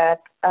is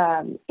that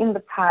in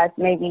the past,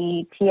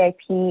 maybe TIP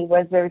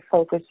was very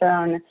focused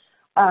on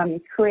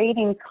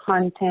creating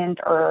content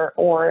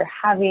or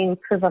having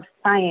proof of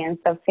science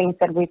of things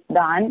that we've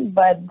done,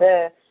 but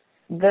the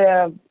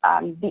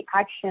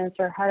actions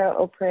or how to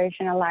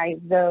operationalize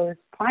those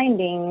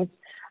findings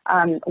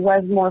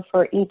was more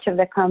for each of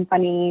the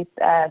companies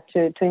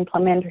to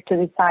implement or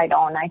to decide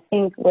on. I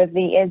think with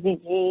the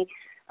SDG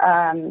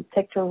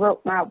sector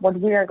roadmap, what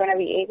we are going to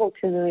be able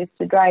to do is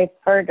to drive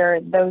further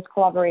those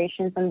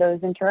collaborations and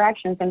those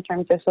interactions in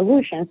terms of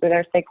solutions with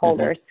our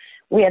stakeholders.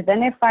 We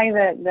identify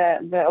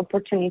the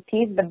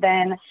opportunities, but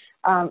then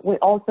we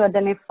also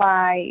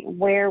identify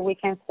where we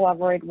can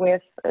collaborate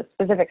with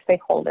specific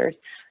stakeholders.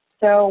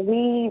 So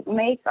we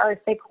make our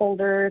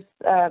stakeholders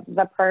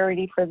the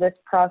priority for this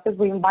process.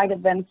 We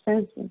invited them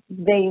since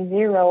day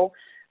zero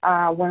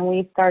when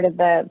we started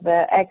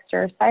the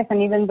exercise,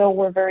 and even though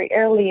we're very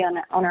early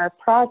on our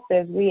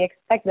process, we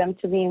expect them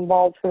to be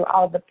involved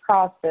throughout the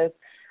process,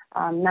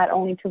 not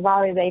only to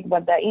validate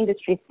what the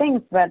industry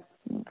thinks, but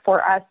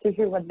for us to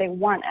hear what they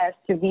want us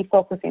to be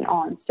focusing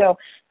on. So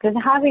just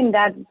having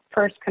that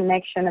first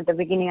connection at the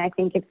beginning, I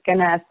think it's going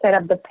to set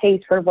up the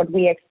pace for what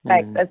we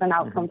expect as an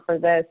outcome for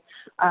this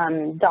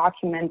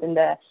document in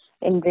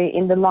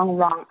the long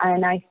run.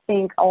 And I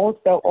think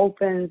also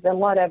opens a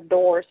lot of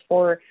doors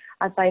for,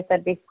 as I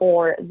said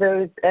before,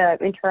 those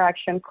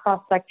interaction,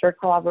 cross-sector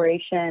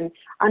collaboration,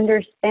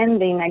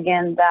 understanding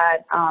again that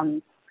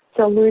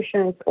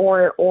solutions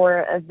or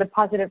the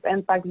positive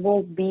impact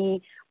will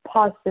be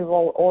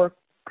possible or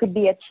could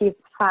be achieved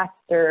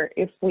faster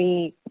if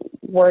we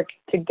work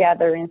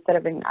together instead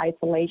of in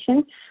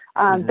isolation.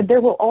 But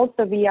there will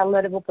also be a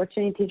lot of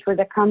opportunities for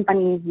the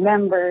companies,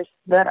 members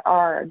that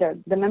are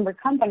the member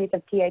companies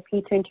of TIP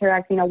to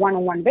interact in a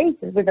one-on-one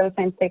basis with those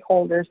same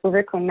stakeholders who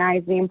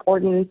recognize the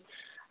importance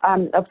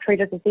of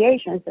trade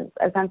associations,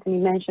 as Anthony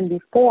mentioned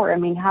before. I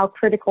mean, how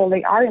critical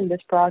they are in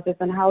this process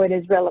and how it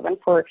is relevant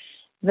for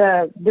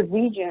the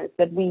regions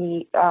that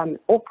we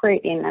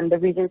operate in and the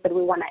regions that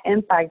we want to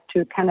impact,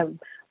 to kind of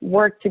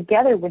work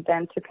together with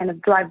them to kind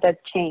of drive that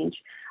change.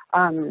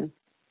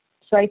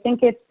 So I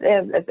think it's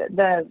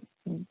the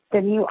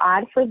new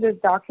add for this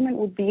document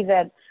would be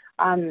that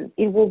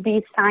it will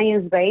be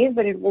science-based,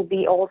 but it will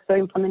be also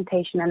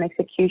implementation and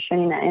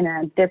execution in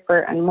a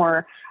different and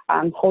more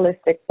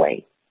holistic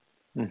way.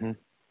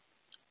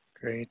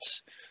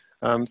 Great.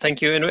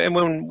 Thank you. And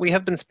when we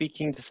have been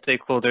speaking to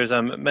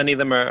stakeholders, many of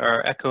them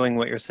are echoing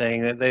what you're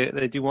saying. That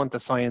they do want the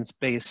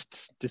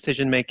science-based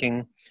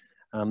decision-making,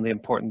 the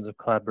importance of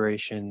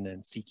collaboration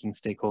and seeking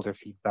stakeholder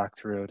feedback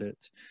throughout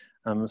it.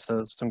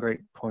 So some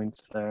great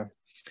points there.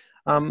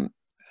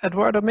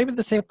 Eduardo, maybe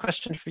the same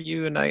question for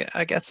you. And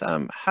I guess,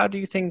 how do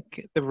you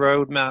think the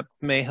roadmap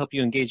may help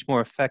you engage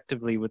more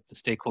effectively with the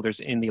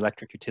stakeholders in the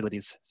electric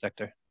utilities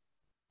sector?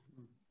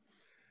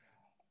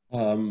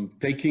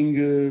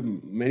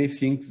 Taking many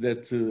things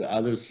that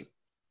others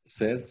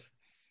said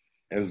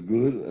as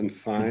good and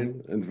fine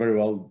and very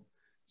well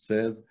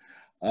said.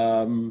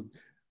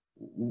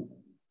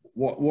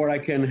 What I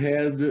can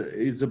add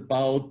is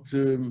about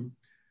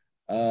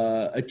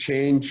a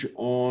change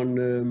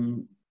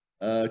on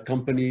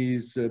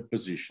companies'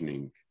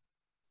 positioning.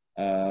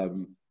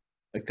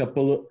 A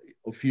couple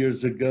of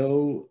years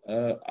ago,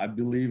 I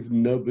believe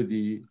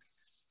nobody,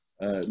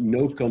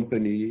 no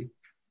company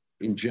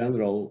in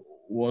general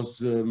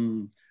was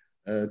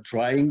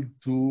trying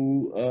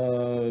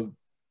to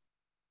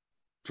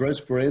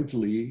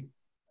transparently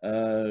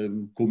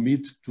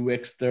commit to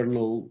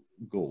external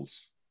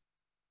goals.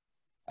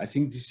 I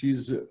think this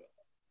is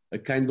a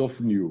kind of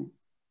new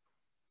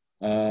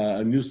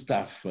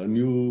stuff, a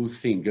new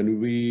thing,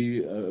 and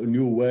a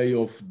new way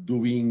of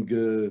doing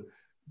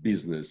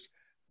business,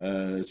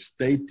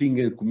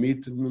 stating a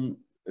committing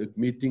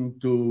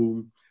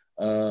to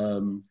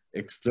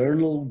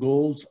external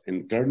goals,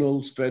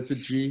 internal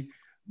strategy,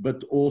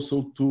 but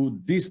also to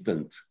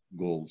distant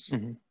goals,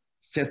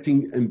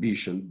 setting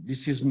ambition.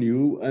 This is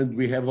new, and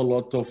we have a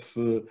lot of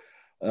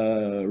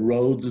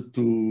road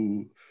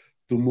to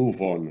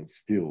move on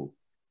still,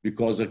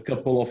 because a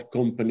couple of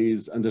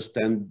companies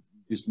understand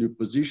this new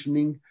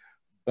positioning,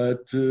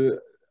 but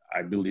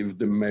I believe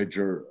the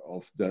majority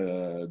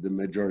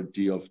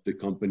of the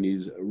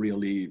companies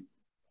really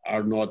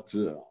are not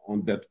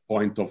on that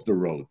point of the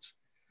road.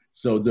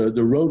 So the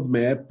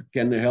roadmap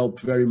can help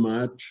very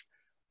much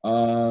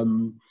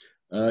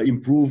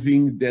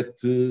improving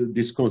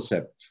this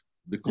concept,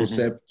 the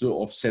concept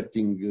of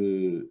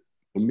setting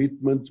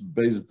commitments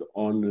based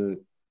on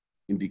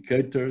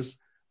indicators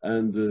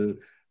and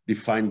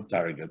defined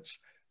targets.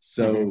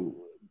 So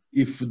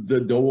if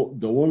the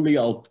only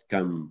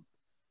outcome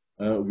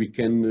we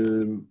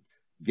can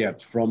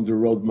get from the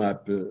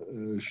roadmap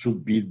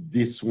should be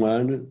this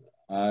one,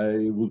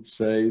 I would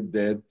say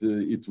that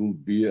it will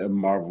be a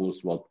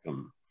marvelous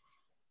outcome.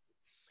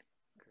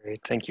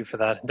 Great, thank you for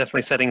that.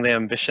 Definitely setting the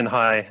ambition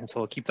high, and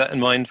so we'll keep that in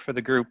mind for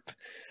the group.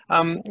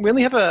 We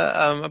only have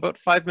about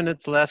 5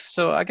 minutes left,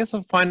 so I guess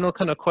a final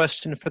kind of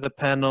question for the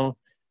panel.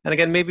 And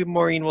again, maybe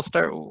Maureen, we'll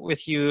start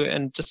with you,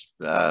 and just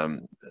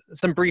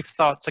some brief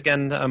thoughts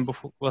again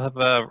before we'll have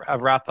a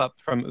wrap up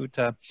from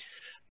Uta.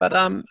 But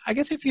I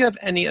guess if you have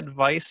any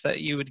advice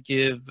that you would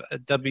give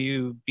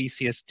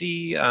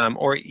WBCSD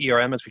or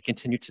ERM as we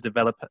continue to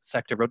develop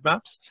sector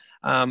roadmaps,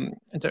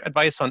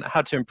 advice on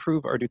how to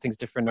improve or do things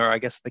different, or I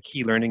guess the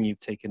key learning you've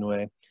taken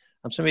away.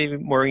 So maybe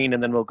Maureen,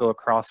 and then we'll go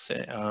across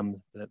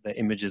the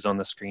images on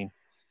the screen.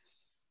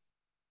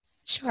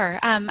 Sure.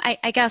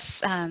 I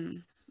guess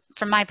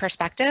from my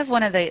perspective,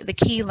 one of the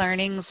key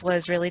learnings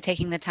was really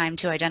taking the time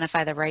to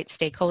identify the right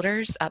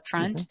stakeholders up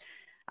front.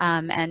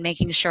 And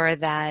making sure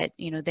that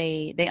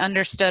they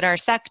understood our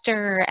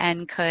sector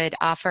and could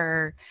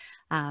offer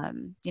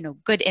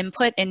good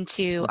input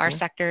into our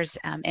sector's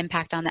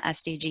impact on the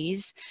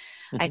SDGs.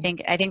 I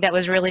think that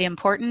was really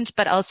important,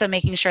 but also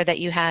making sure that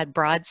you had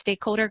broad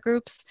stakeholder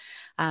groups.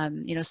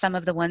 Some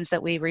of the ones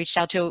that we reached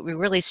out to, we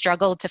really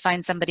struggled to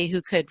find somebody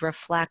who could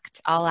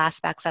reflect all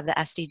aspects of the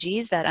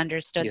SDGs that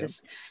understood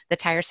the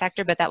tire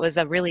sector, but that was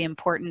a really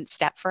important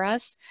step for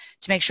us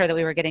to make sure that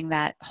we were getting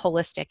that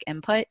holistic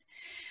input.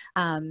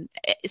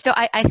 So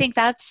I think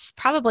that's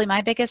probably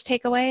my biggest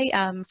takeaway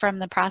from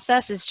the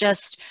process, is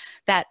just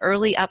that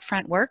early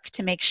upfront work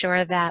to make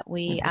sure that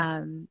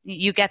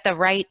you get the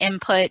right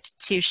input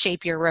to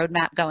shape your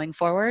roadmap going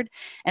forward.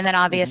 And then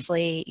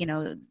obviously,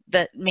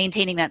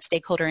 maintaining that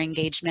stakeholder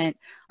engagement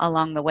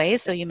along the way,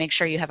 so you make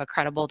sure you have a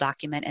credible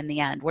document in the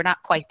end. We're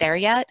not quite there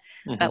yet,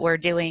 but we're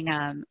doing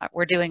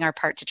our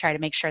part to try to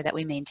make sure that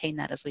we maintain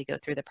that as we go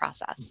through the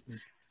process.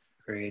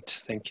 Great,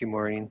 thank you,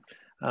 Maureen.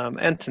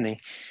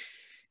 Anthony.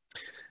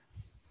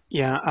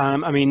 Yeah,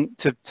 I mean,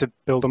 to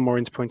build on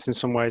Maureen's points in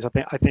some ways,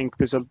 I think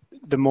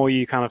the more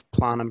you kind of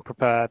plan and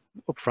prepare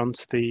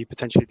upfront,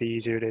 potentially the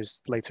easier it is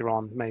later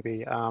on,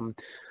 maybe.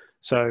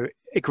 So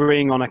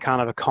agreeing on a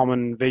kind of a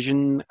common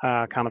vision,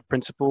 kind of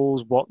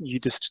principles, what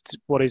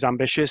is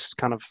ambitious,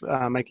 kind of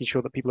making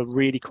sure that people are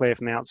really clear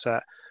from the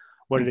outset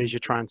what it is you're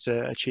trying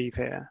to achieve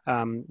here,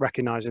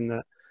 recognizing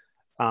that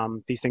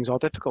these things are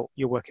difficult.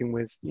 You're working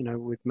with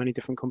with many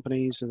different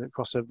companies and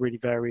across a really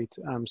varied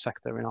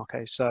sector in our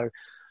case. So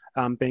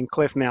being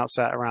clear from the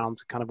outset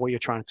around kind of what you're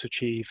trying to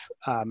achieve,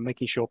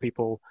 making sure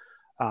people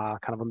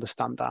kind of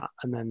understand that,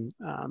 and then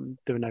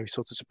there are no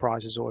sorts of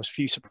surprises, or as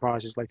few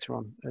surprises later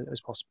on as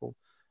possible.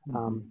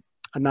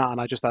 And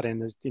I just add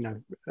in,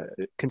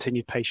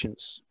 continued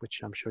patience,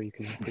 which I'm sure you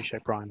can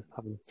appreciate, Brian,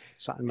 having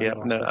sat in. Yeah,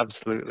 no,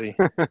 absolutely.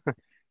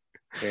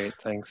 Great,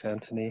 thanks,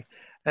 Anthony.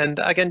 And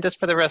again, just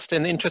for the rest,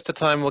 in the interest of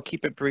time, we'll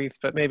keep it brief,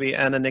 but maybe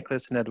Anna,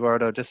 Nicholas, and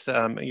Eduardo, just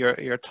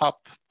your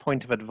top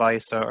point of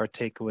advice or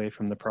takeaway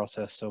from the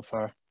process so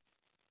far.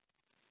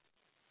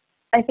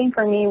 I think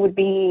for me would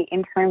be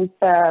in terms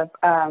of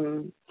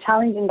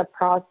challenging the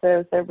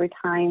process every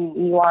time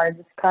you are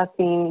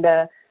discussing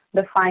the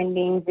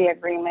findings, the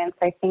agreements.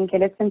 I think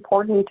it is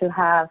important to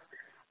have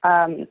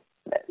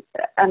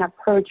an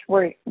approach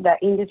where the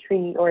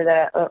industry or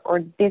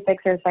this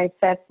exercise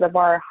sets the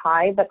bar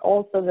high, but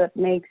also that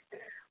makes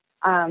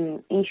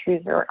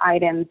issues or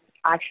items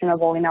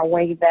actionable in a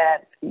way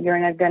that you're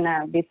not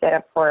gonna be set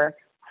up for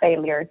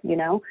failure, you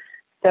know?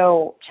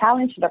 So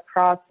challenge the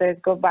process,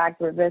 go back,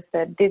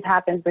 revisit. This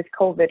happens with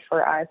COVID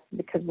for us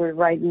because we're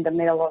right in the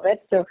middle of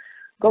it. So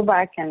go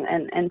back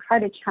and try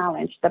to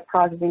challenge the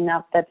process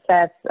enough that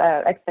sets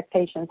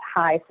expectations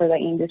high for the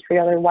industry.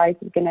 Otherwise,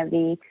 it's going to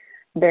be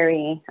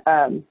very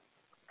kind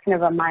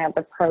of a mild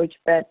approach,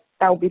 but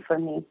that would be for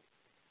me.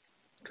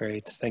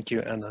 Great, thank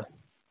you, Anna.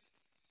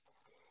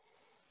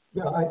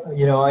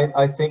 Yeah,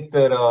 I think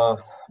that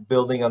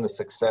building on the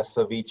success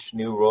of each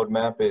new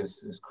roadmap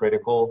is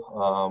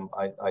critical.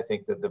 I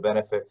think that the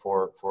benefit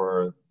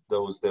for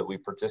those that we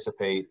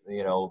participate,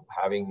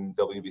 having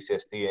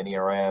WBCSD and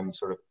ERM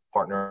sort of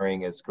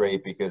partnering is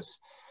great because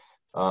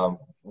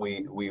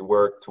we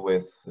worked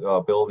with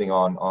building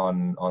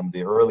on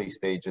the early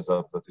stages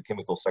of the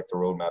chemical sector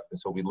roadmap, and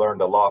so we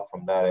learned a lot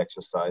from that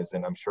exercise.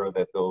 And I'm sure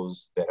that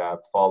those that have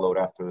followed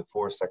after the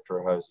forest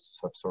sector have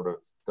sort of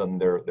done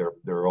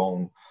their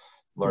own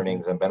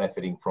learnings and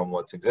benefiting from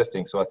what's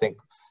existing. So I think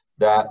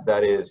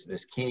that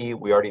is key.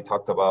 We already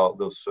talked about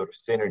those sort of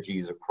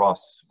synergies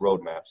across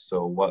roadmaps.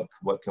 So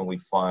what can we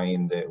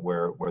find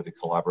where the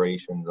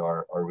collaborations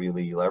are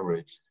really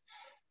leveraged?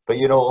 But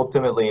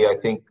ultimately, I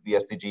think the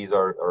SDGs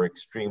are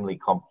extremely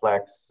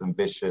complex,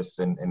 ambitious,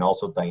 and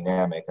also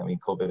dynamic. I mean,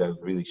 COVID has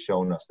really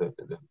shown us that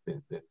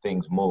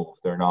things move.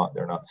 They're not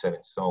set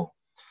in stone.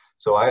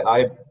 So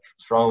I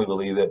strongly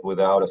believe that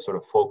without a sort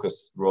of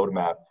focused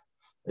roadmap,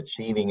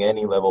 achieving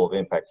any level of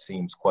impact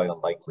seems quite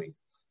unlikely.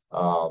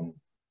 So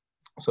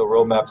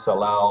roadmaps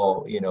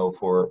allow,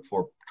 for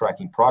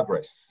tracking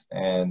progress,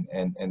 and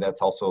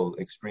that's also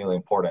extremely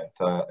important.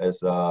 As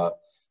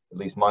at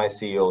least my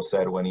CEO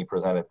said when he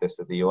presented this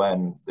at the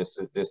UN, this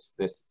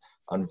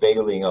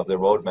unveiling of the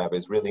roadmap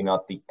is really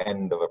not the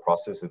end of a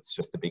process; it's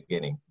just the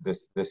beginning.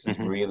 This is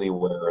really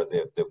where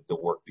the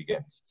work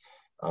begins.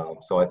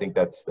 So I think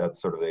that's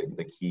sort of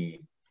the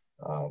key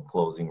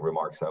closing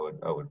remarks I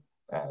would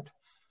add.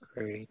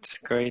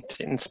 Great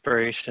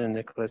inspiration,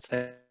 Nicholas.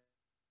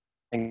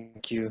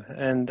 Thank you.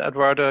 And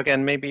Eduardo,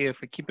 again, maybe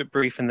if we keep it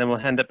brief, and then we'll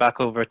hand it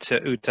back over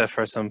to Uta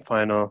for some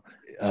final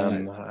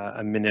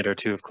a minute or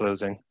two of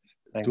closing.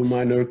 Thanks. Two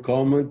minor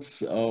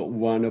comments.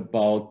 One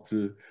about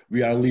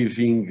we are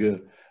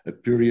living a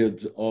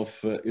period of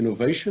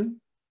innovation,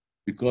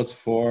 because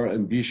for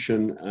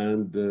ambition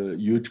and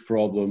huge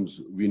problems,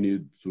 we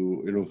need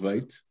to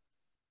innovate.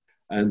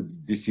 And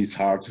this is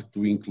hard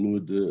to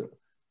include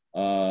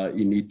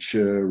in each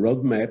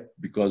roadmap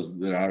because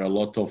there are a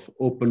lot of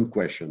open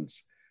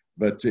questions.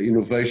 But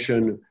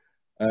innovation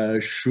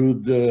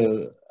should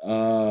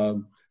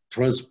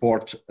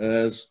transport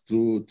us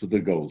to the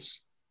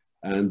goals.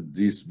 And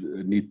this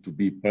need to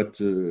be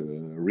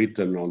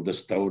written on the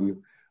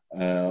stone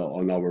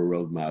on our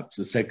roadmaps.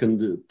 The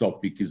second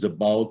topic is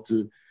about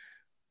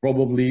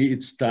probably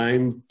it's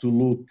time to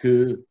look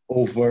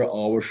over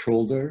our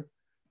shoulder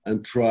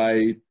and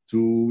try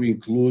to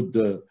include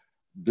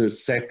the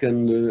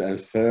second and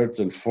third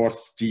and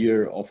fourth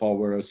tier of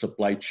our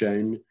supply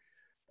chain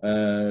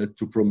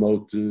to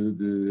promote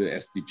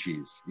the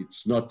SDGs.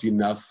 It's not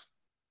enough,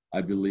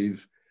 I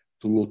believe,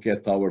 to look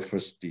at our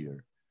first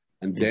tier.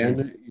 And then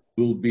it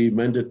will be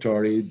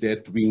mandatory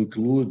that we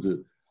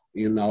include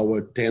in our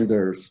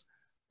tenders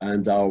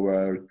and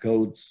our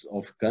codes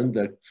of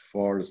conduct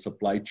for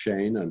supply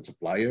chain and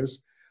suppliers,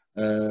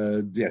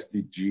 the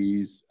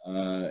SDGs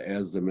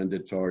as a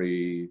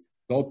mandatory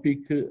topic,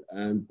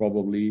 and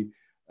probably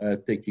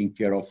taking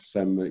care of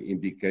some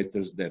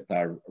indicators that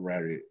are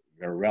very,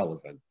 very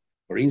relevant.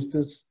 For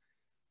instance,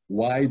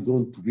 why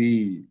don't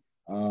we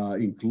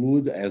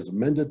include as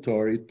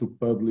mandatory to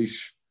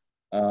publish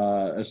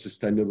a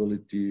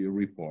sustainability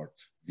report?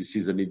 This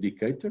is an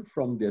indicator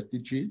from the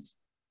SDGs,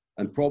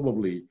 and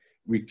probably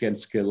we can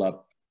scale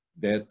up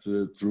that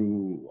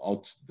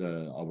throughout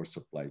our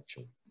supply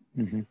chain.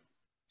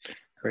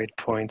 Great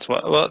points.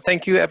 Well,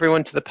 thank you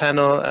everyone to the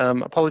panel.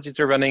 Apologies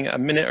for running a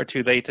minute or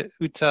two late.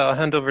 Uta, I'll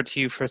hand over to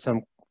you for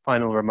some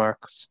final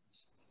remarks.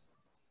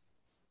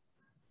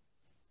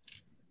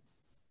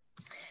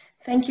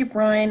 Thank you,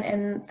 Brian,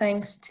 and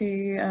thanks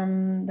to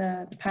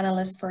the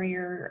panelists for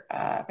your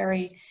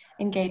very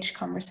engaged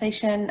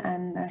conversation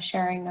and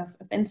sharing of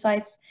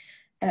insights.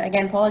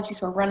 Again,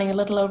 apologies, we're running a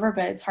little over,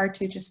 but it's hard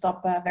to just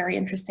stop a very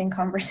interesting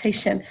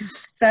conversation.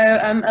 So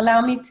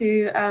allow me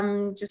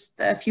to just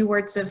a few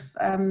words of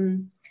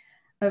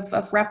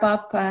wrap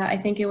up. I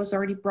think it was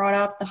already brought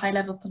up, the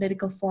high-level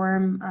political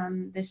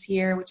forum this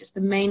year, which is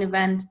the main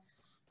event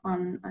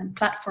on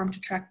platform to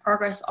track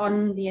progress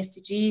on the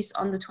SDGs,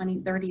 on the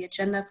 2030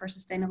 Agenda for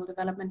Sustainable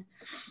Development,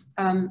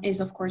 is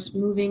of course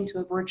moving to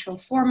a virtual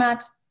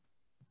format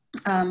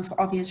for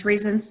obvious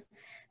reasons.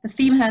 The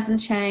theme hasn't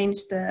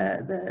changed,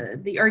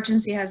 the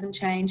urgency hasn't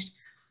changed.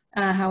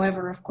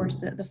 However, of course,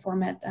 the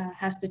format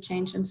has to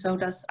change, and so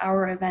does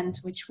our event,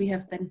 which we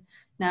have been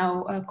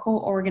now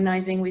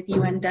co-organizing with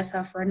UN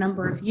DESA for a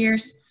number of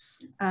years.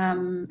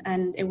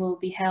 And it will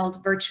be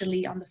held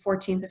virtually on the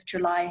 14th of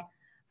July.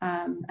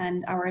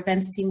 And our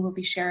events team will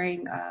be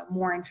sharing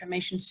more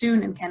information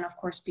soon, and can, of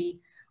course, be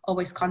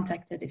always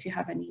contacted if you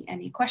have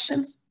any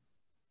questions.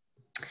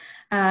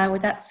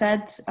 With that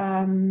said,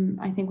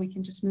 I think we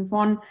can just move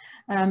on.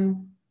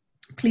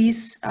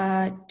 Please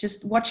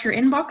just watch your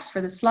inbox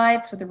for the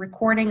slides, for the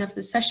recording of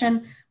the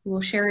session. We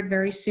will share it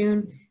very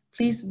soon.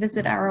 Please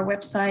visit our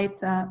website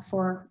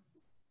for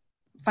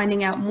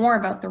finding out more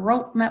about the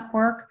roadmap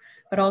work,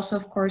 but also,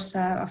 of course,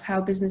 of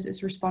how business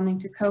is responding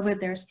to COVID.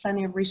 There's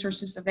plenty of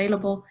resources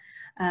available.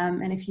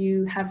 And if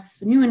you have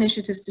new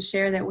initiatives to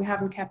share that we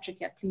haven't captured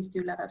yet, please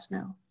do let us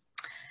know.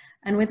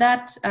 And with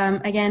that,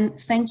 again,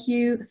 thank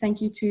you. Thank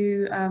you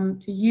to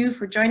you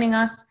for joining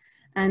us.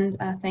 And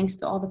thanks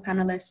to all the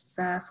panelists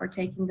for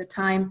taking the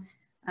time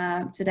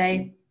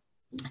today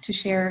to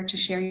share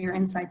your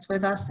insights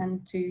with us,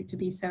 and to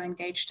be so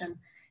engaged and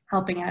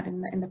helping out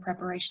in the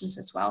preparations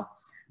as well.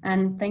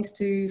 And thanks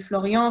to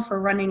Florian for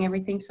running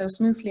everything so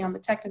smoothly on the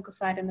technical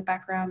side in the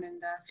background,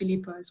 and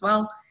Filippo as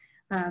well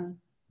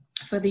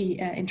for the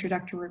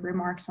introductory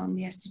remarks on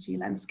the SDG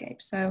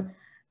landscape. So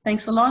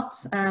thanks a lot.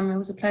 It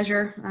was a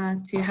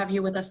pleasure to have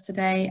you with us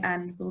today,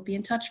 and we'll be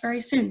in touch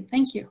very soon.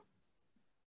 Thank you.